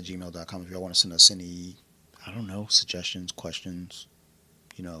 colomptonsocialclub@gmail.com. If y'all want to send us any, I don't know, suggestions, questions,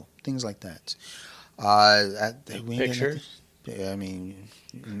 things like that. pictures. Yeah, I mean,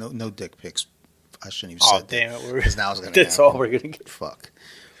 no dick pics. I shouldn't even say that. Damn it. Because now it's going to That's all we're going to get. Fuck.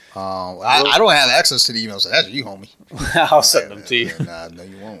 I don't have access to the emails, so that's you, homie. I'll send them to you. Nah, no,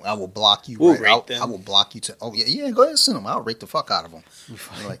 you won't. I will block you. We'll rate them. I will block you. Go ahead and send them. I'll rate the fuck out of them.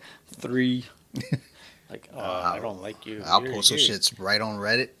 Like 3. Like, I don't like you. I'll post some shits right on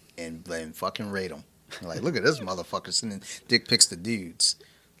Reddit and fucking rate them. Like, look at this motherfucker sending dick pics to dudes.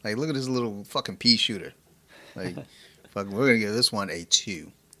 Like, look at this little fucking pea shooter. Like, fucking, we're gonna give this one a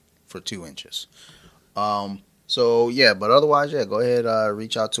 2 for 2 inches. So yeah, but otherwise, yeah, go ahead,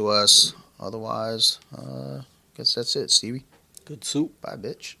 reach out to us. Otherwise, guess that's it, Stevie. Good soup. Bye,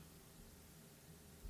 bitch.